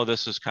I know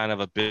this is kind of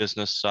a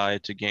business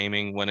side to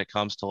gaming when it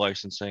comes to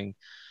licensing,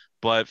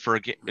 but for a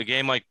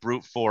game like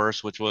Brute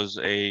Force, which was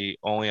a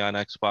only on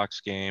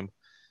Xbox game,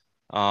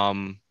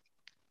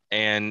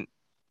 and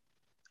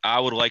I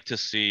would like to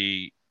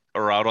see,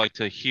 or I would like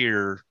to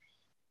hear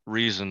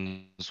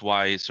reasons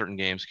why certain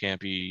games can't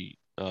be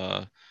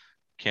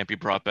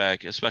brought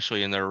back,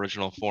 especially in their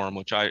original form,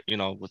 which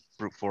with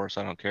brute force,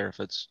 I don't care if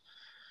it's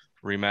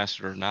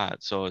remastered or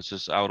not. So it's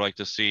just, I would like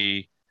to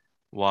see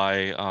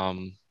why,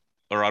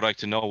 or I'd like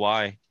to know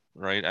why,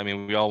 right? I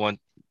mean, we'd all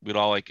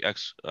like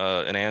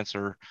an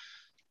answer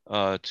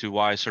to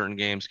why certain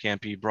games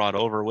can't be brought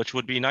over, which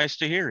would be nice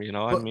to hear,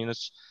 I But mean,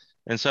 it's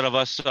instead of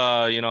us,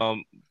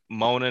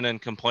 moaning and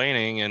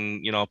complaining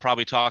and,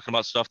 probably talking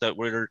about stuff that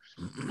we're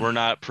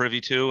not privy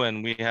to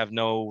and we have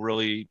no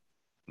really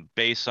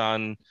base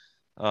on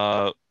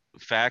uh,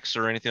 facts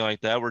or anything like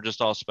that. We're just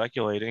all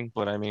speculating.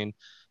 But I mean,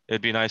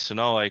 it'd be nice to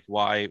know like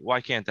why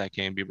can't that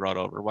game be brought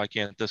over? Why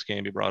can't this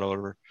game be brought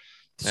over?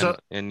 so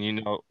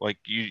And like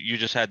you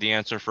just had the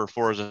answer for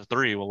Forza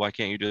 3. Well, why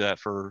can't you do that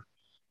for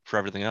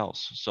everything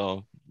else?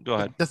 So go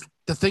ahead.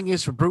 the thing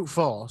is, for brute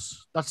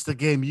force, that's the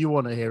game you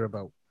want to hear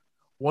about.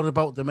 What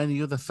about the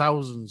many other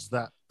thousands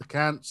that they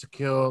can't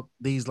secure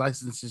these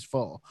licenses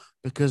for?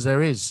 Because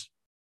there is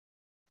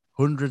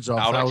hundreds of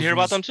I would like to hear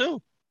about them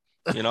thousands.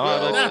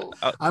 too.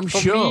 I'm For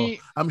sure.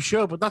 me- I'm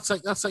sure, but that's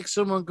like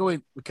someone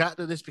going, we can't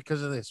do this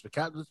because of this. We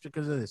can't do this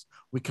because of this.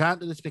 We can't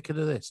do this because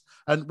of this.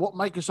 And what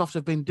Microsoft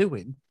have been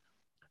doing,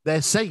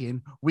 they're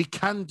saying we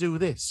can do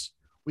this.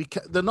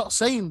 They're not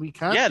saying we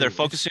can't. Yeah, do they're this.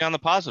 focusing on the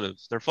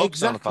positives. They're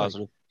focused on the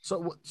positive.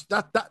 So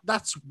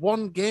that's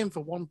one game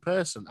for one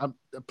person. I'm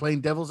playing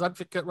devil's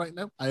advocate right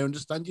now. I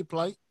understand your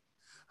plight,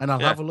 and I'll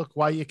have a look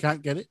why you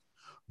can't get it.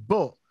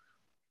 But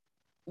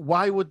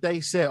why would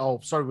they say, "Oh,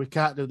 sorry, we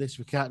can't do this.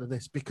 We can't do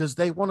this," because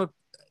they want to.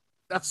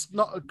 That's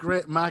not a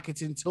great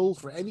marketing tool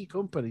for any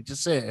company to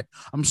say,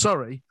 "I'm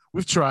sorry,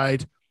 we've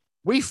tried,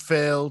 we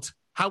failed.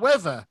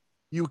 However,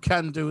 you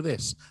can do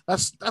this."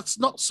 That's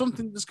not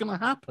something that's going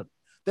to happen.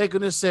 They're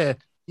going to say,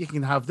 "You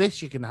can have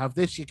this. You can have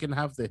this. You can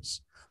have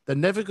this." They're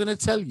never going to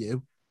tell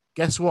you,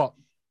 guess what?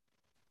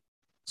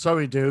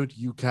 Sorry, dude,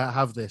 you can't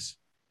have this.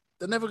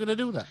 They're never going to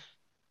do that.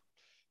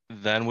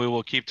 Then we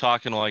will keep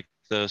talking like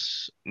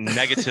this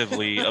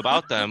negatively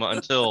about them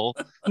until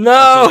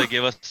they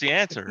give us the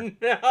answer.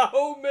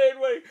 No, man,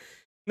 wait.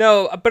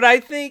 No, but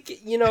I think,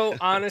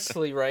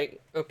 honestly,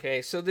 right?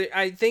 Okay, so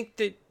I think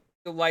that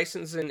the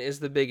licensing is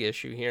the big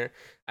issue here.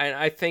 And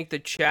I think the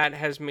chat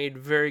has made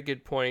very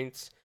good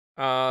points.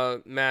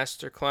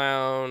 Master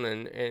Clown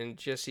and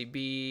Jesse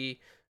B.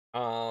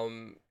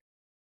 Some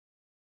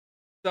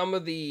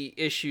of the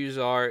issues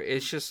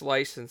it's just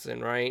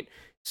licensing, right?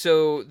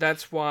 So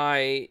that's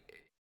why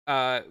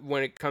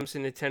when it comes to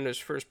Nintendo's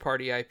first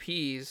party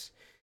IPs,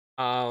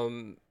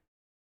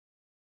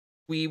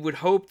 we would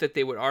hope that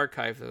they would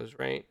archive those,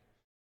 right?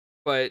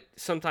 But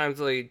sometimes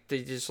they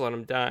just let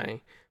them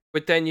die.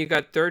 But then you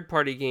got third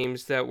party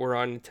games that were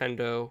on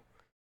Nintendo,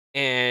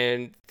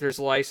 and there's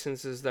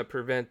licenses that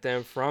prevent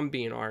them from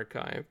being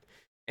archived.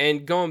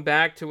 And going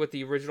back to what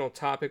the original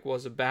topic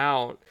was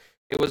about,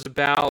 it was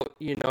about,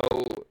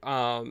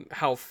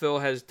 how Phil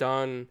has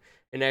done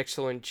an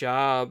excellent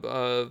job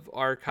of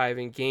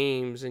archiving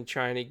games and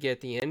trying to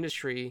get the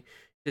industry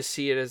to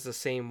see it as the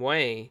same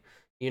way.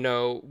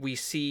 We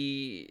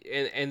see,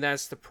 and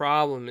that's the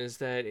problem, is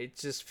that it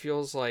just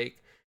feels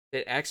like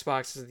that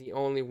Xbox is the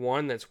only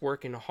one that's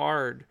working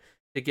hard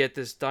to get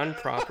this done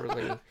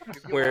properly.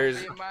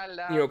 Whereas,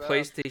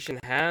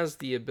 PlayStation has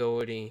the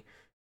ability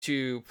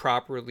to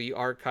properly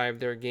archive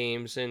their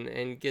games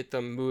and get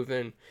them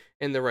moving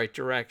in the right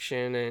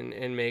direction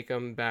and make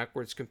them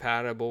backwards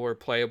compatible or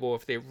playable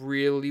if they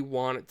really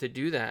wanted to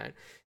do that.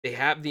 They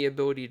have the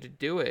ability to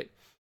do it.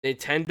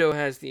 Nintendo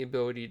has the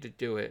ability to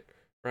do it,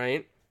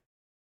 right?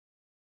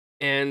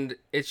 And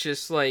it's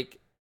just like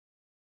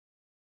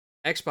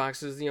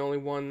Xbox is the only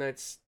one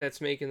that's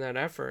making that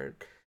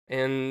effort.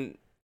 And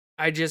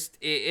I just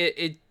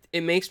it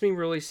makes me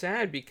really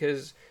sad,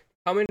 because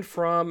coming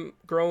from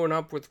growing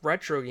up with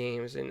retro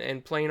games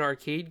and playing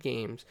arcade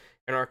games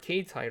and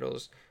arcade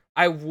titles,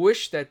 I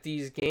wish that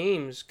these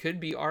games could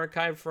be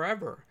archived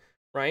forever,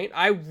 right?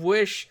 I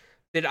wish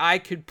that I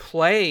could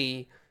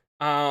play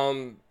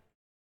the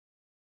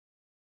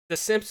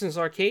Simpsons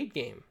arcade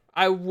game.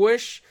 I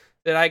wish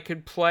that I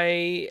could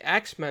play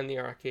X-Men the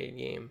arcade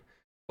game.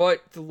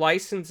 But the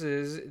license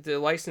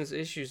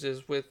issues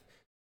is with,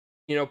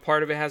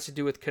 part of it has to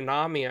do with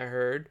Konami, I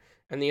heard,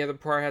 and the other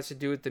part has to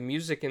do with the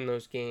music in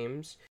those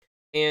games.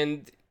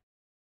 And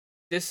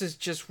this is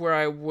just where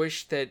I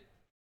wish that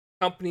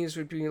companies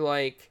would be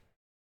like,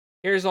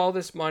 here's all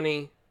this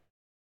money.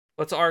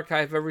 Let's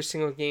archive every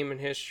single game in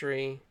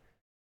history.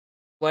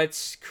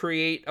 Let's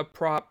create a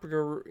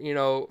proper,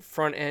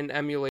 front end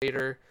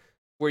emulator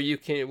where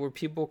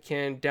people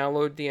can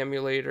download the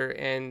emulator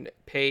and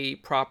pay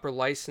proper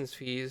license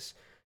fees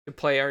to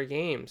play our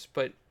games.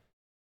 But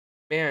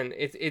man,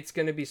 it's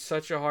going to be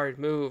such a hard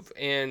move.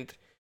 And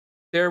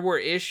there were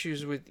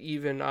issues with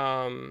even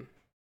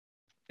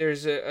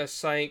there's a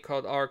site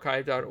called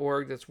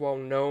archive.org that's well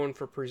known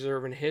for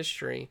preserving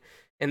history,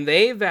 and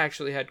they've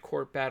actually had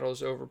court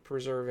battles over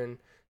preserving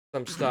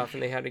some stuff,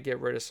 and they had to get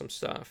rid of some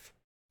stuff.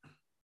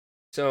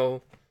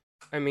 So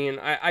I mean,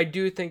 I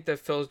do think that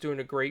Phil's doing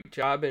a great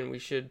job, and we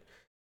should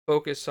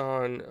focus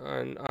on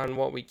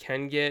what we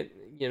can get.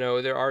 You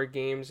know, there are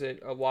games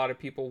that a lot of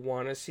people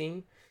want to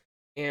see,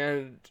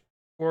 and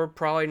we're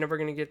probably never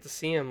gonna get to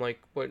see them.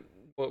 Like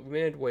what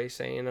Midway's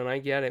saying, and I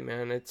get it,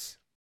 man.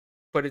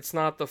 But it's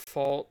not the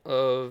fault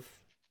of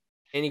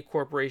any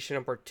corporation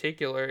in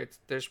particular.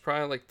 There's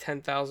probably like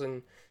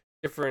 10,000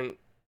 different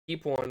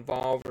people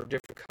involved, or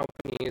different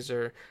companies,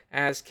 or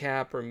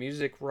ASCAP, or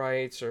music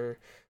rights, or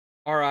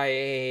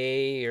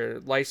RIAA, or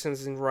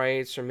licensing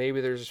rights, or maybe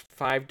there's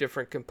 5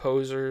 different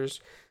composers.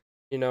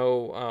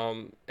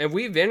 And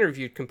we've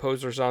interviewed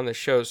composers on the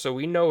show, so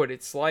we know what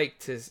it's like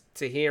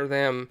to hear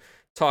them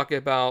talk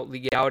about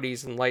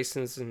legalities and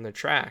licensing the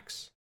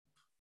tracks.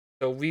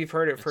 So we've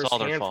heard it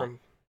firsthand from.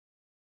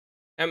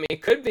 I mean,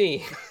 it could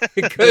be.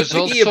 It could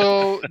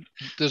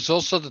there's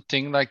also the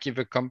thing, like, if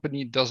a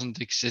company doesn't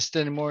exist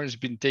anymore, it's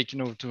been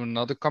taken over to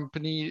another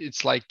company.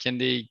 It's like, can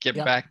they get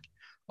back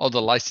all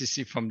the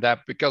licensing from that?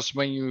 Because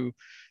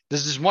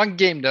there's this one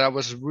game that I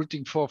was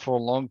rooting for a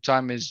long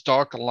time, is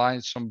Dark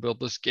Alliance from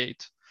Baldur's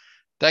Gate.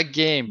 That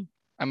game,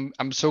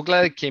 I'm so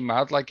glad it came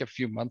out like a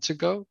few months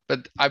ago,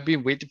 but I've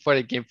been waiting for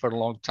the game for a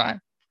long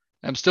time.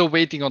 I'm still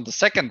waiting on the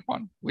second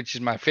one, which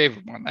is my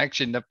favorite one. I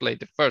actually never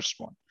played the first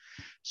one.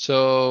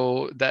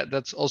 So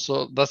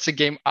that's a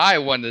game I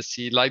want to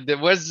see. Like,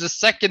 where's the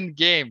second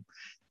game?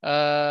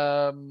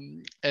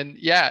 And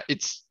yeah,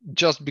 it's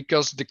just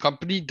because the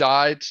company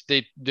died.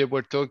 They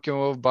were taken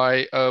over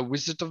by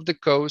Wizard of the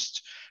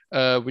Coast,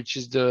 which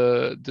is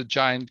the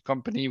giant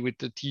company with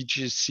the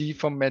TGC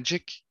from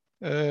Magic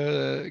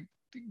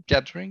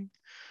Gathering.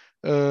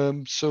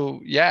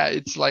 So yeah,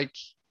 it's like,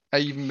 I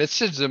even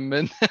messaged them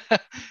and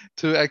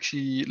to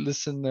actually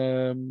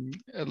listen,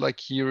 like,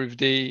 hear if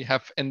they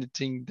have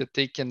anything that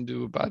they can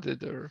do about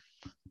it, or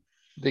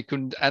they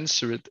couldn't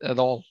answer it at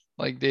all.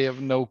 Like, they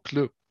have no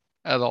clue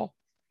at all.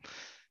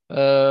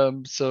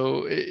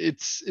 So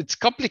it's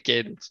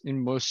complicated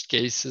in most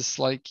cases.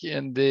 Like,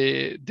 and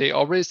they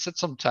already said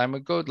some time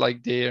ago,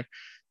 like, they're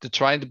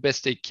trying the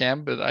best they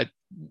can, but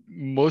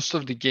most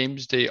of the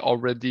games they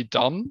already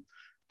done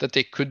that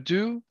they could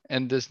do,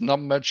 and there's not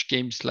much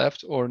games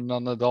left, or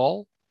none at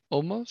all,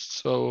 almost.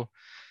 So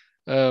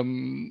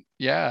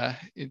yeah,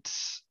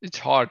 it's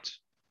hard.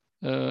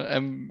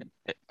 And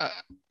I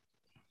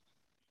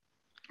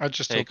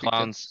just hope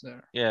Clowns.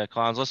 Yeah,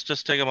 Clowns. Let's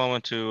just take a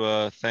moment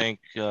to thank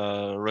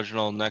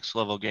Original Next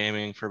Level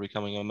Gaming for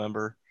becoming a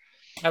member.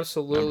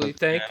 Absolutely.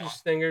 Thank you,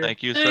 Stinger.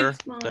 Thank you, sir.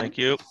 Thank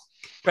you.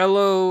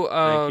 Fellow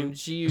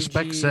GUG.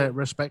 Respect,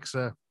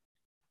 sir.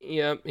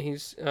 Yep,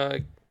 he's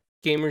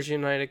Gamers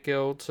United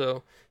Guild,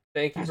 so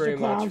thank you very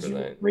much for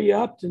that.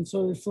 Re-upped, and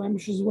so did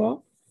Flemish as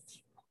well.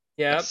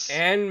 Yep, yes.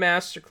 And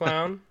Master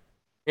Clown.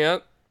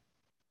 Yep.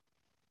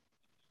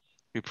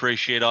 We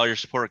appreciate all your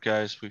support,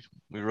 guys. We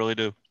really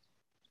do.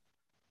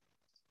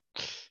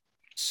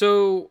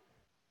 So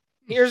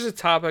here's a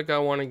topic I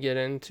want to get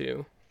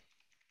into.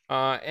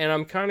 And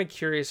I'm kind of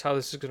curious how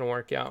this is going to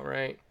work out,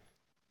 right?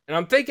 And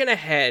I'm thinking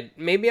ahead.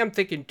 Maybe I'm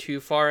thinking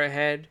too far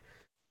ahead.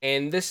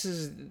 And this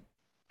is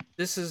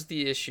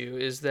the issue,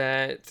 is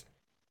that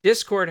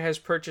Discord has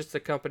purchased a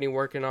company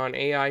working on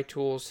AI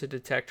tools to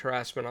detect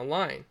harassment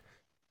online.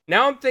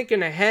 Now I'm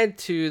thinking ahead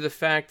to the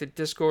fact that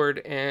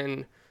Discord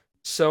and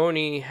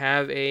Sony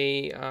have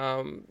a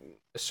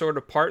sort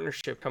of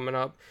partnership coming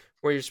up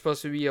where you're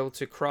supposed to be able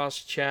to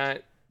cross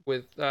chat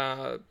with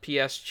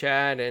PS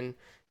Chat and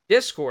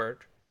Discord,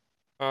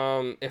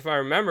 if I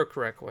remember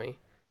correctly.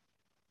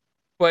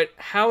 But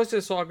how is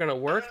this all going to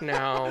work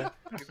now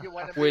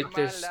with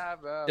this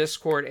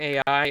Discord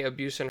AI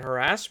abuse and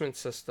harassment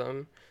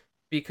system?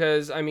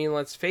 Because, I mean,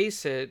 let's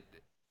face it,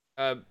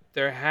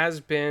 there has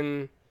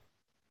been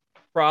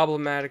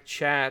problematic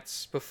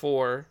chats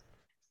before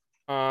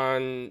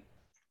on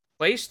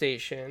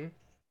PlayStation.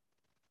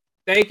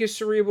 Thank you,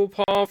 Cerebral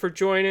Paul, for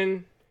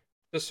joining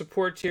the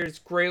support tier. It's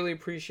greatly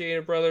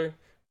appreciated, brother.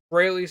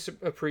 Greatly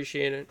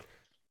appreciated.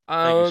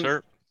 Thank you,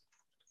 sir.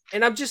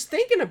 And I'm just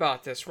thinking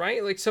about this,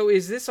 right? Like, so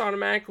is this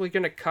automatically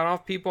going to cut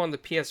off people on the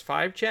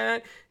PS5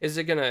 chat? Is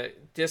it going to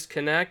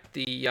disconnect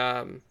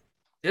the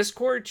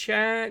Discord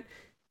chat?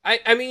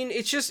 I mean,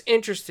 it's just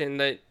interesting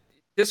that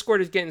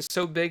Discord is getting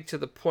so big to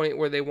the point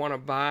where they want to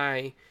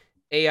buy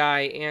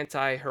AI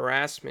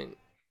anti-harassment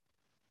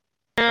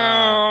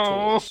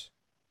tools.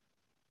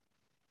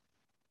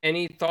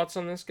 Any thoughts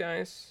on this,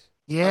 guys?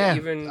 Yeah.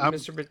 Even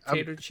Mr.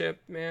 Potato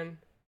Chip, man?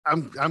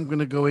 I'm going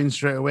to go in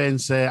straight away and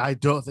say I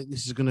don't think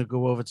this is going to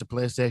go over to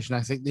PlayStation.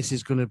 I think this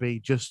is going to be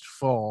just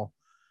for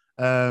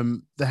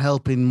the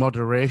help in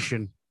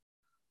moderation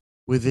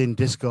within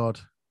Discord,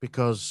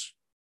 because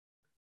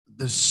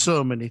there's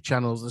so many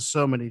channels, there's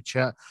so many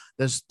chat,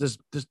 there's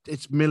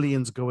it's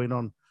millions going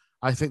on.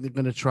 I think they're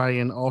going to try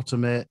and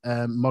automate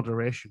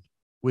moderation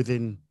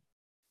within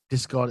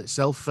Discord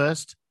itself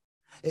first.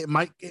 It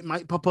might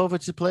pop over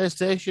to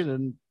PlayStation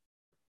and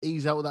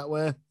ease out that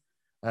way.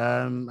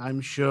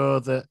 I'm sure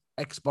that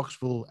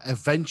Xbox will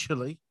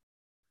eventually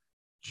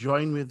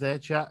join with their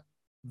chat.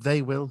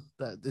 They will.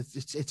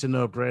 It's a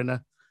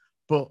no-brainer.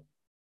 But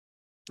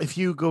if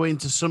you go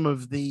into some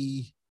of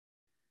the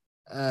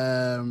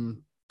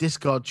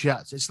Discord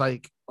chats, it's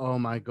like, oh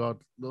my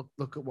God,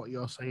 look at what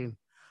you're saying.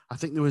 I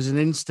think there was an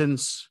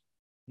instance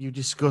you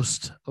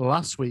discussed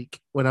last week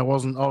when I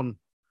wasn't on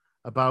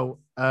about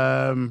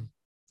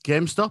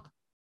GameStop,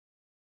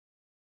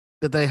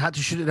 that they had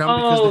to shut it down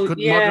because they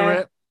couldn't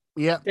moderate.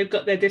 Yeah, they've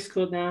got their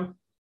Discord now.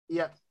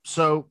 Yeah,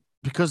 so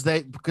because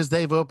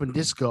they've opened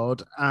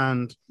Discord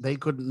and they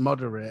couldn't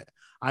moderate,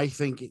 I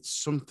think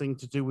it's something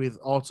to do with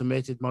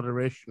automated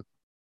moderation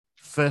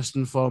first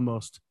and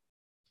foremost,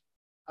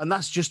 and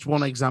that's just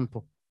one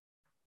example.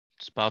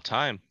 It's about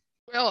time.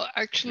 Well,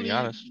 actually, to be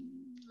honest,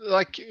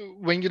 like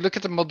when you look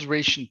at the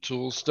moderation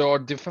tools, there are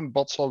different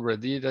bots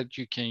already that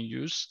you can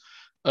use,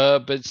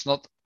 but it's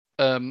not.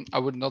 I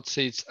would not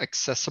say it's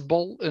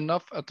accessible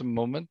enough at the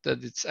moment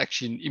that it's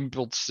actually an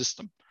inbuilt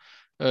system.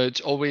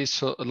 It's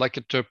always like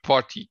a third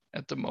party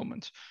at the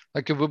moment.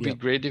 Like it would be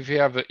great if you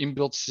have an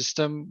inbuilt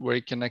system where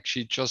you can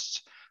actually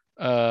just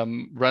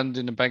run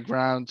in the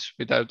background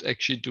without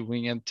actually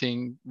doing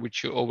anything,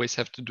 which you always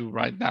have to do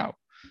right now.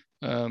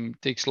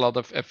 It takes a lot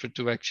of effort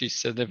to actually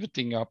set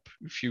everything up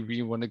if you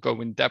really want to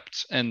go in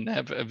depth and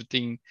have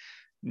everything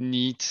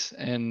neat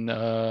and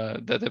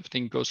that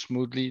everything goes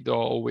smoothly. There are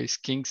always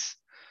kinks.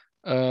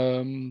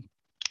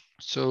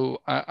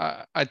 So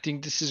I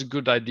think this is a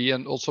good idea,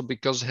 and also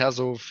because it has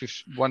over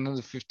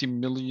 150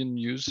 million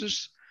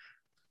users,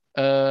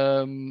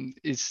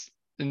 it's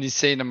an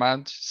insane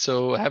amount.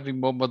 So having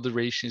more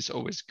moderation is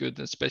always good,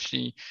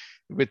 especially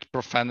with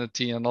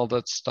profanity and all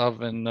that stuff,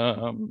 and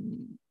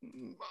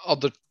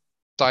other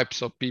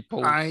types of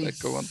people that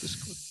go on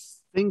Discord.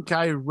 I think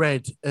I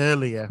read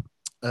earlier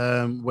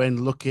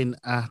when looking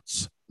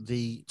at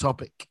the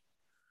topic,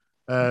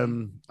 I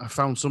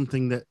found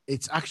something that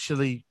it's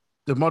actually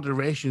the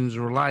moderation is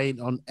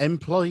relying on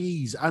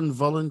employees and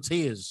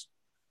volunteers.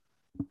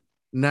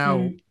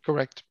 Now,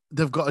 correct.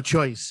 They've got a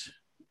choice: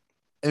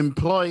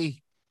 employ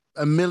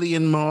 1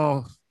 million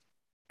more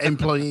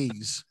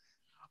employees,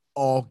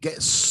 or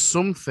get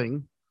some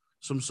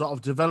sort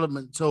of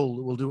development tool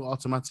that will do it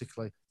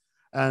automatically.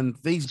 And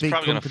these big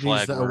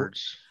companies that are,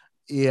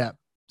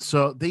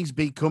 so these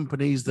big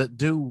companies that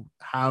do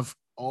have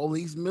all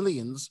these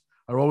millions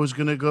are always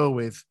going to go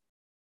with,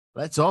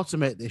 let's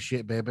automate this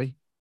shit, baby.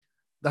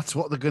 That's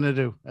what they're going to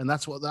do. And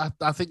that's what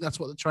I think that's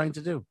what they're trying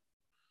to do.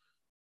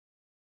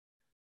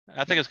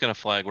 I think it's going to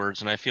flag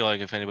words. And I feel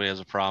like if anybody has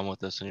a problem with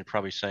this, then you're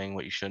probably saying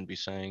what you shouldn't be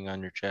saying on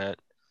your chat.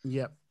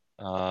 Yep.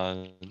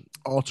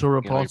 Auto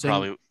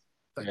reporting,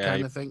 that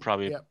kind of thing.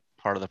 Probably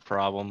part of the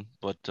problem.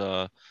 But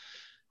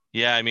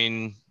yeah, I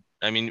mean,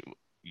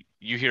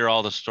 you hear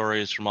all the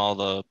stories from all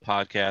the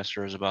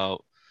podcasters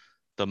about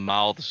the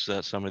mouths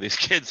that some of these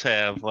kids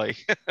have, like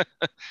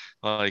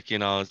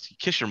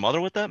kiss your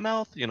mother with that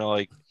mouth,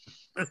 so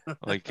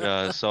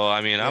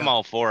I mean, I'm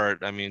all for it.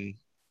 I mean,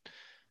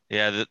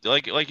 yeah,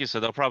 like you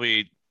said, they'll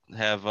probably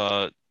have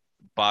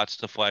bots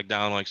to flag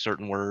down like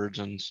certain words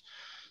and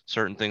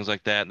certain things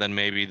like that. Then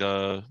maybe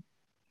the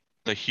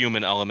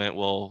human element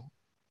will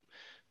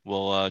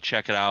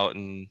check it out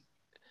and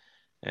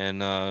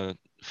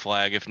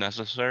flag if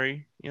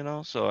necessary.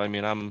 So I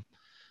mean, I'm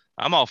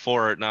all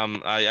for it,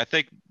 and I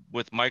think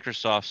with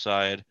Microsoft's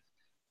side,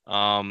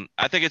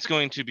 I think it's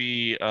going to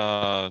be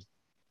kind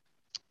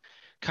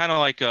of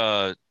like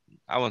I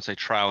wouldn't say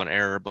trial and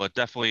error, but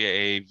definitely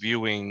a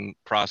viewing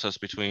process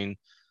between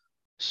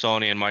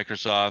Sony and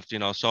Microsoft.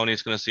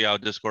 Sony's going to see how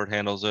Discord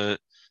handles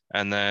it,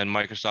 and then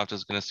Microsoft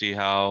is going to see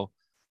how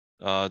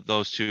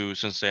those two,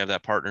 since they have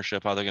that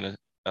partnership, how they're going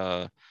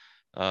to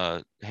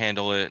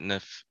handle it. And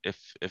if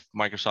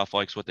Microsoft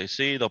likes what they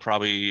see, they'll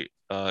probably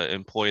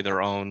employ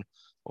their own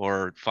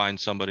or find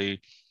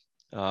somebody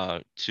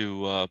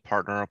to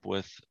partner up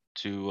with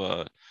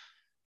to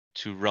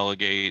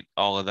relegate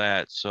all of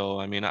that. So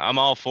I mean, I'm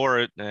all for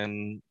it,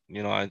 and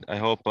I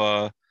hope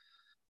on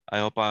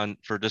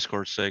for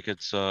Discord's sake,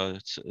 it's a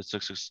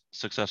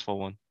successful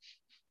one.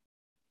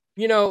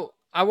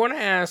 I want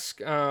to ask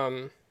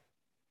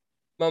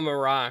Mama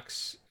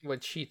Rocks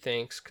what she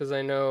thinks, because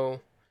I know,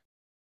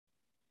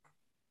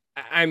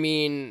 I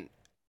mean,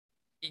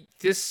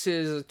 this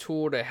is a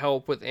tool to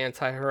help with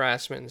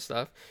anti-harassment and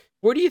stuff.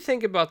 What do you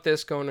think about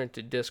this going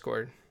into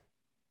Discord?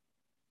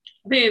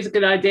 I think it's a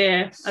good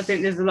idea. I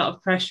think there's a lot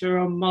of pressure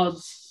on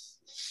mods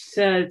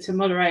to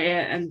moderate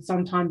it, and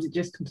sometimes it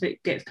just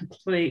gets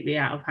completely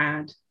out of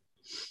hand.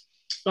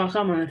 Like,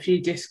 I'm on a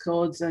few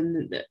Discords,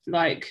 and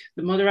like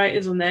the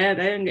moderators on there,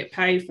 they don't get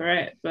paid for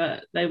it,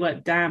 but they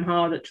work damn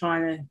hard at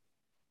trying to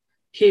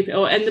keep it.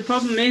 And the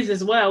problem is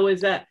as well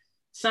is that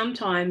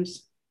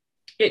sometimes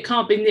it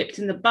can't be nipped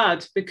in the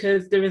bud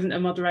because there isn't a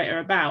moderator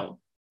about.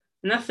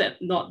 And that's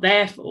not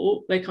their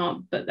fault. They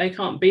can't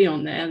be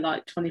on there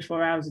like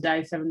 24 hours a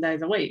day, 7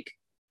 days a week.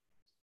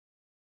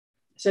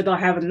 So by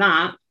having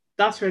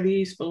that's really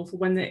useful for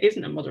when there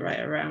isn't a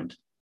moderator around.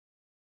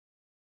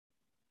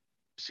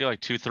 See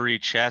like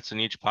 2-3 chats in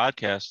each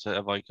podcast to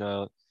have like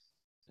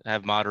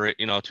have moderate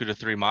 2 to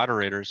 3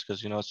 moderators,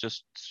 because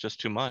it's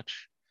just too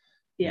much.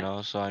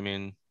 So I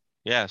mean,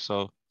 yeah,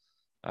 so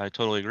I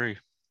totally agree.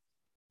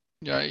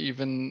 Yeah,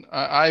 even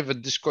I have a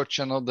Discord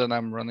channel that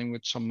I'm running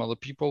with some other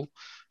people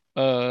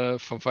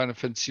from Final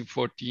Fantasy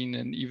 14,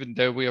 and even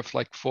there we have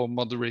like 4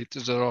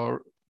 moderators that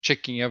are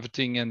checking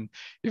everything, and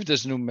if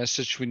there's no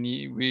message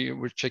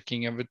we're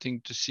checking everything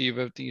to see if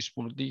everything is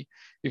smoothly.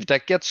 If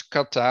that gets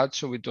cut out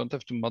so we don't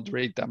have to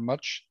moderate that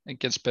much and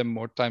can spend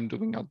more time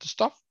doing other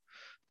stuff,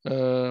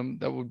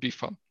 that would be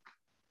fun.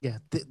 Yeah,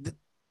 the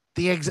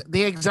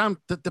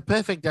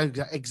perfect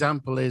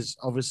example is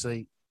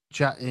obviously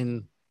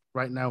chatting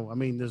right now. I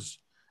mean, there's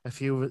a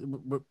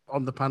few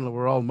on the panel,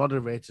 we're all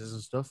moderators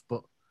and stuff,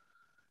 but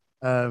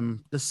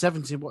there's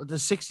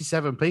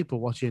 67 people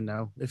watching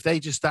now. If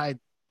they just started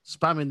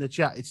spamming the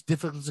chat, it's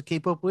difficult to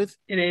keep up with.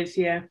 It is,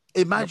 yeah.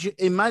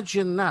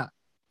 Imagine that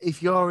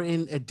if you're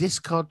in a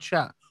Discord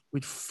chat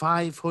with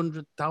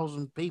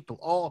 500,000 people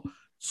or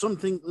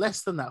something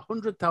less than that,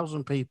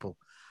 100,000 people.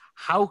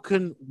 How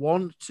can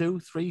 1, 2,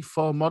 3,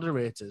 4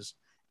 moderators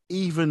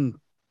even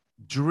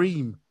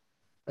dream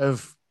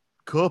of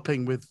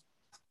coping with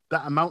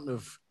that amount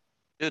of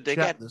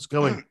chat that's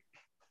going?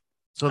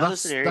 So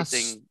that's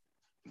everything.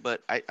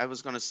 But I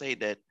was gonna say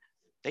that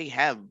they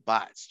have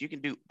bots. You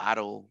can do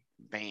auto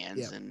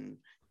bans and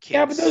kicks.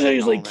 Yeah, but those are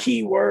usually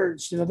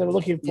keywords they're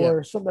looking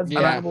for. Something that's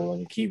valuable,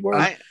 like a keyword.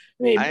 I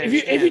mean,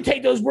 if you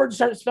take those words and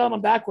start spelling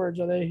them backwards,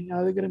 are they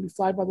going to be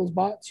flagged by those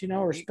bots,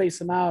 or space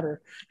them out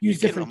or use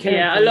different characters?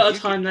 Yeah, a lot of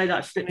time they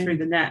slip through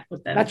the net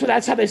with them.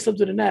 That's how they slip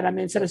through the net. I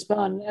mean, instead of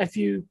spelling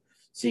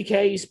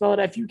F-U-C-K, you spell it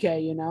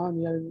F-U-K, and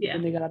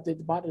they got to update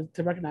the bot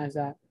to recognize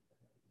that.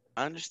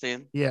 I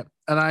understand. Yeah,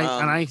 and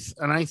I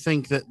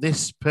think that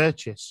this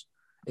purchase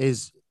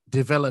is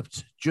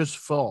developed just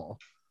for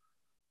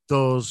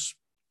those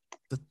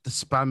the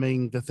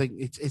spamming, the thing.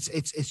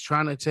 It's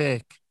trying to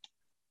take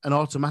an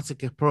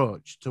automatic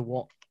approach to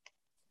what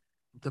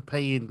they're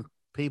paying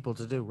people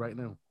to do right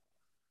now,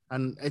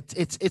 and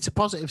it's a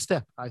positive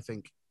step, I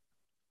think.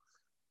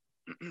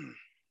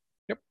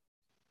 Yep.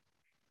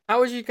 How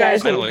would you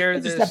guys compare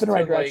this? Step in the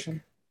right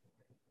direction.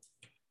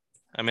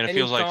 I mean, it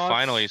feels like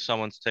finally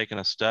someone's taken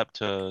a step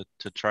to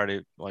try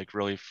to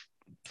really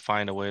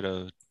find a way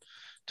to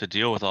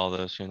deal with all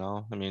this.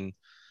 I mean,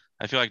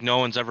 I feel like no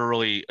one's ever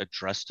really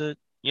addressed it.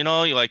 We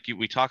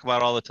talk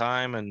about it all the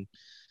time, and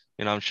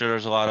I'm sure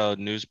there's a lot of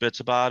news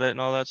bits about it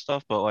and all that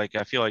stuff. But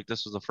I feel like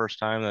this is the first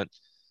time that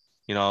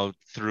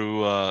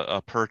through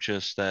a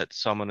purchase that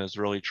someone is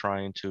really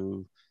trying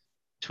to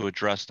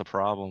address the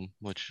problem,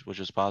 which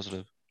is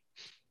positive.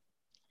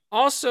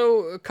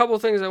 Also, a couple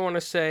things I want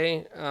to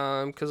say,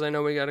 because I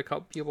know we got a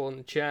couple people in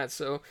the chat.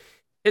 So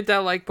hit that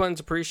like button,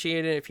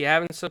 appreciate it. If you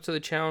haven't subbed to the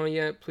channel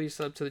yet, please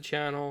sub to the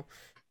channel.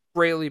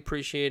 Greatly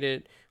appreciate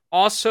it.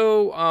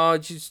 Also,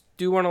 just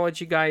do want to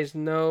let you guys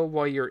know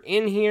while you're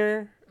in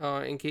here,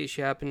 in case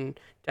you happen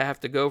to have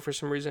to go for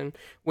some reason,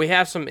 we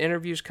have some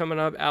interviews coming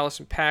up.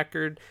 Allison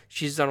Packard,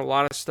 she's done a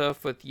lot of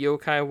stuff with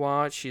Yokai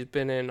Watch. She's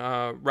been in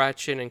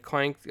Ratchet and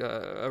Clank,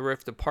 A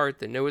Rift Apart,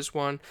 the newest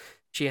one.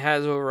 She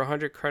has over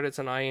 100 credits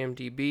on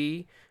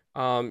IMDb.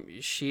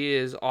 She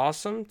is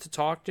awesome to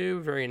talk to,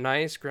 very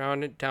nice,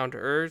 grounded, down to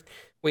earth.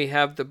 We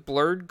have the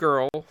Blurred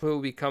Girl, who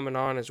will be coming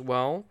on as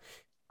well.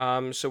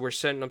 So we're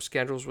setting up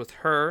schedules with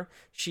her.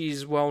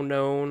 She's well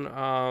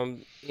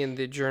known in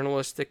the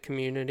journalistic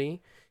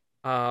community,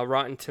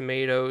 Rotten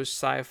Tomatoes,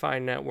 Sci-Fi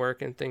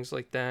Network, and things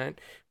like that.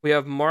 We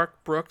have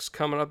Mark Brooks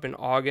coming up in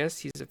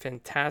August. He's a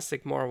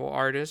fantastic Marvel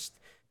artist.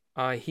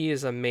 He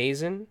is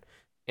amazing.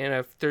 And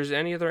if there's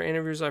any other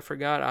interviews I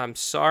forgot, I'm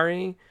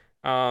sorry.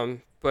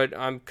 But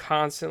I'm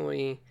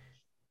constantly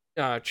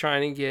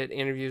trying to get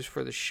interviews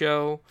for the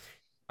show.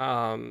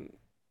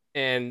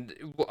 And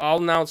I'll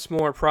announce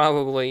more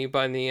probably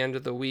by the end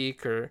of the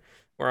week or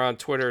on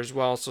Twitter as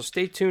well. So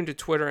stay tuned to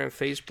Twitter and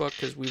Facebook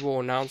because we will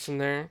announce them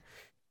there.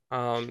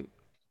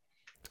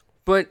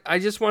 But I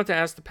just want to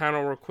ask the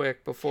panel real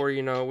quick before,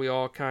 we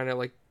all kind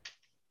of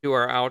do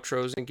our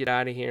outros and get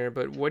out of here.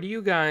 But what do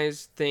you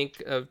guys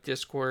think of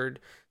Discord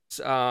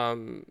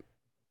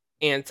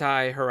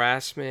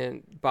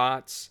anti-harassment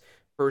bots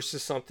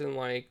versus something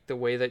like the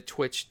way that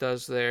Twitch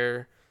does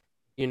their,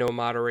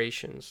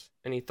 moderations?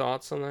 Any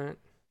thoughts on that?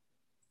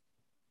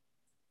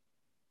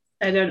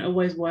 They don't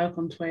always work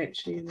on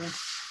Twitch either.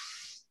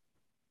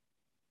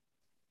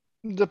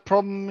 The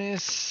problem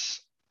is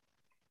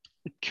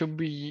it could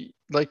be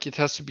it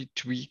has to be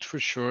tweaked for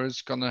sure.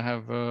 It's gonna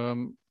have a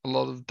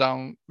lot of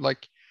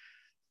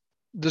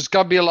there's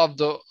gotta be a lot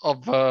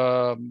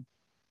of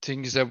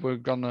things that we're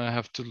gonna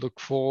have to look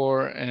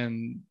for.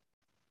 And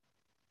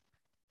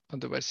how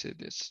do I say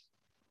this?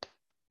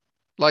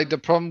 The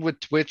problem with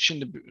Twitch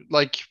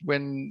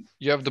when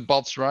you have the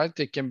bots, right?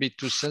 They can be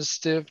too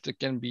sensitive. There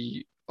can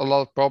be a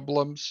lot of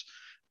problems.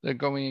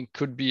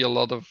 Could be a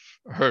lot of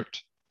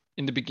hurt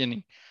in the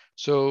beginning.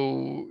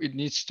 So it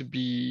needs to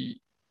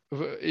be,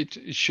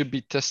 it should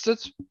be tested,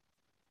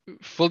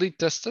 fully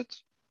tested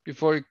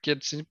before it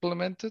gets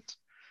implemented.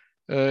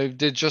 If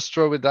they just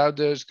throw it out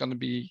there, it's going to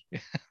be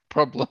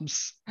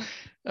problems.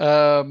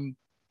 But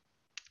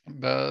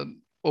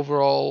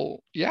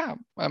overall, yeah,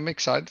 I'm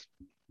excited.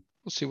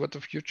 We'll see what the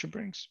future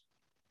brings.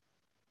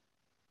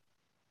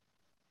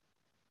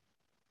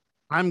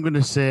 I'm going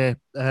to say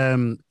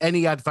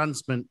any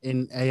advancement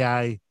in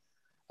AI,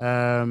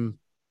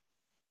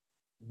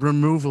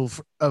 removal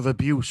of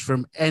abuse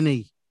from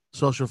any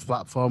social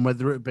platform,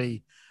 whether it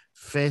be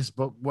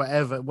Facebook,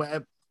 whatever,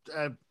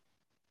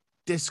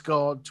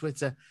 Discord,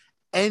 Twitter,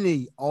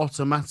 any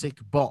automatic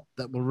bot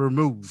that will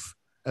remove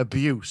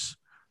abuse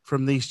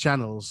from these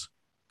channels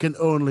can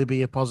only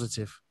be a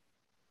positive.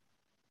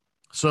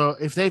 So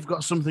if they've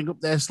got something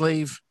up their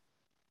sleeve,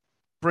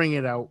 bring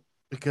it out,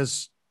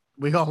 because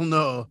we all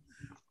know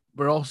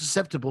we're all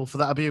susceptible for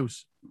that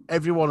abuse.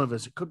 Every one of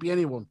us. It could be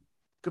anyone.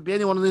 It could be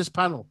anyone on this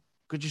panel.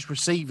 Could just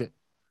receive it.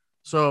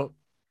 So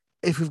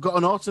if we've got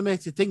an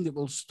automated thing that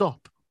will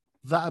stop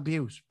that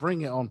abuse,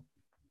 bring it on.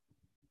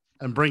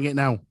 And bring it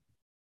now.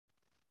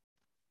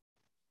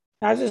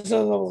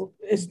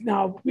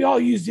 Now we all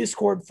use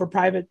Discord for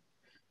private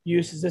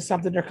use. Is this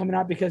something they're coming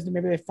out because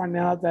maybe they find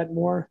out that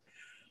more,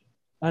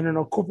 I don't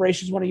know,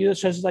 corporations want to use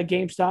it, such as like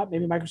GameStop,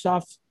 maybe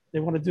Microsoft, they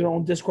want to do their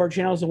own Discord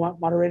channels and want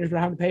moderators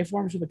without having to pay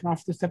for them, so they can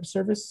offer this type of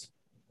service?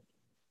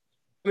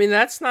 I mean,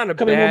 that's not a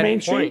becoming bad more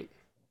mainstream point.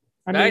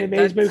 I mean, it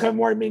may become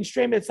more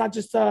mainstream. It's not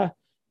just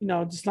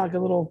just like a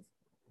little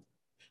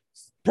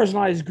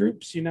personalized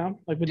groups, like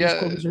what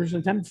Discord was originally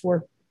intended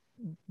for.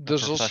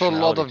 There's also a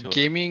lot of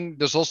gaming.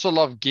 There's also a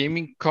lot of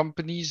gaming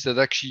companies that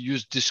actually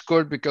use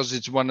Discord because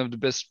it's one of the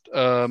best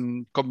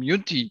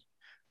communities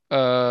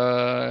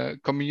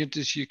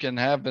you can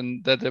have,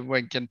 and that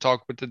everyone can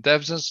talk with the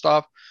devs and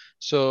stuff.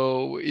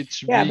 So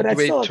it's really but it's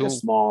great still like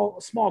tool.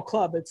 a small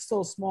club. It's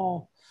still a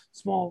small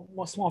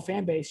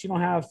fan base. You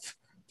don't have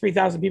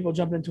 3,000 people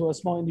jumping into a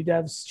small indie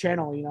devs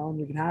channel, and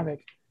you can have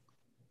it.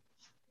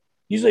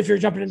 Usually, if you're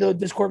jumping into a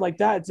Discord like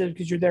that, it's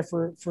because you're there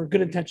for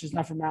good intentions,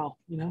 not for mal.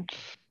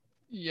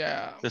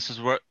 Yeah. This is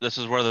where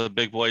the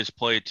big boys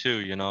play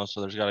too,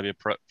 So there's got to be a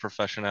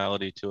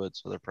professionality to it.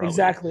 So they're probably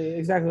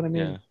exactly what I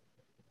mean.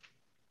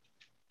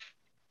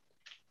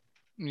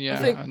 Yeah,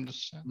 I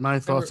understand. My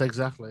thoughts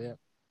exactly. Yeah.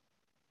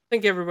 I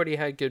think everybody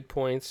had good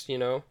points.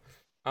 So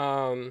we'll go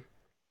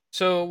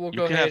ahead.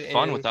 You can have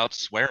fun without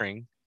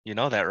swearing. You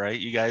know that, right?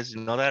 You guys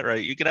know that,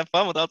 right? You can have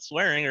fun without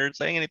swearing or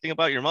saying anything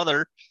about your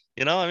mother.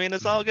 I mean,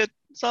 it's all good.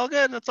 It's all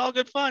good. It's all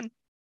good fun.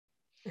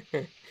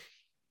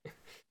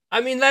 I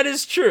mean, that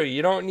is true.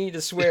 You don't need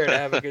to swear to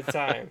have a good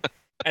time.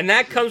 And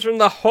that comes from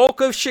the Hulk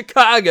of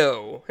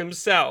Chicago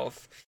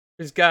himself,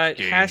 who's got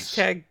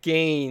hashtag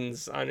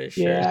gains on his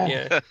shirt.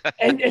 Yeah.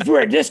 And if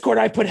we're at Discord,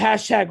 I put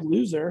hashtag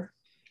loser.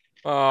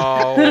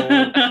 Oh,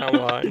 come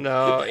on.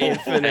 No,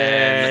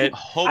 Infinite.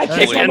 I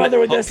kicked my mother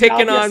with this.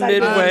 Picking on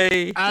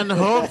Midway. And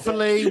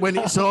hopefully, when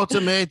it's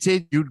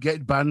automated, you'd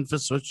get banned for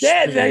such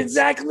things. That's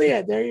exactly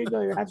it. There you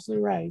go. You're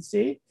absolutely right.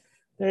 See?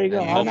 There you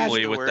go.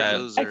 Hopefully with that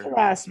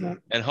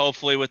harassment. And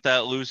hopefully with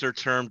that loser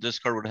term,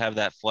 Discord would have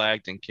that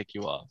flagged and kick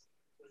you off.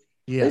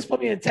 Yeah. Please put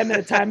me in a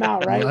 10-minute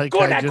timeout, right? Like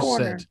go in that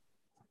corner. Said.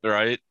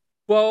 Right.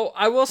 Well,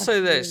 I will say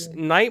this: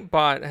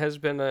 Nightbot has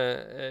been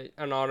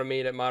an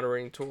automated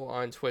moderating tool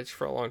on Twitch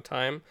for a long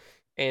time,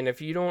 and if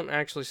you don't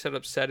actually set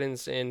up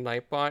settings in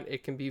Nightbot,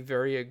 it can be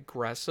very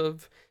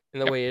aggressive in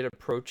the way it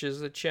approaches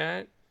the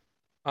chat.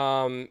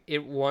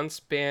 It once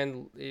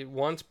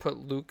put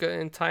Luca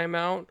in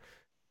timeout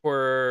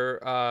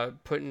for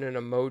putting an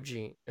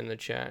emoji in the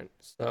chat.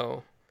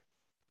 So.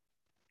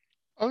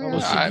 Oh,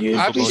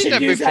 yeah. We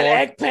should use that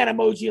eggplant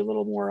emoji a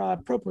little more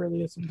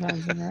appropriately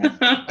sometimes, right?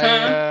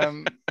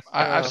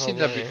 I've seen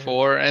that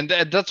before, and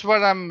that's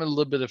what I'm a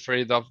little bit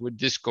afraid of with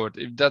Discord.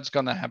 If that's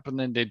gonna happen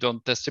and they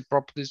don't test it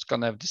properly, it's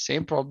gonna have the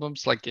same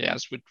problems like it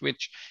has with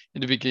Twitch in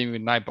the beginning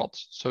with Nightbot.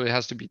 So it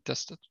has to be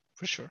tested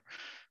for sure.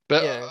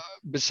 But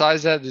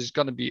besides that, it's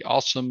gonna be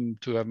awesome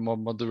to have more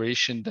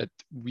moderation that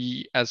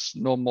we as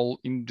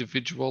normal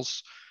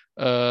individuals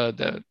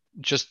that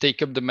just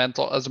take up the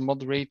mantle as a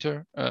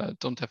moderator,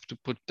 don't have to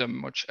put them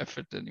much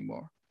effort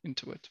anymore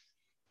into it.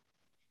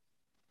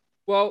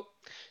 Well,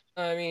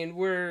 I mean,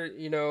 we're,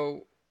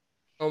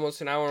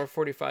 almost an hour and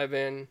 45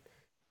 in.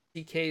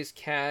 PK's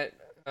cat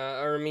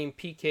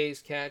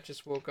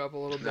just woke up a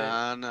little bit.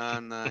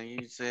 No.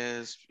 You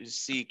says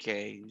CK.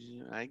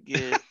 I get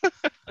it.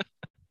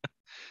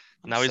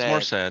 Now he's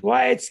more sad.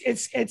 Well,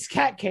 it's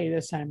Cat K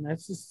this time.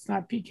 It's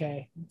not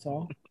PK. That's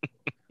all.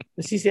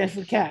 The C stands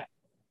for cat.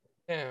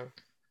 Yeah.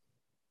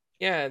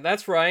 Yeah,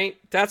 that's right.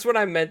 That's what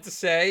I meant to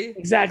say.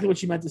 Exactly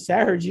what you meant to say.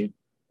 I heard you.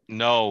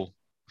 No.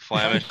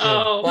 Flamish.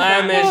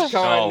 Flamish.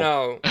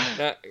 No.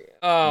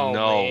 Oh,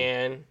 no.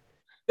 Man.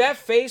 That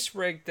face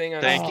rig thing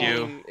on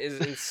Steam is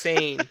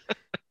insane.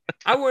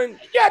 I wouldn't...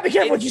 Yeah, be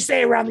careful what you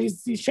say around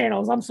these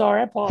channels. I'm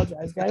sorry. I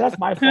apologize, guys. That's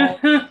my fault.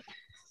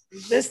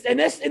 This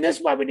is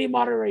why we need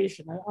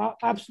moderation.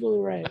 Absolutely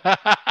right.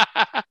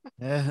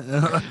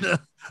 Yeah.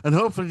 And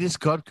hopefully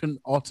Discord can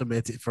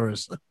automate it for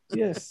us.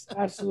 Yes,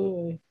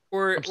 absolutely.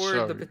 Or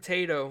the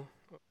potato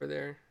over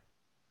there.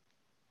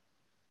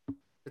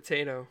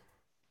 Potato.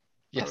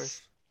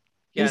 Yes.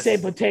 You say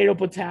potato,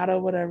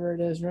 whatever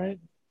it is, right?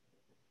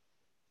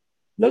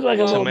 Look like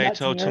a little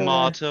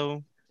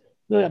tomato.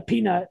 Look like a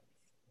peanut.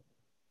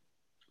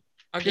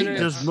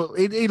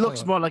 He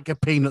looks more like a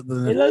peanut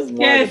than he looks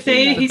more Yeah, like a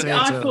see, peanut.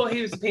 I thought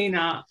he was a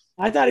peanut.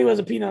 I thought he was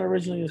a peanut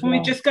originally as Can well.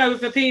 we just go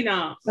with a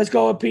peanut? Let's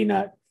go with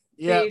peanut.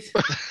 Yeah. Please.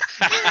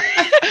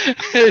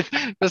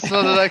 That's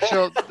not an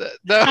actual.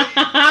 No. Oh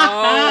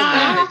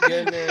my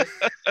goodness.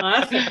 Oh,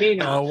 that's a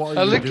peanut. Oh, what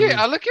are I'm you doing?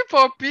 looking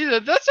for a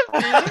peanut. That's a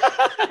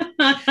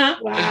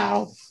peanut.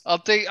 Wow. I'll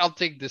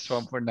take this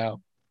one for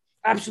now.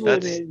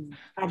 Absolutely.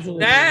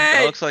 Absolutely.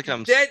 That looks like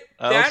I'm. That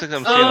looks like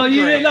I'm seeing Oh, a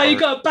you print look like you art.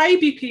 got a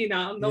baby peanut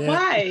on the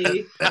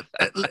way.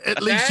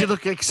 At least you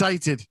look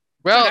excited.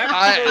 Well,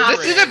 That's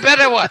this is a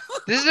better one.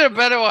 This is a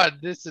better one.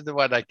 This is the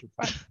one I can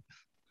find.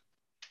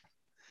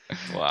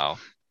 Wow.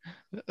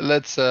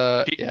 Let's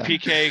yeah.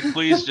 PK,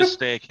 please just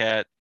stay a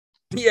cat.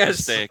 Yes.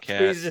 Just stay a cat.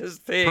 Please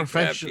just stay a cat,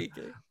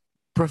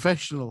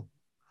 Professional.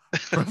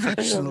 PK.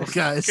 Professional,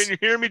 guys. Can you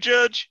hear me,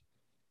 Judge?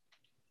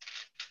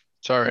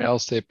 Sorry, I'll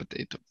say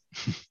potato.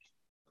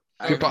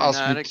 People I'm ask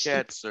not me a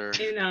cat, sir.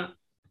 Peanut.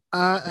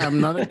 I am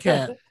not a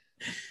cat.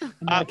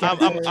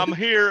 I'm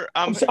here.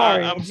 I'm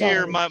sorry. I'm I'm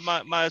here.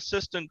 sorry. My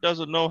assistant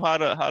doesn't know how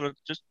to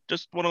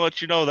just want to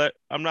let you know that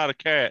I'm not a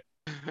cat.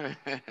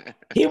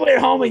 He went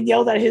home and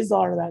yelled at his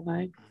daughter that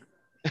night.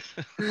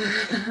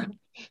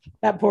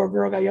 That poor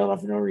girl got yelled at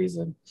for no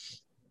reason.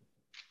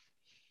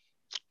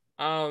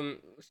 Shout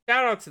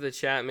out to the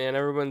chat, man.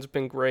 Everyone's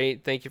been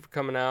great. Thank you for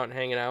coming out and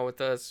hanging out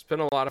with us. It's been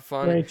a lot of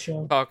fun Great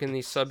show. talking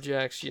these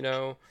subjects,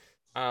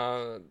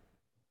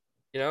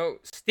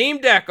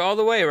 Steam Deck all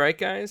the way, right,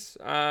 guys?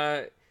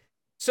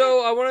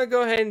 So I want to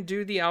go ahead and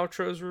do the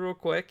outros real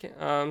quick,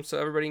 so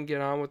everybody can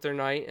get on with their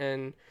night,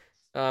 and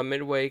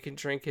Midway can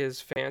drink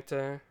his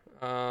Fanta,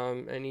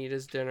 and eat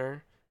his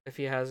dinner if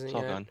he hasn't It's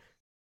all yet. gone.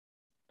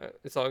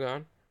 It's all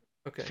gone.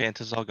 Okay.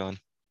 Fanta's all gone.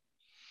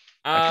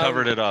 I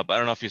covered it up. I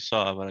don't know if you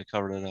saw, but I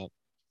covered it up.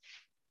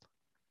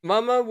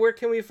 Mama, where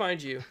can we find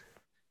you?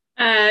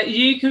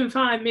 You can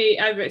find me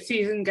over at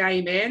Season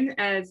Gaming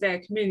as their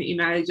community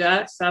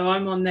manager. So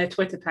I'm on their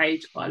Twitter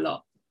page quite a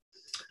lot.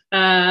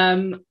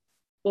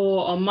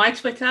 Or on my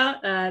Twitter,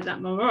 that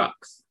Mama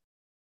Rocks.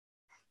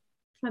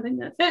 I think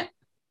that's it.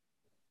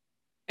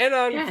 And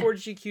on Yeah.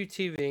 4GQ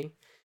TV.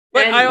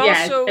 But And, I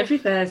also every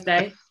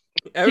Thursday.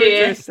 every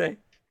Yeah. Thursday.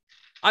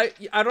 I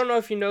don't know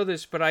if you know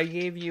this, but I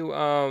gave you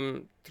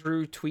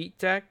through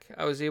TweetDeck,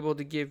 I was able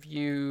to give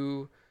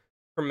you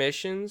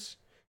permissions.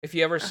 If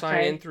you ever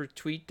sign in through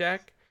TweetDeck,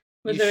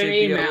 Was you there should an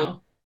be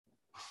email?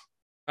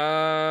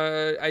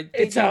 I think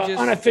It's you an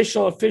just...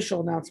 unofficial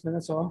official announcement.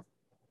 That's all.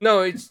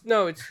 No, it's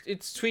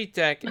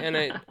TweetDeck, and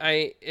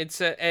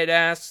it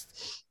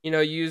asks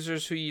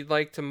users who you'd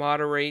like to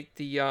moderate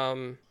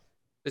the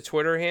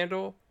Twitter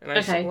handle, and I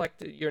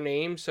selected your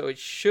name, so it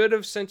should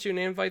have sent you an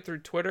invite through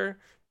Twitter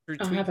through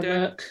I'll have a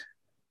TweetDeck. look.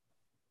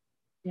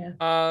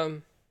 Yeah.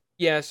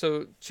 Yeah.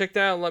 So check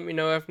that out. And let me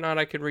know. If not,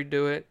 I could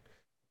redo it.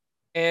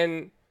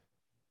 And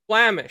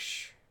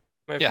Flamish,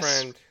 my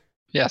friend.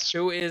 Yes.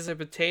 Who is a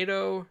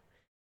potato,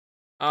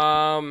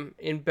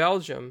 in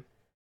Belgium,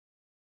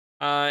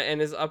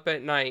 and is up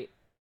at night.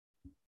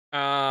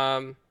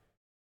 Yeah,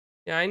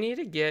 I need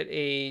to get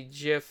a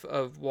GIF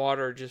of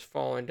water just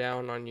falling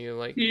down on you,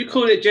 like. You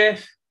call it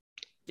GIF?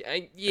 Yeah.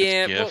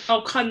 GIF.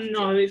 Oh,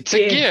 no, it's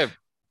a GIF.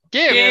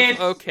 GIF.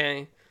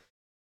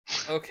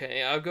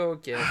 Okay, I'll go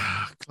with GIF.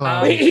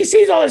 He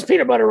sees all this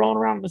peanut butter rolling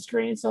around the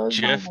screen, so it's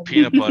GIF fine.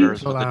 peanut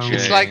butters with a J.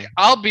 It's like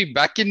I'll be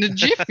back in the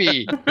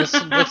jiffy.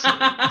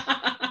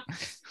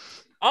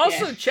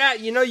 Also, chat,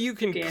 you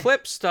can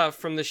clip stuff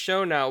from the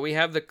show now. We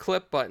have the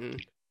clip button.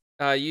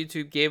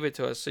 YouTube gave it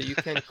to us, so you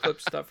can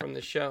clip stuff from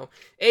the show.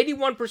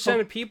 81%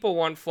 of people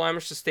want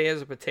Flamish to stay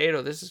as a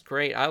potato. This is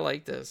great. I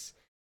like this.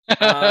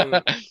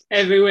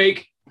 Every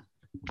week.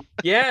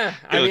 Yeah.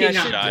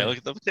 Shy. Look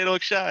at the potato,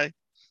 look shy.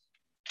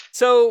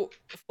 So,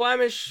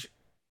 Flamish,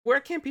 where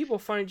can people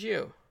find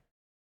you?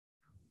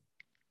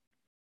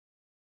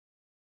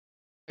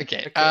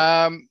 Okay.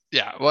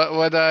 Yeah.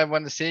 What I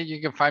want to say,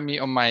 you can find me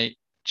on my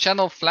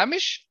channel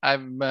Flamish.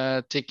 I'm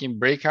taking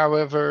break,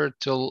 however,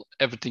 till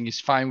everything is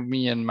fine with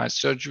me and my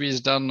surgery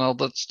is done and all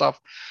that stuff.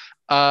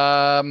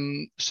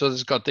 So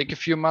it's gonna take a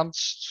few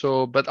months.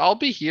 But I'll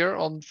be here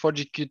on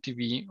 4GQ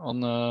TV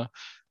on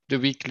the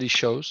weekly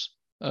shows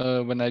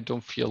when I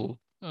don't feel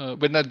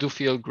when I do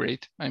feel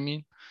great. I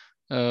mean,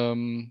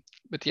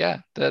 but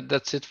yeah,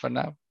 that's it for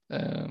now.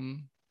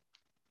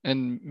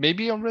 And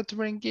maybe on Red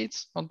Rain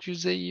Gates on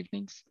Tuesday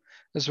evenings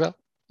as well,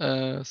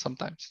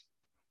 sometimes.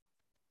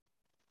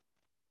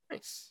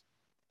 Nice.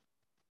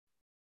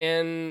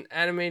 And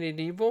Animated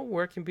Evil,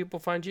 where can people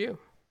find you?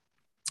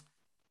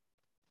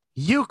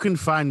 You can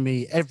find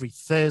me every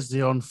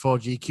Thursday on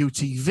 4GQ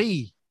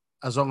TV,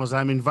 as long as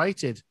I'm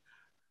invited.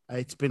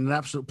 It's been an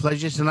absolute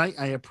pleasure tonight.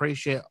 I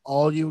appreciate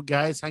all you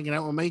guys hanging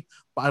out with me,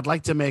 but I'd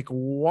like to make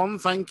one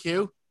thank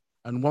you,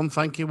 and one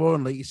thank you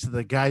only, to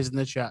the guys in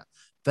the chat.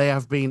 They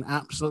have been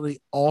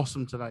absolutely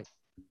awesome tonight.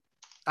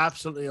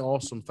 Absolutely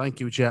awesome. Thank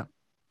you, chat.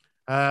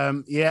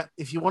 Yeah,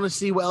 if you want to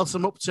see what else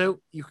I'm up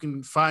to, you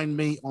can find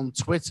me on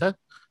Twitter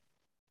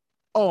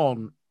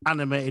on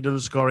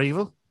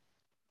animated_evil,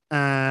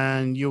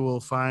 and you will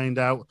find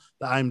out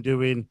that I'm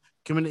doing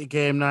community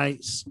game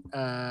nights,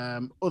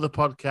 other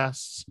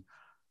podcasts.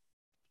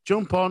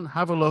 Jump on,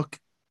 have a look,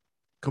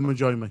 come and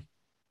join me.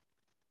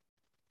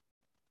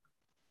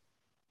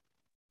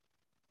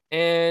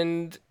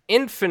 And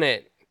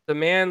Infinite, the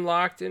man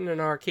locked in an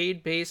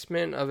arcade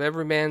basement of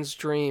every man's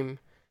dream.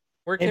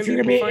 Where can if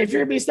you're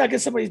gonna be stuck in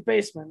somebody's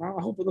basement,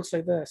 I hope it looks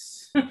like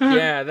this.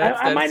 Yeah,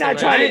 I might not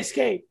try to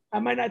escape. I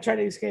might not try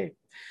to escape.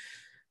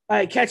 All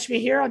right, catch me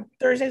here on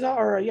Thursdays,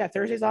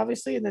 Thursdays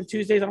obviously, and then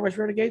Tuesdays on West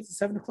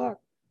Renegades at 7:00. Of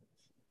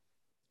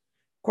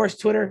course,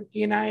 Twitter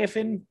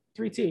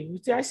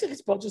ENIFN3T. I think it's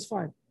spelled just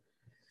fine.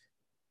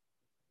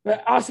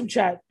 But awesome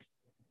chat.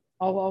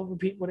 I'll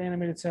repeat what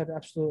Animated said.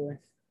 Absolutely.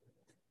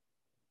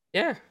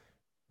 Yeah.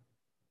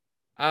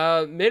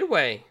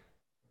 Midway.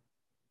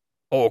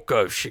 Hulk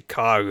of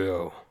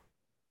Chicago.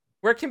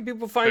 Where can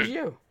people find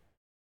you?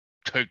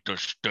 Take the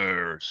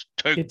stairs.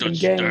 Take the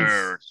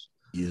stairs.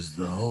 He is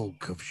the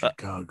Hulk of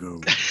Chicago.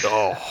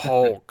 The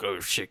Hulk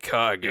of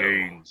Chicago.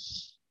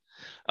 Gains.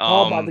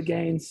 All about the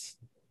gains.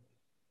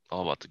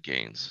 All about the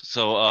gains.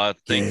 So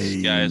thanks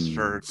guys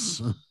for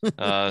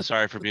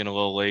sorry for being a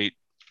little late.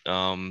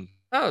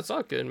 Oh, it's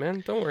all good,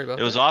 man. Don't worry about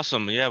it. It was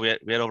awesome. Yeah, we had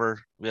over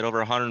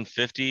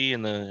 150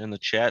 in the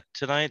chat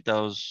tonight. That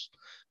was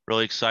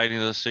really exciting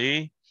to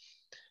see.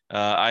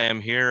 I am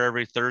here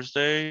every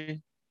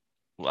Thursday.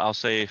 I'll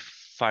say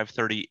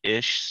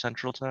 5:30-ish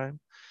Central Time.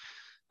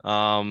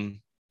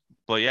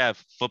 But yeah,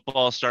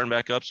 football is starting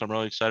back up, so I'm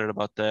really excited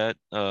about that.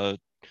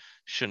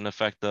 Shouldn't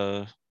affect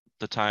the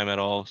time at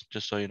all,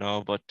 just so you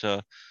know. But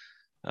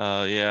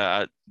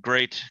yeah,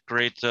 great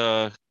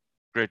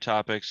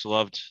topics.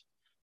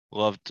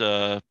 Loved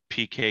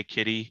PK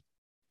Kitty,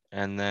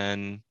 and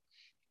then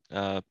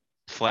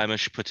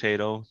Flemish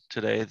Potato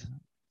today.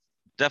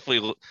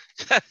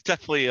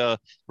 Definitely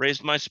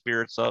raised my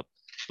spirits up.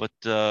 But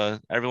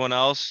everyone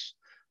else,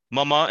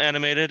 Mama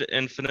Animated,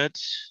 Infinite.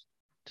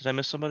 Did I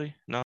miss somebody?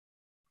 No.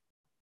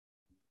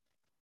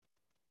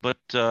 But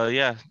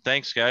yeah,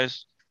 thanks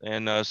guys,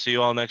 and see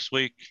you all next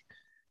week.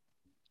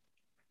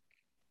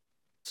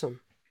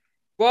 Awesome.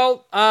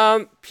 Well,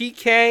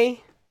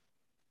 PK,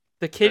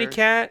 the kitty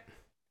cat.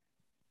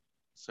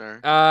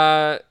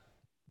 Sir.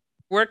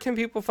 Where can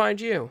people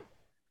find you?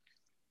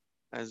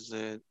 As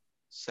a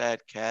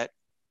sad cat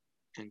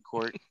in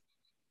court,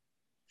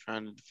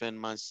 trying to defend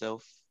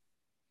myself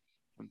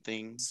from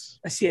things.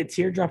 I see a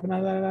tear dropping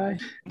out of that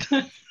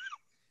eye.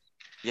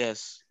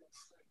 Yes.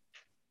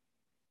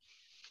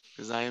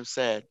 Because I am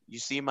sad. You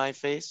see my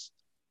face?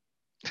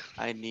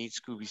 I need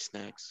Scooby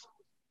snacks.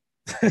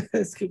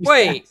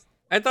 Wait, snacks.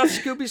 I thought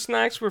Scooby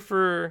snacks were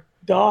for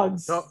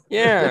dogs.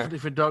 Yeah, definitely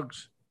for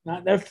dogs.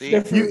 They're for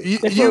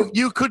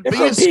you could be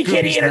a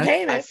Scooby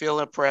snack. I feel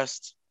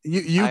oppressed.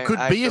 You could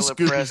be a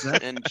Scooby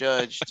snack and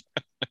judged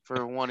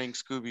for wanting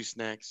Scooby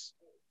snacks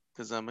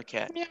because I'm a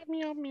cat.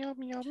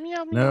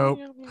 No,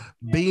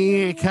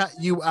 being a cat,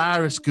 you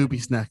are a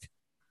Scooby snack.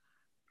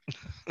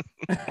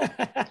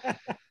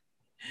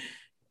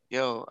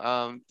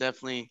 Yo,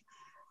 definitely,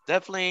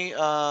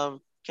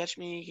 catch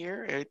me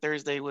here every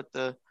Thursday with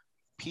the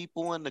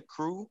people and the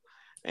crew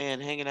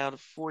and hanging out at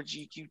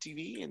 4GQ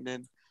TV. And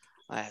then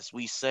as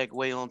we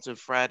segue onto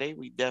Friday,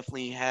 we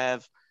definitely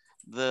have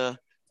the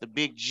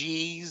big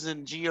G's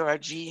and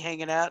GRG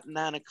hanging out at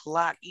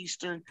 9:00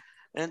 Eastern.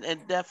 And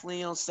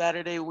definitely on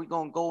Saturday, we're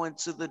going to go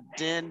into the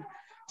den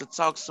to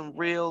talk some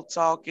real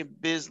talk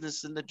and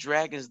business in the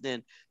Dragon's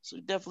Den. So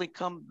definitely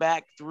come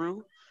back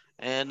through.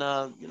 And,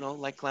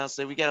 like Clown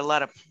said, we got a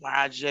lot of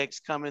projects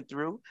coming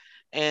through.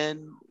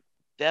 And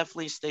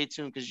definitely stay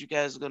tuned because you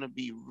guys are going to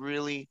be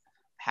really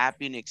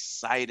happy and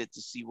excited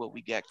to see what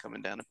we got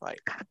coming down the pipe.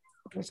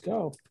 Let's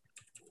go.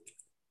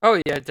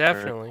 Oh, yeah,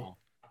 definitely.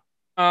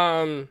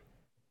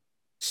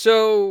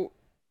 So,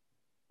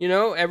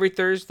 every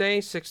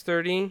Thursday,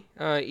 6:30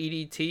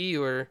 EDT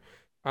or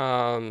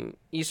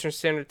Eastern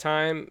Standard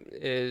Time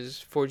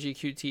is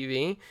 4GQ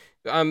TV.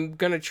 I'm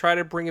going to try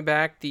to bring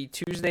back the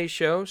Tuesday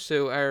show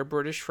so our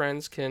British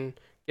friends can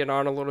get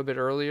on a little bit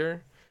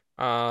earlier.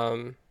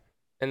 And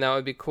that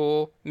would be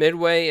cool.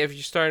 Midway, if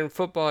you're starting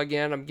football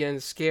again, I'm getting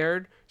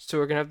scared. So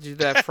we're going to have to do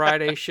that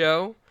Friday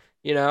show.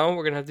 We're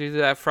going to have to do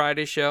that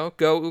Friday show.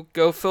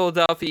 Go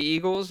Philadelphia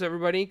Eagles,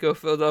 everybody. Go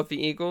Philadelphia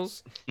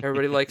Eagles.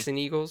 Everybody likes an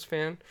Eagles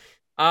fan.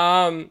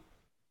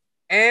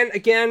 And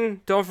again,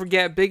 don't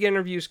forget, big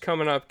interviews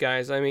coming up,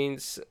 guys. I mean,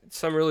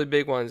 some really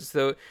big ones.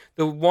 The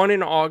one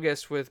in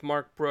August with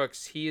Mark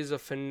Brooks, he is a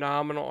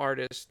phenomenal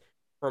artist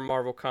for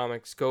Marvel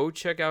Comics. Go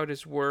check out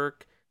his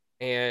work,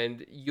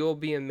 and you'll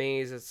be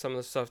amazed at some of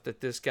the stuff that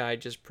this guy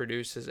just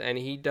produces. And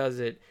he does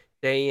it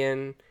day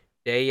in,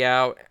 day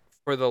out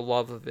for the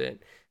love of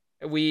it.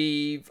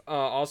 We've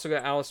also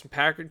got Allison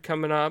Packard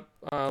coming up.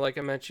 Like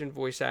I mentioned,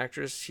 voice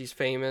actress. She's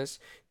famous.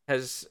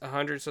 Has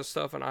hundreds of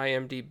stuff on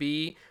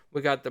IMDb.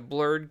 We got the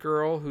Blurred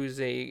Girl, who's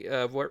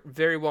a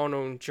very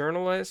well-known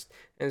journalist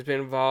and has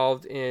been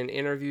involved in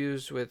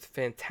interviews with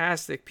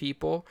fantastic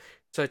people,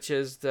 such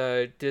as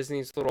the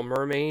Disney's Little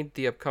Mermaid,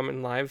 the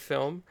upcoming live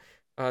film.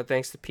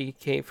 Thanks to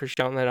PK for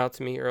shouting that out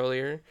to me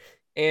earlier.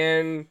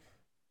 And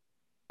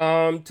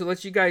To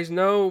let you guys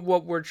know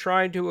what we're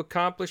trying to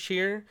accomplish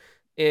here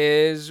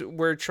is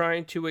we're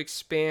trying to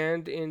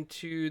expand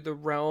into the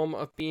realm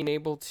of being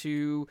able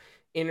to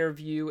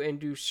interview and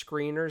do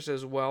screeners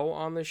as well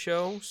on the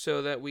show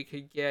so that we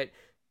could get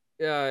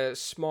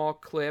small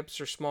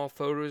clips or small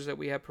photos that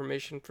we have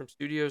permission from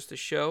studios to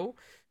show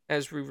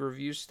as we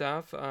review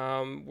stuff.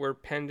 We're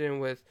penned in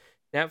with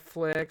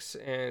Netflix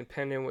and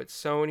penned in with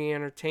Sony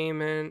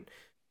Entertainment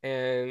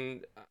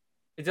and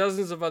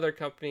dozens of other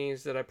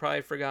companies that I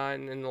probably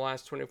forgotten in the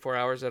last 24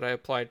 hours that I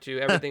applied to.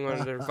 Everything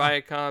under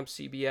Viacom,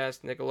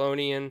 CBS,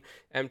 Nickelodeon,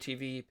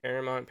 MTV,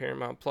 Paramount,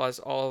 Paramount Plus,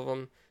 all of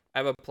them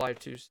I've applied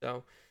to.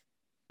 So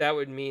that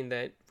would mean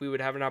that we would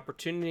have an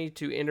opportunity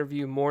to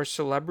interview more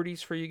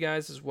celebrities for you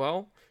guys as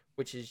well,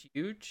 which is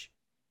huge.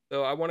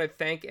 So I want to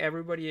thank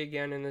everybody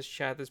again in this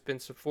chat that's been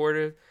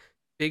supportive.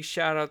 Big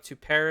shout out to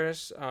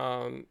Paris,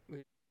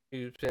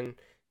 who's been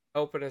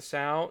helping us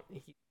out.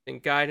 He's been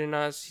guiding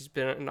us. He's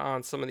been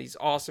on some of these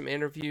awesome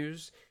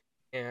interviews,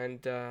 and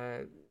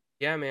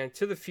yeah, man,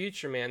 to the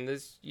future, man.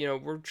 This,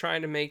 we're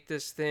trying to make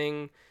this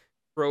thing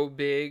grow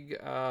big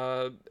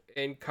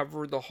and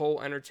cover the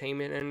whole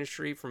entertainment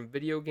industry from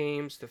video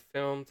games to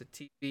film to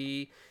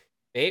TV.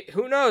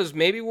 Who knows?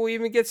 Maybe we'll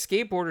even get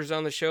skateboarders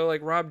on the show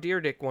like Rob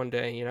Deerdick one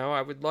day.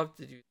 I would love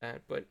to do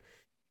that. But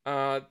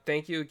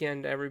thank you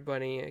again to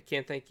everybody. I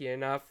can't thank you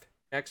enough.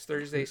 Next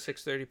Thursday,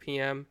 6:30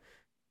 p.m.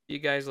 See you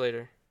guys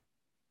later.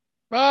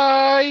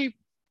 Bye.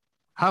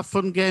 Have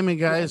fun gaming,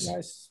 guys. Yeah,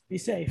 guys. Be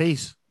safe.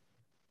 Peace.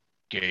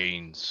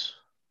 Gains.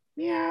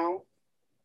 Meow.